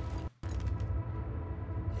popping in.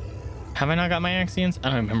 Have I not got my Axions? I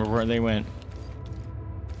don't remember where they went.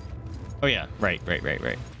 Oh yeah, right.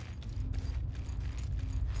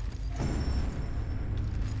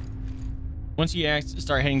 Once you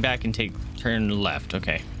start heading back and turn left.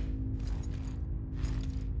 Okay.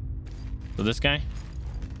 So this guy?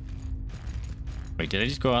 Wait, did I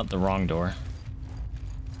just go out the wrong door?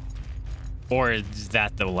 Or is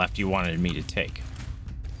that the left you wanted me to take?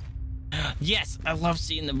 Yes, I love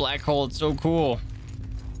seeing the black hole. It's so cool.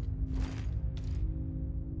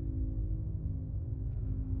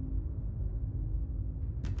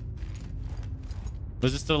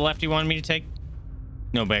 Was this the left you wanted me to take?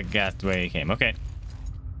 No, but that's the way it came. Okay.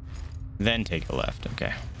 Then take a left.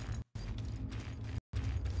 Okay.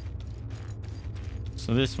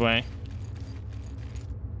 So this way.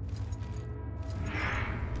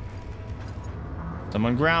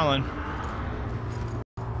 Someone growling.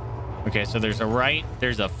 Okay, so there's a right,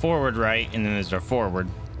 there's a forward right, and then there's a forward.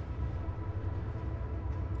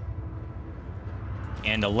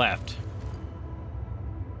 And a left.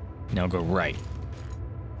 Now go right.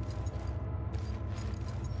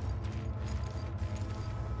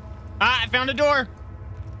 Ah, I found a door.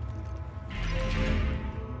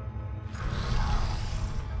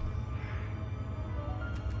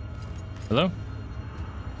 Hello?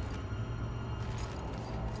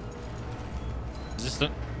 Is this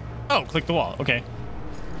the... Oh, click the wall. Okay.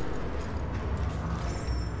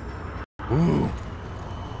 Ooh.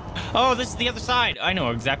 Oh, this is the other side. I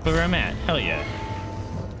know exactly where I'm at. Hell yeah.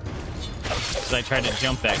 So I tried to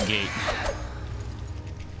jump that gate.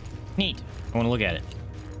 Neat. I want to look at it.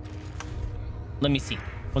 Let me see.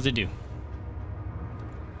 What's it do?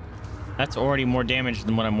 That's already more damage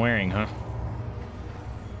than what I'm wearing, huh?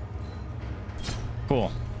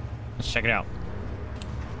 Cool. Let's check it out.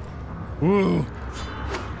 Woo.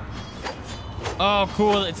 Oh,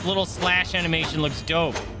 cool. Its little slash animation looks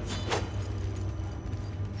dope.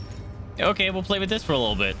 Okay, we'll play with this for a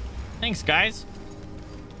little bit. Thanks, guys.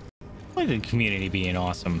 Look at the community being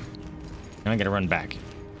awesome. Now I gotta run back.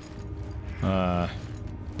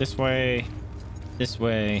 This way. This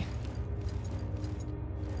way.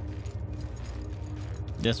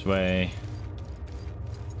 This way.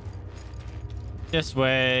 This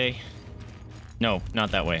way. No, not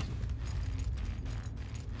that way.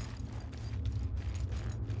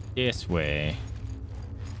 This way.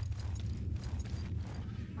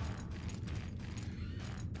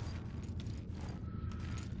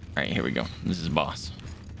 All right, here we go. This is boss.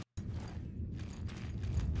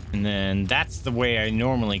 And then that's the way I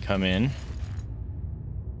normally come in.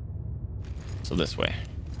 So this way.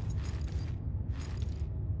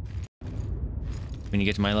 When you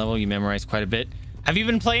get to my level, you memorize quite a bit. Have you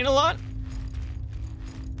been playing a lot?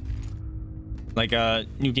 Like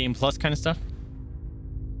New Game Plus kind of stuff?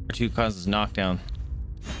 R2 causes knockdown.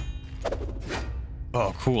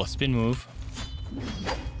 Oh, cool. A spin move.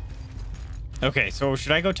 Okay, so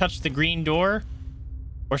should I go touch the green door?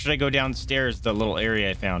 Or should I go downstairs, the little area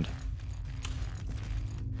I found?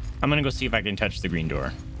 I'm gonna go see if I can touch the green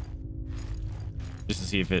door. Just to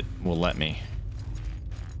see if it will let me.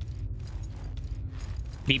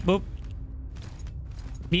 Beep boop.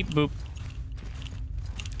 Beep boop.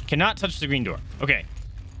 Cannot touch the green door. Okay.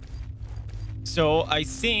 So I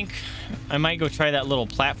think I might go try that little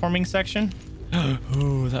platforming section.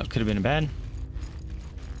 Oh, that could have been bad.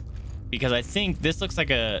 Because I think this looks like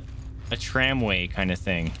a tramway kind of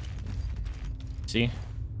thing. See?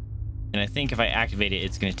 And I think if I activate it,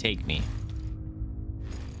 it's going to take me.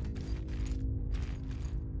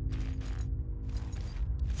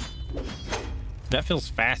 That feels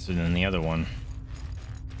faster than the other one.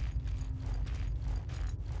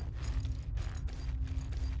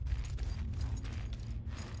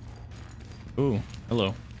 Ooh,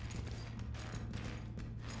 hello.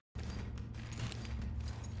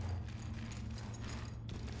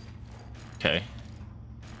 Okay.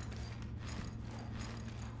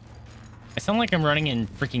 I sound like I'm running in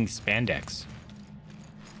freaking spandex.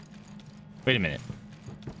 Wait a minute.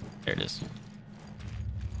 There it is.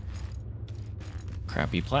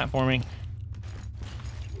 Crappy platforming.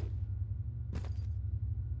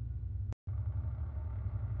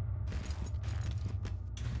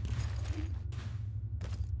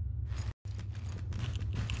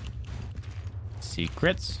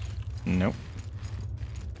 Secrets? Nope.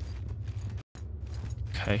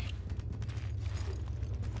 Okay.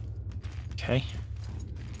 Okay.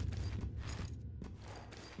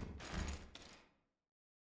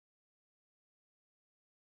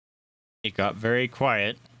 It got very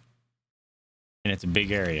quiet, and it's a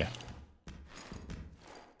big area.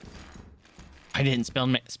 I didn't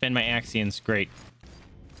spend my Axions. Great.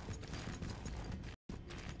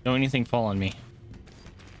 Don't anything fall on me.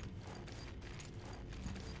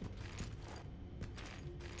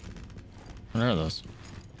 What are those?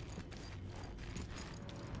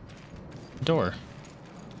 Door.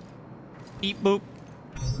 Beep boop.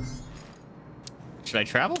 Should I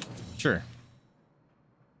travel? Sure.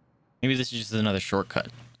 Maybe this is just another shortcut.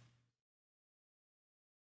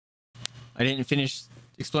 I didn't finish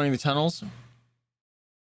exploring the tunnels.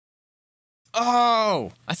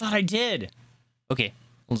 Oh, I thought I did. Okay,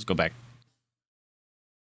 we'll just go back.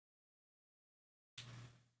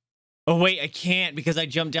 Oh, wait, I can't because I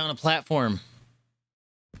jumped down a platform.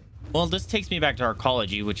 Well, this takes me back to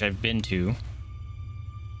arcology, which I've been to.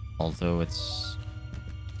 Although it's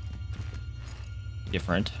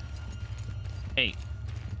different. Hey,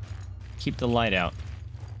 keep the light out.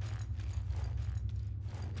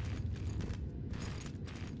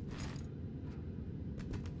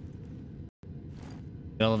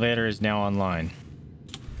 The elevator is now online.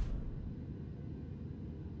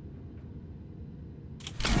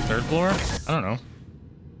 Third floor? I don't know.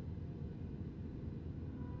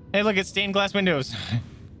 Hey, look, it's stained glass windows.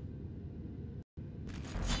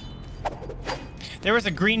 There was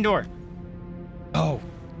a green door. Oh.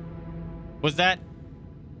 Was that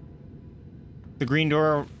the green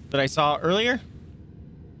door that I saw earlier?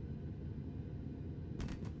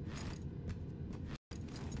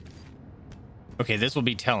 Okay, this will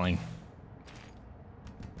be telling.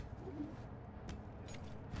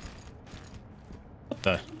 What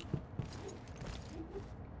the?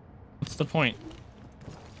 What's the point?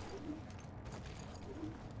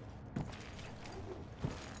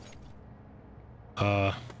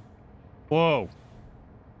 Whoa.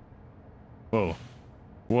 Whoa.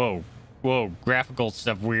 Whoa. Whoa. Graphical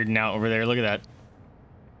stuff weirding out over there. Look at that.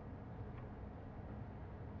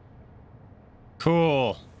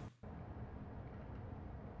 Cool.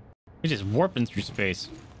 We're just warping through space.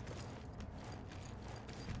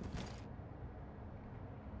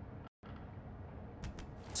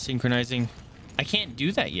 Synchronizing. I can't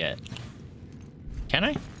do that yet. Can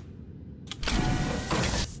I?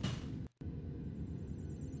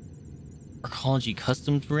 Arcology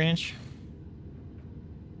Customs Branch.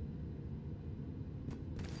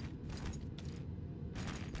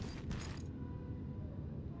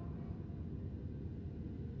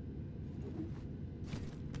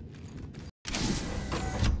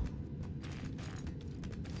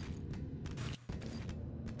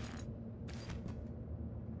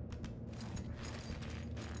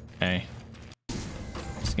 Okay.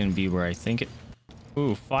 It's gonna be where I think it...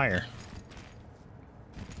 Ooh, fire.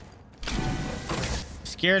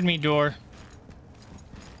 Scared me, door.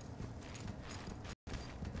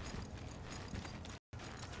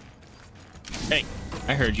 Hey,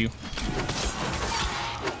 I heard you.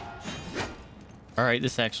 All right,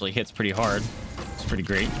 this actually hits pretty hard. It's pretty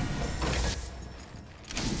great.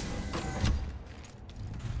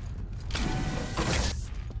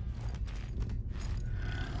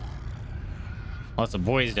 Lots of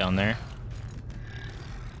boys down there.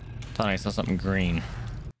 Thought I saw something green.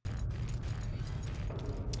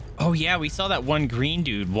 Oh yeah, we saw that one green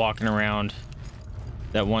dude walking around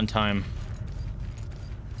that one time.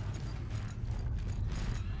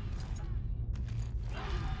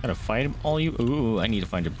 Gotta fight all you. Ooh, I need to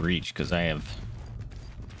find a breach because I have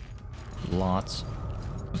lots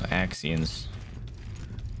of Axions.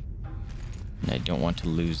 And I don't want to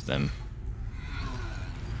lose them.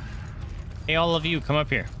 Hey, all of you, come up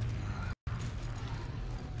here.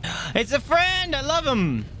 It's a friend! I love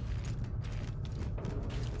him!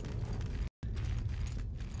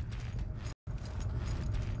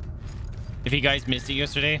 If you guys missed it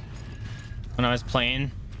yesterday, when I was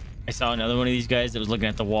playing, I saw another one of these guys that was looking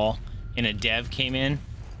at the wall, and a dev came in, and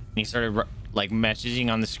he started like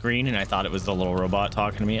messaging on the screen, and I thought it was the little robot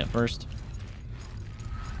talking to me at first.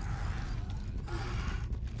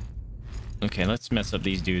 Okay, let's mess up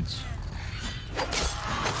these dudes.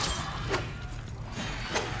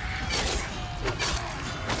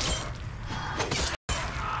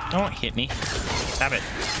 Don't hit me. Stop it.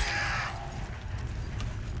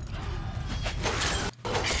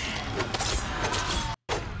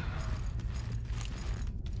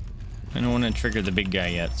 I don't want to trigger the big guy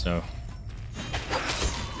yet, so...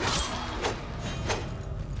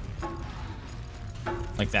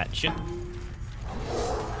 Like that. Shit.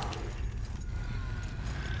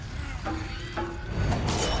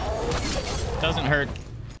 Doesn't hurt.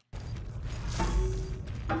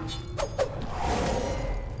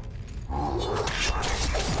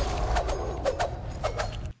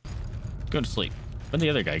 Go to sleep. Where'd the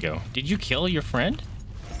other guy go? Did you kill your friend?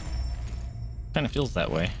 Kind of feels that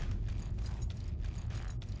way.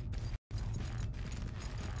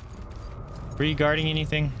 Were you guarding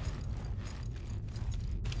anything?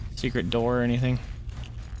 Secret door or anything?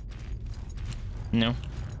 No.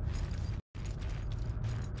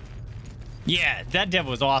 Yeah, that dev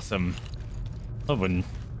was awesome. Love when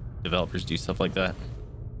developers do stuff like that.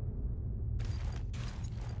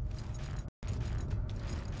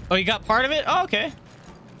 Oh, you got part of it? Oh, okay.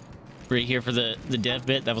 Right here for the dev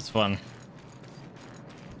bit. That was fun.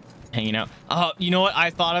 Hanging out. Oh, you know what I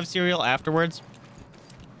thought of, Serial, afterwards?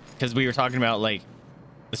 Because we were talking about, like,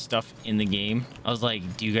 the stuff in the game. I was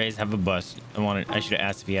like, do you guys have a bus? I should have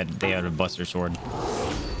asked if they had a Buster Sword.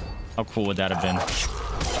 How cool would that have been?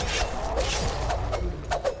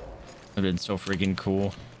 That would have been so freaking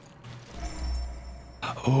cool.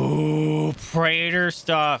 Oh, Praetor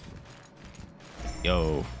stuff.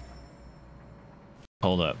 Yo.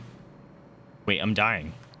 Hold up. Wait, I'm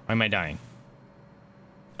dying. Why am I dying?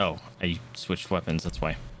 Oh, I switched weapons. That's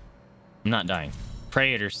why. I'm not dying.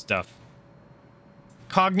 Praetor stuff.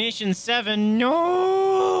 Cognition 7.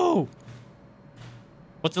 No!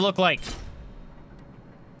 What's it look like?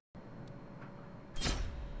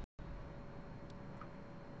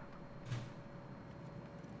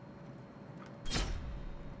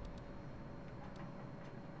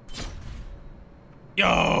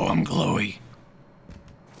 Yo, I'm glowy.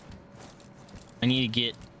 I need to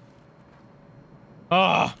get...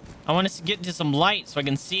 Oh, I want to get into some light so I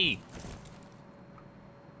can see.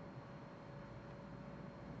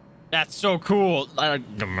 That's so cool. I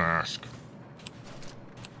like the mask.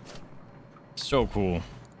 So cool.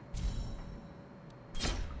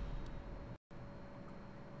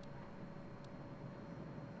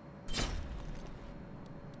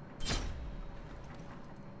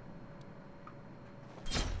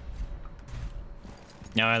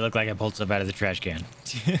 Now I look like I pulled stuff out of the trash can.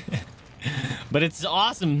 But it's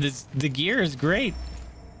awesome. The gear is great.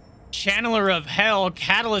 Channeler of Hell,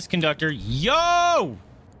 Catalyst Conductor. Yo!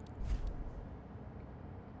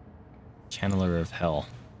 Channeler of Hell.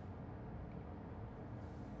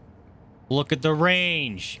 Look at the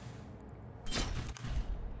range.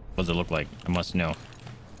 What does it look like? I must know.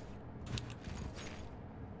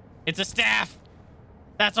 It's a staff.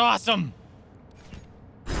 That's awesome.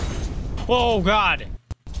 Oh, God.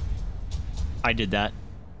 I did that.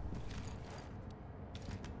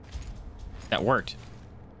 That worked.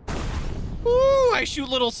 Ooh, I shoot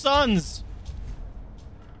little suns.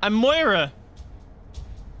 I'm Moira.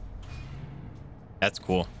 That's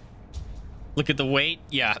cool. Look at the weight.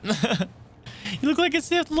 Yeah. You look like a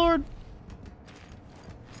Sith Lord.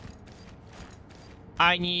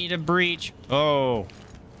 I need a breach. Oh.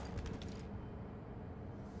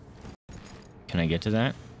 Can I get to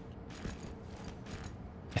that?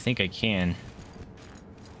 I think I can.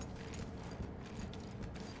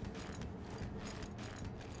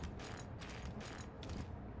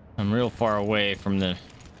 I'm real far away from the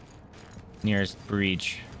nearest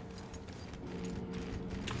breach.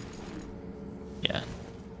 Yeah.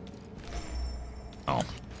 Oh.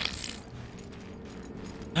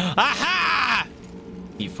 Aha!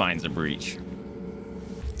 He finds a breach.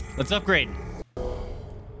 Let's upgrade.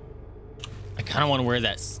 I kind of want to wear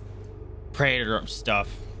that Predator stuff.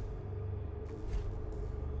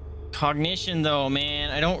 Cognition, though,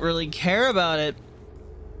 man. I don't really care about it.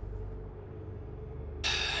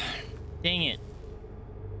 Dang it.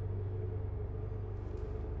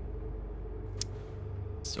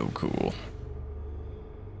 So cool.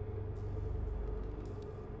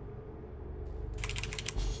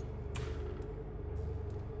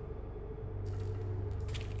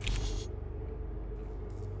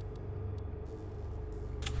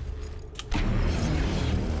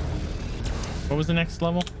 What was the next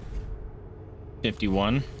level?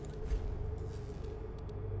 51.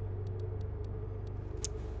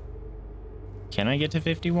 Can I get to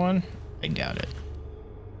 51? I doubt it.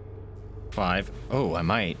 5. Oh, I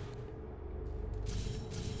might.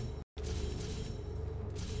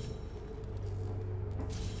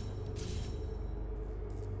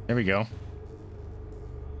 There we go.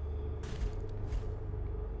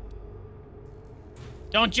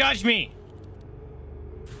 Don't judge me.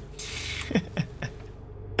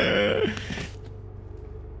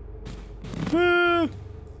 Woo.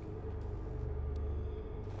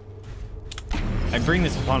 I bring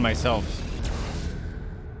this upon myself.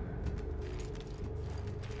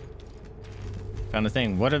 Found a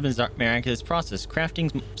thing. What a bizarre, miraculous process.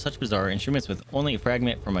 Crafting such bizarre instruments with only a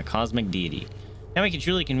fragment from a cosmic deity. Now we can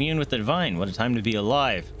truly commune with the divine. What a time to be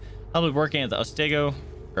alive. I'll be working at the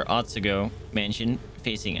Otsego mansion,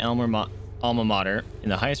 facing alma mater in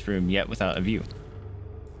the highest room yet without a view.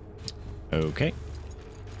 Okay.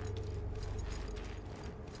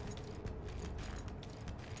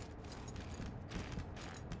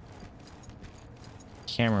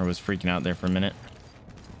 Camera was freaking out there for a minute.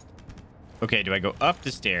 Okay, do I go up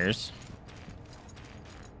the stairs?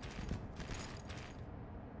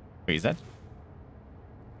 Wait, is that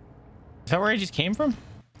where I just came from?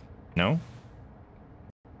 No.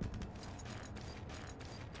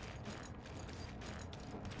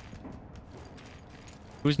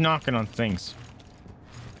 Who's knocking on things?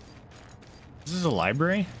 This is a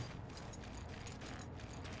library?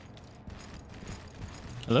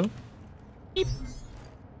 Hello? Beep.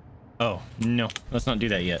 Oh, no. Let's not do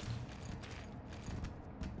that yet.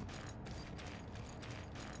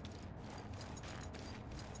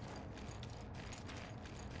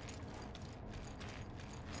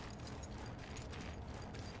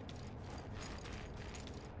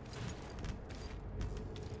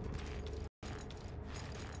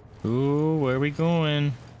 Ooh, where are we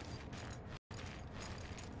going?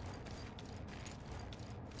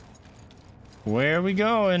 Where are we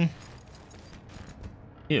going?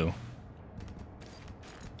 Ew.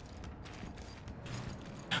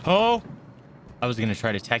 Oh! I was gonna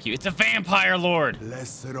try to attack you. It's a vampire lord!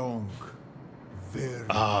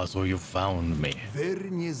 Ah, so you found me.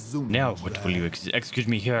 Now, what will you excuse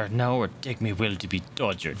me here now or take me will to be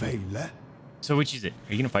tortured? So which is it?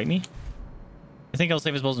 Are you gonna fight me? I think I'll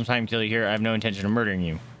save us both some time until you here. I have no intention of murdering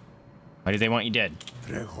you. Why do they want you dead?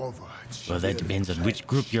 Well, that depends on which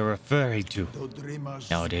group you're referring to.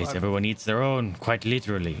 Nowadays, everyone eats their own, quite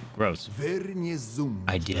literally. Gross.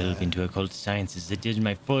 I delve into occult sciences that did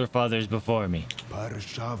my forefathers before me.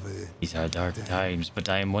 These are dark times, but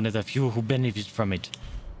I am one of the few who benefit from it.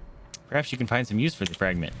 Perhaps you can find some use for the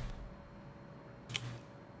fragment.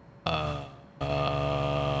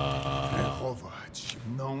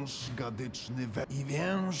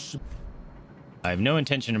 I have no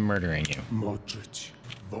intention of murdering you.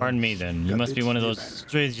 Pardon me then. You must be one of those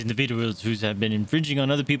strange individuals who have been infringing on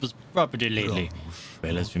other people's property lately.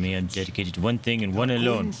 Well, as for me, I'm dedicated to one thing and one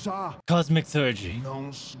alone. Cosmic surgery.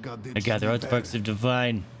 I gather artifacts of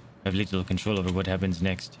divine. I have little control over what happens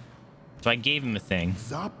next. So I gave him a thing.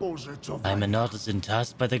 I'm an artisan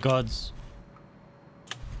tasked by the gods.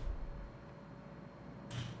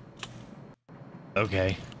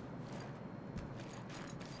 Okay.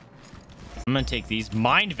 I'm gonna take these.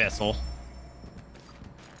 Mind vessel.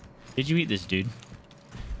 Did you eat this, dude?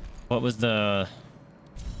 What was the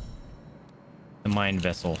mind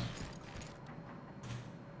vessel?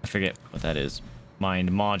 I forget what that is.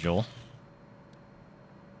 Mind module.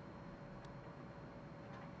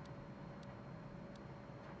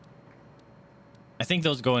 I think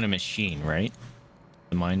those go in a machine, right?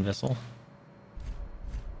 The mind vessel.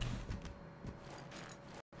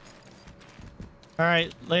 All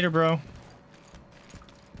right, later, bro.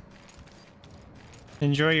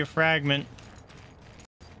 Enjoy your fragment.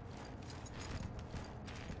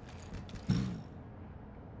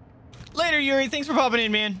 Later, Yuri. Thanks for popping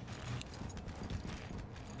in, man.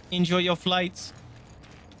 Enjoy your flights.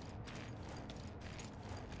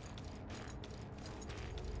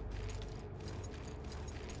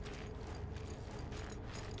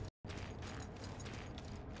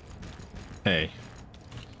 Hey.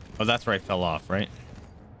 Oh, that's where I fell off, right?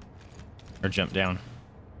 Or jumped down.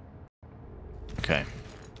 Okay.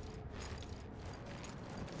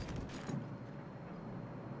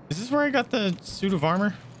 Is this where I got the suit of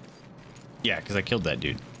armor? Yeah, because I killed that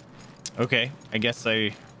dude. Okay, I guess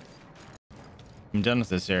I'm done with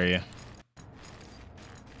this area.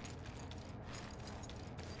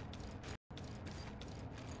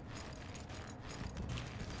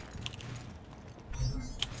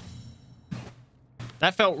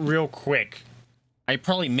 That felt real quick. I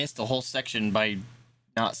probably missed the whole section by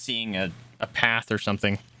not seeing a path or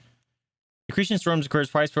something. Accretion storms occurs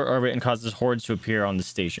twice per orbit and causes hordes to appear on the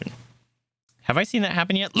station. Have I seen that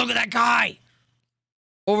happen yet? Look at that guy!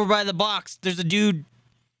 Over by the box, there's a dude.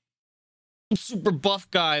 Super buff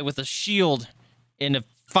guy with a shield and a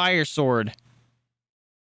fire sword.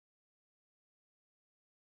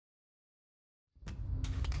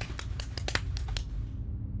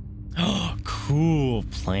 Oh, cool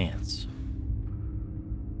plants.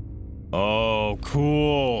 Oh,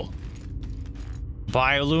 cool.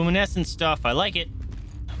 Bioluminescent stuff. I like it.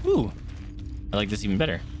 Ooh. I like this even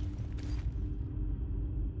better.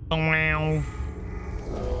 Oh,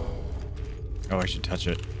 I should touch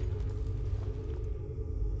it.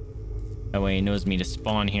 That way he knows me to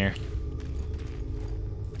spawn here.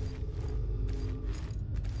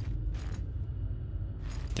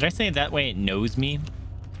 Did I say that way it knows me?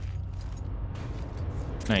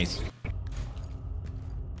 Nice.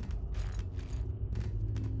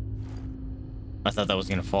 I thought that was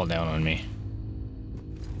gonna fall down on me.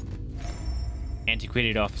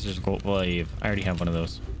 Antiquated officer's gold glaive. I already have one of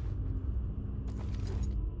those.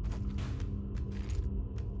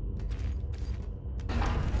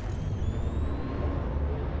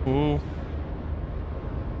 Ooh.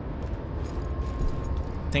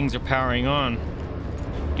 Things are powering on.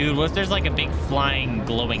 Dude, what if there's like a big flying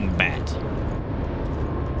glowing bat?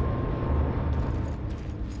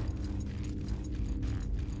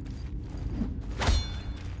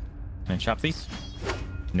 Can I chop these?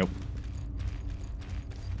 Nope.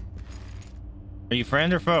 Are you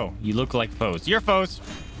friend or foe? You look like foes. You're foes.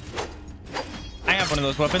 I have one of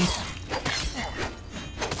those weapons.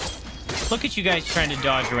 Look at you guys trying to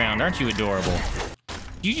dodge around. Aren't you adorable?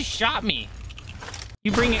 You just shot me.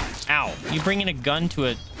 You bring it out. You bring in a gun to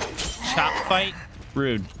a chop fight?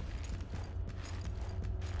 Rude.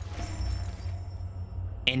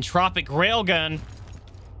 Entropic railgun.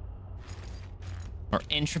 Or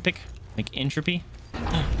entropic. Like entropy.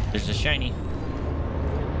 There's a shiny.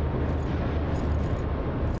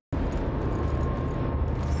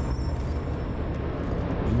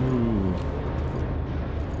 Ooh.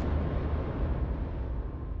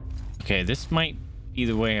 Okay, this might be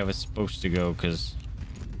the way I was supposed to go, because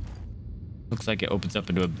looks like it opens up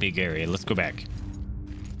into a big area. Let's go back.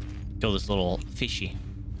 Kill this little fishy.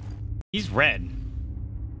 He's red.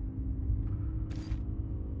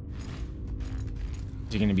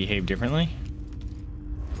 Is he going to behave differently?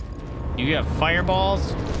 You have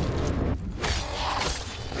fireballs.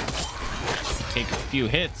 Take a few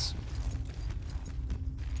hits.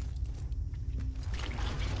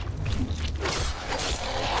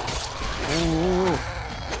 Ooh.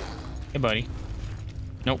 Hey, buddy.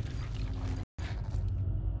 Nope.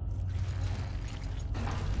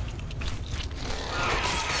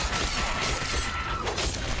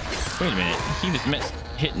 Wait a minute. He was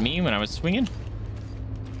hitting me when I was swinging?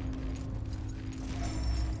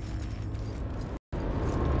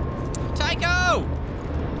 Tycho!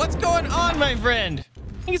 What's going on, my friend?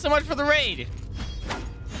 Thank you so much for the raid.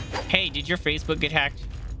 Hey, did your Facebook get hacked?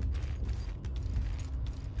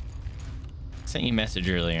 Sent you a message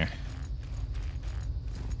earlier.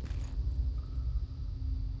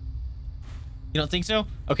 You don't think so?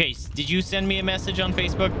 Okay, did you send me a message on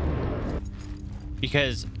Facebook?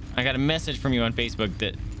 Because I got a message from you on Facebook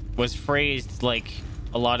that was phrased like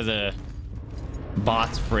a lot of the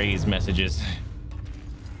bots phrase messages.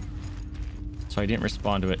 So I didn't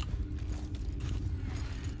respond to it.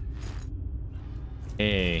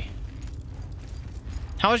 Hey.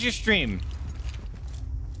 How was your stream?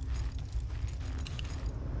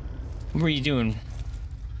 What were you doing?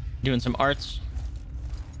 Doing some arts?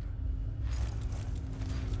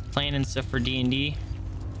 Playing and stuff for D&D?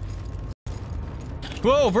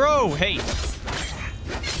 Whoa, bro! Hey!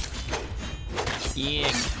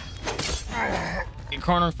 Yeah. Get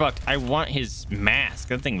corner fucked. I want his mask.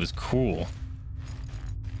 That thing was cool.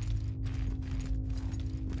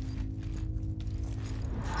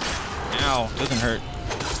 Ow, doesn't hurt.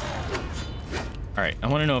 Alright, I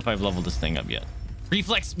want to know if I've leveled this thing up yet.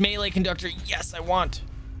 Reflex melee conductor. Yes, I want.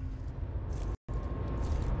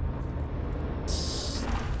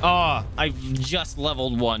 Oh, I've just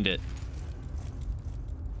leveled 1'd it.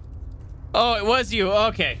 Oh, it was you.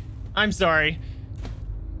 Okay. I'm sorry.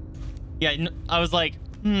 Yeah, I was like,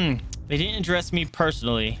 they didn't address me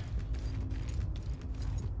personally.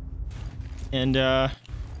 And,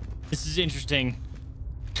 this is interesting.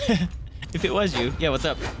 If it was you. Yeah, what's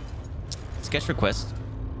up? Sketch request.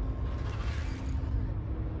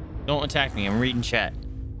 Don't attack me. I'm reading chat.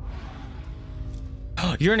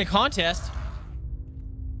 You're in a contest?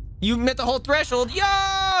 You met the whole threshold.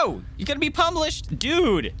 Yo! You're gonna be published.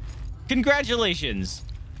 Dude! Congratulations.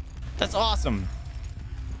 That's awesome.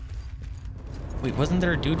 Wait, wasn't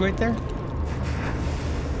there a dude right there?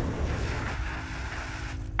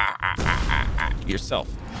 Yourself.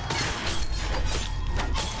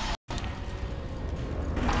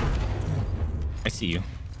 I see you.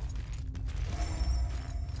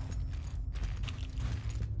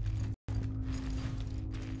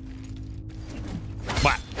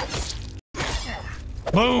 What?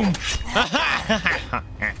 Boom!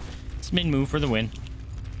 Spin move for the win.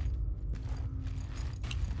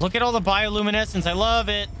 Look at all the bioluminescence. I love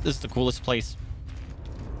it. This is the coolest place.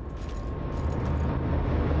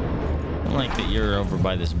 I don't like that you're over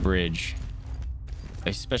by this bridge. I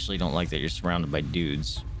especially don't like that you're surrounded by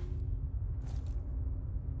dudes.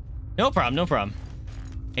 No problem, no problem.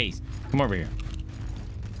 Hey, come over here.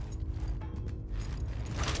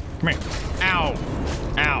 Come here. Ow.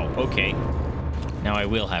 Ow. Okay. Now I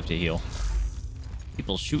will have to heal.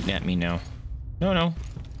 People shooting at me now. No, no.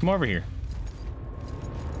 Come over here.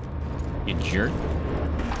 You jerk.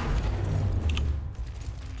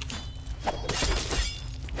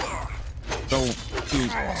 Go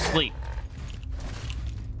to sleep.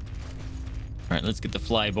 Alright, let's get the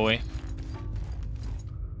fly boy.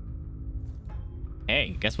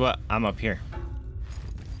 Hey, guess what? I'm up here.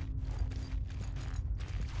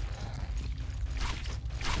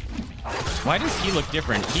 Why does he look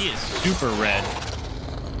different? He is super red.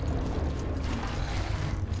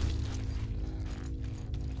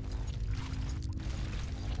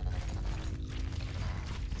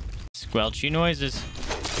 Squelchy noises.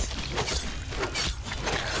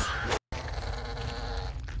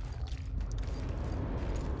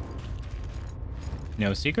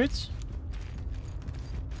 No secrets?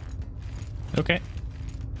 Okay.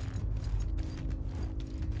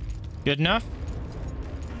 Good enough?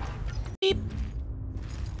 Beep.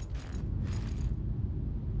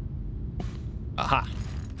 Aha.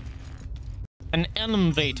 An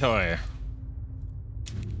elevator.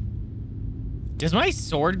 Does my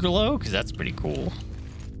sword glow? Because that's pretty cool.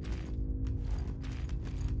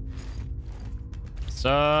 What's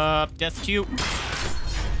up? Death to you.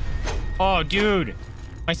 Oh, dude.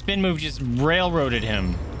 My spin move just railroaded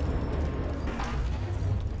him.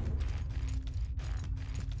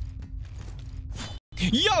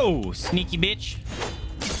 Yo, sneaky bitch.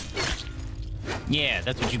 Yeah,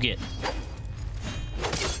 that's what you get.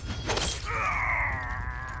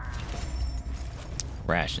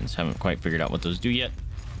 Rations. Haven't quite figured out what those do yet.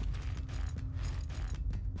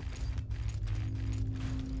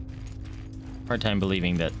 Hard time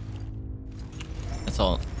believing that that's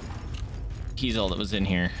all. He's all that was in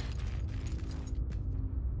here.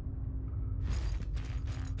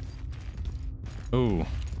 Ooh.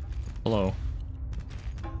 Hello.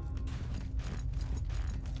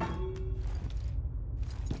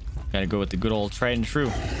 Gotta go with the good old tried and true.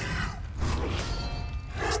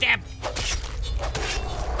 Stab!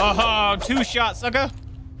 Oh, 2-shot, sucker!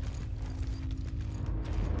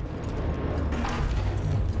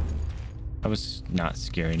 That was not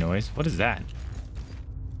scary noise. What is that?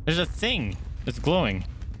 There's a thing that's glowing.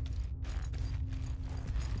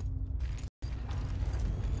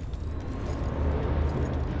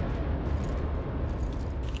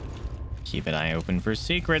 Keep an eye open for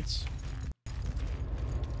secrets.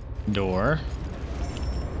 Door.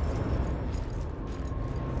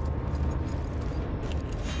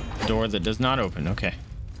 Door that does not open. Okay.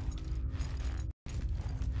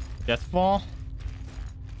 Death ball.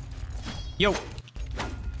 Yo.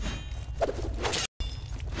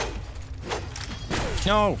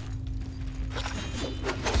 No.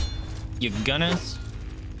 You gunnas?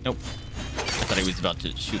 Nope. I thought he was about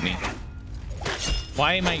to shoot me.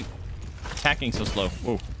 Why am I attacking so slow?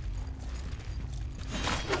 Whoa.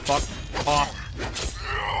 Fuck off.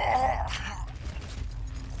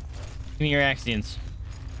 Give me your accidents.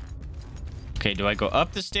 Okay, do I go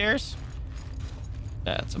up the stairs?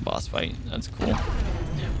 That's a boss fight. That's cool.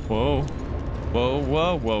 Whoa. Whoa,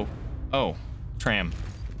 whoa, whoa. Oh, tram.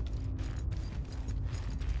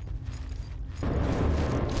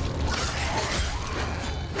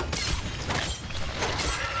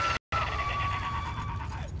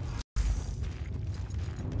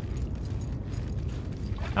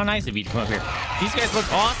 How nice of you to come up here. These guys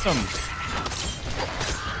look awesome.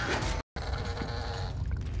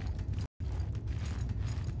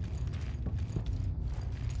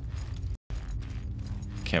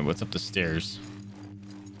 Okay, what's up the stairs?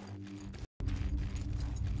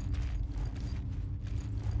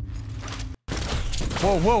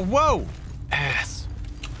 Whoa, whoa, whoa! Ass.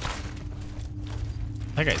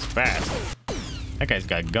 That guy's fast. That guy's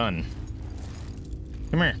got a gun.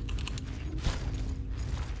 Come here.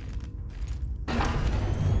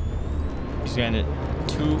 He's gonna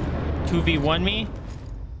 2v1 me.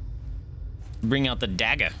 Bring out the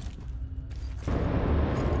dagger.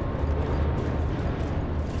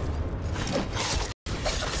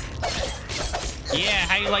 Yeah,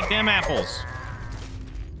 how you like them apples?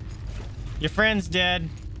 Your friend's dead.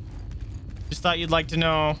 Just thought you'd like to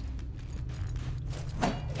know.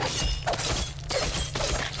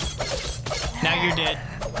 Now you're dead.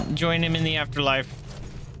 Join him in the afterlife.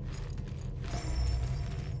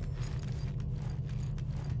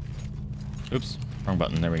 Oops, wrong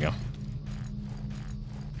button. There we go.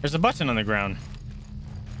 There's a button on the ground.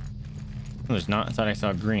 No, there's not. I thought I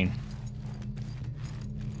saw green.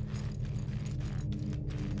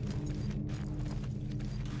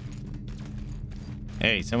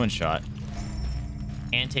 Hey, someone shot.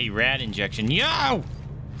 Anti-rad injection. Yo!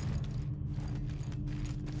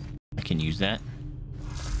 I can use that.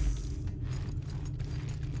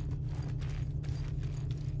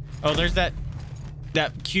 Oh, there's that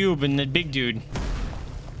cube and the big dude.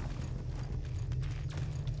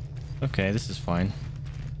 Okay, this is fine.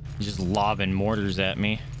 He's just lobbing mortars at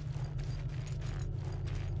me.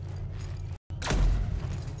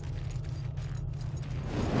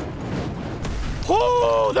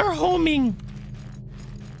 Oh, they're homing.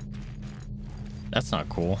 That's not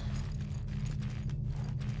cool.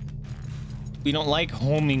 We don't like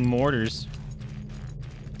homing mortars.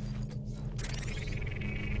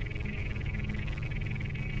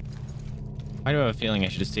 Why do I have a feeling I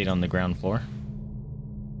should have stayed on the ground floor?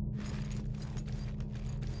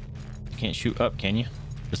 You can't shoot up, can you?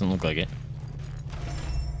 Doesn't look like it.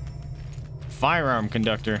 Firearm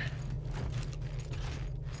conductor.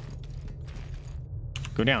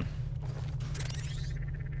 Go down.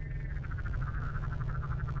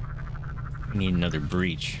 We need another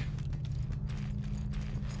breach.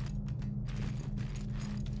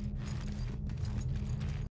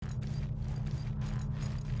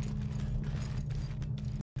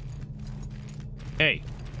 Hey.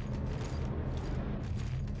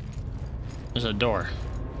 There's a door.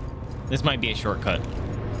 This might be a shortcut.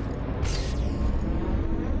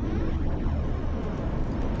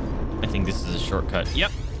 I think this is a shortcut.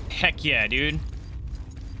 Yep. Heck yeah, dude.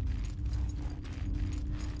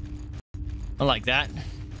 I like that.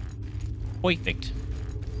 Perfect.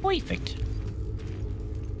 Perfect.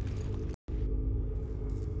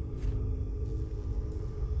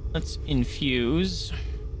 Let's infuse.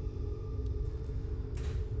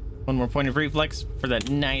 One more point of reflex for that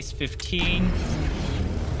nice 15.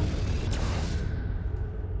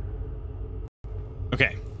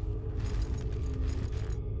 Okay.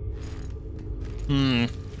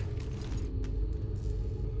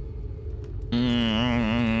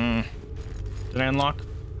 Did I unlock?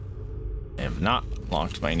 I have not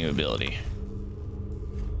unlocked my new ability.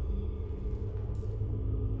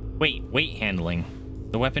 Wait, weight handling.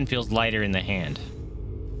 The weapon feels lighter in the hand.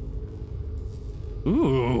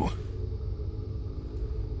 Ooh.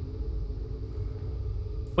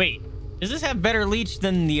 Wait, does this have better leech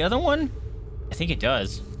than the other one? I think it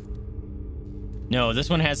does. No, this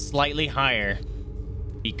one has slightly higher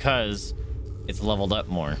because it's leveled up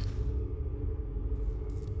more.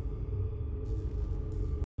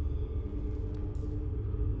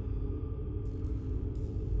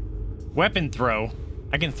 Weapon throw.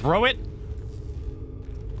 I can throw it?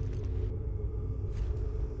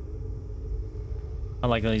 I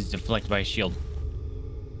like that he's deflected by a shield.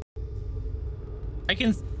 I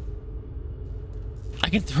can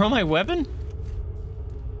throw my weapon?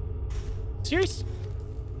 Serious?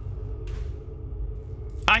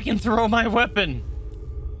 I can throw my weapon.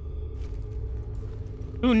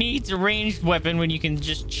 Who needs a ranged weapon when you can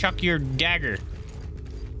just chuck your dagger?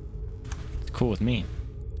 It's cool with me.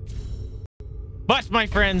 But, my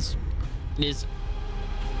friends, it is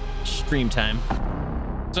stream time.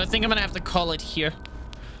 So I think I'm gonna have to call it here.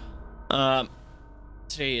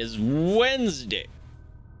 Today is Wednesday.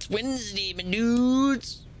 It's Wednesday, my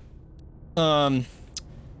dudes. But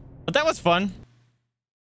that was fun.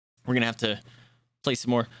 We're gonna have to play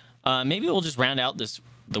some more. Maybe we'll just round out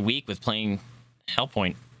the week with playing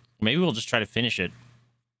Hellpoint. Maybe we'll just try to finish it,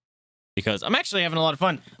 because I'm actually having a lot of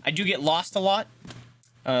fun. I do get lost a lot.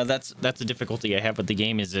 That's a difficulty I have with the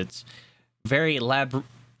game, is it's very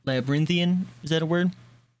labyrinthian. Is that a word?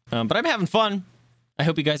 But I'm having fun. I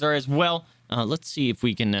hope you guys are as well. Let's see if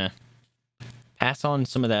we can pass on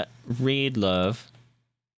some of that raid love.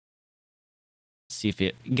 See if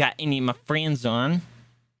it got any of my friends on.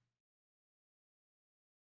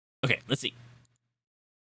 Okay, let's see.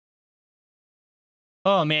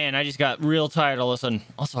 Oh man, I just got real tired all of a sudden.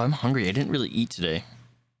 Also, I'm hungry. I didn't really eat today.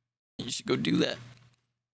 You should go do that.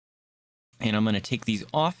 And I'm gonna take these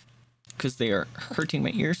off because they are hurting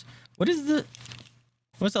my ears. What's that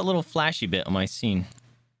little flashy bit on my scene?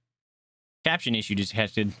 Caption issue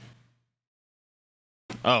detected.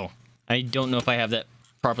 Oh, I don't know if I have that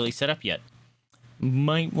properly set up yet.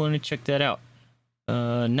 Might want to check that out.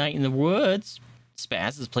 Night in the Woods.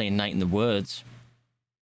 Spaz is playing Night in the Woods.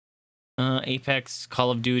 Apex,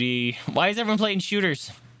 Call of Duty. Why is everyone playing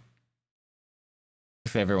shooters?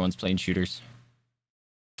 If everyone's playing shooters.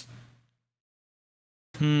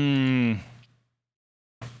 Yeah,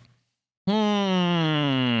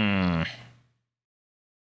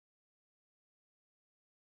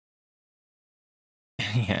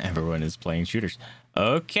 everyone is playing shooters.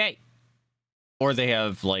 Okay. Or they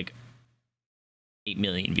have like 8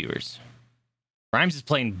 million viewers. Rhymes is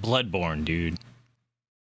playing Bloodborne, dude.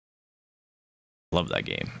 Love that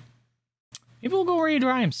game. Maybe we'll go raid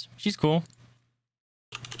Rhymes. She's cool.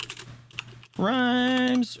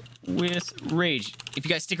 Rhymes with Rage. If you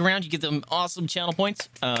guys stick around, you get them awesome channel points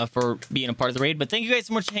for being a part of the raid. But thank you guys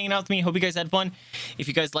so much for hanging out with me. Hope you guys had fun. If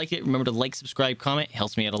you guys liked it, remember to like, subscribe, comment. It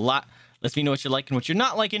helps me out a lot. Lets me know what you're liking, what you're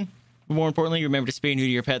not liking. But more importantly, remember to spay new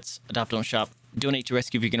to your pets, adopt, don't shop, donate to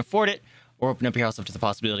rescue if you can afford it, or open up your house up to the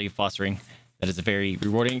possibility of fostering. That is a very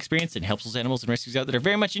rewarding experience and helps those animals and rescues out that are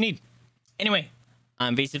very much in need. Anyway,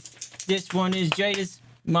 I'm Vaesive. This one is Jada's.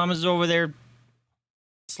 Mama's over there,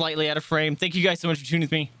 slightly out of frame. Thank you guys so much for tuning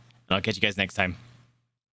with me, and I'll catch you guys next time.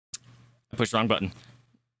 I pushed the wrong button.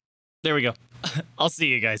 There we go. I'll see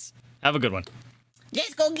you guys. Have a good one.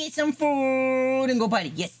 Let's go get some food and go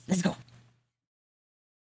party. Yes, let's go.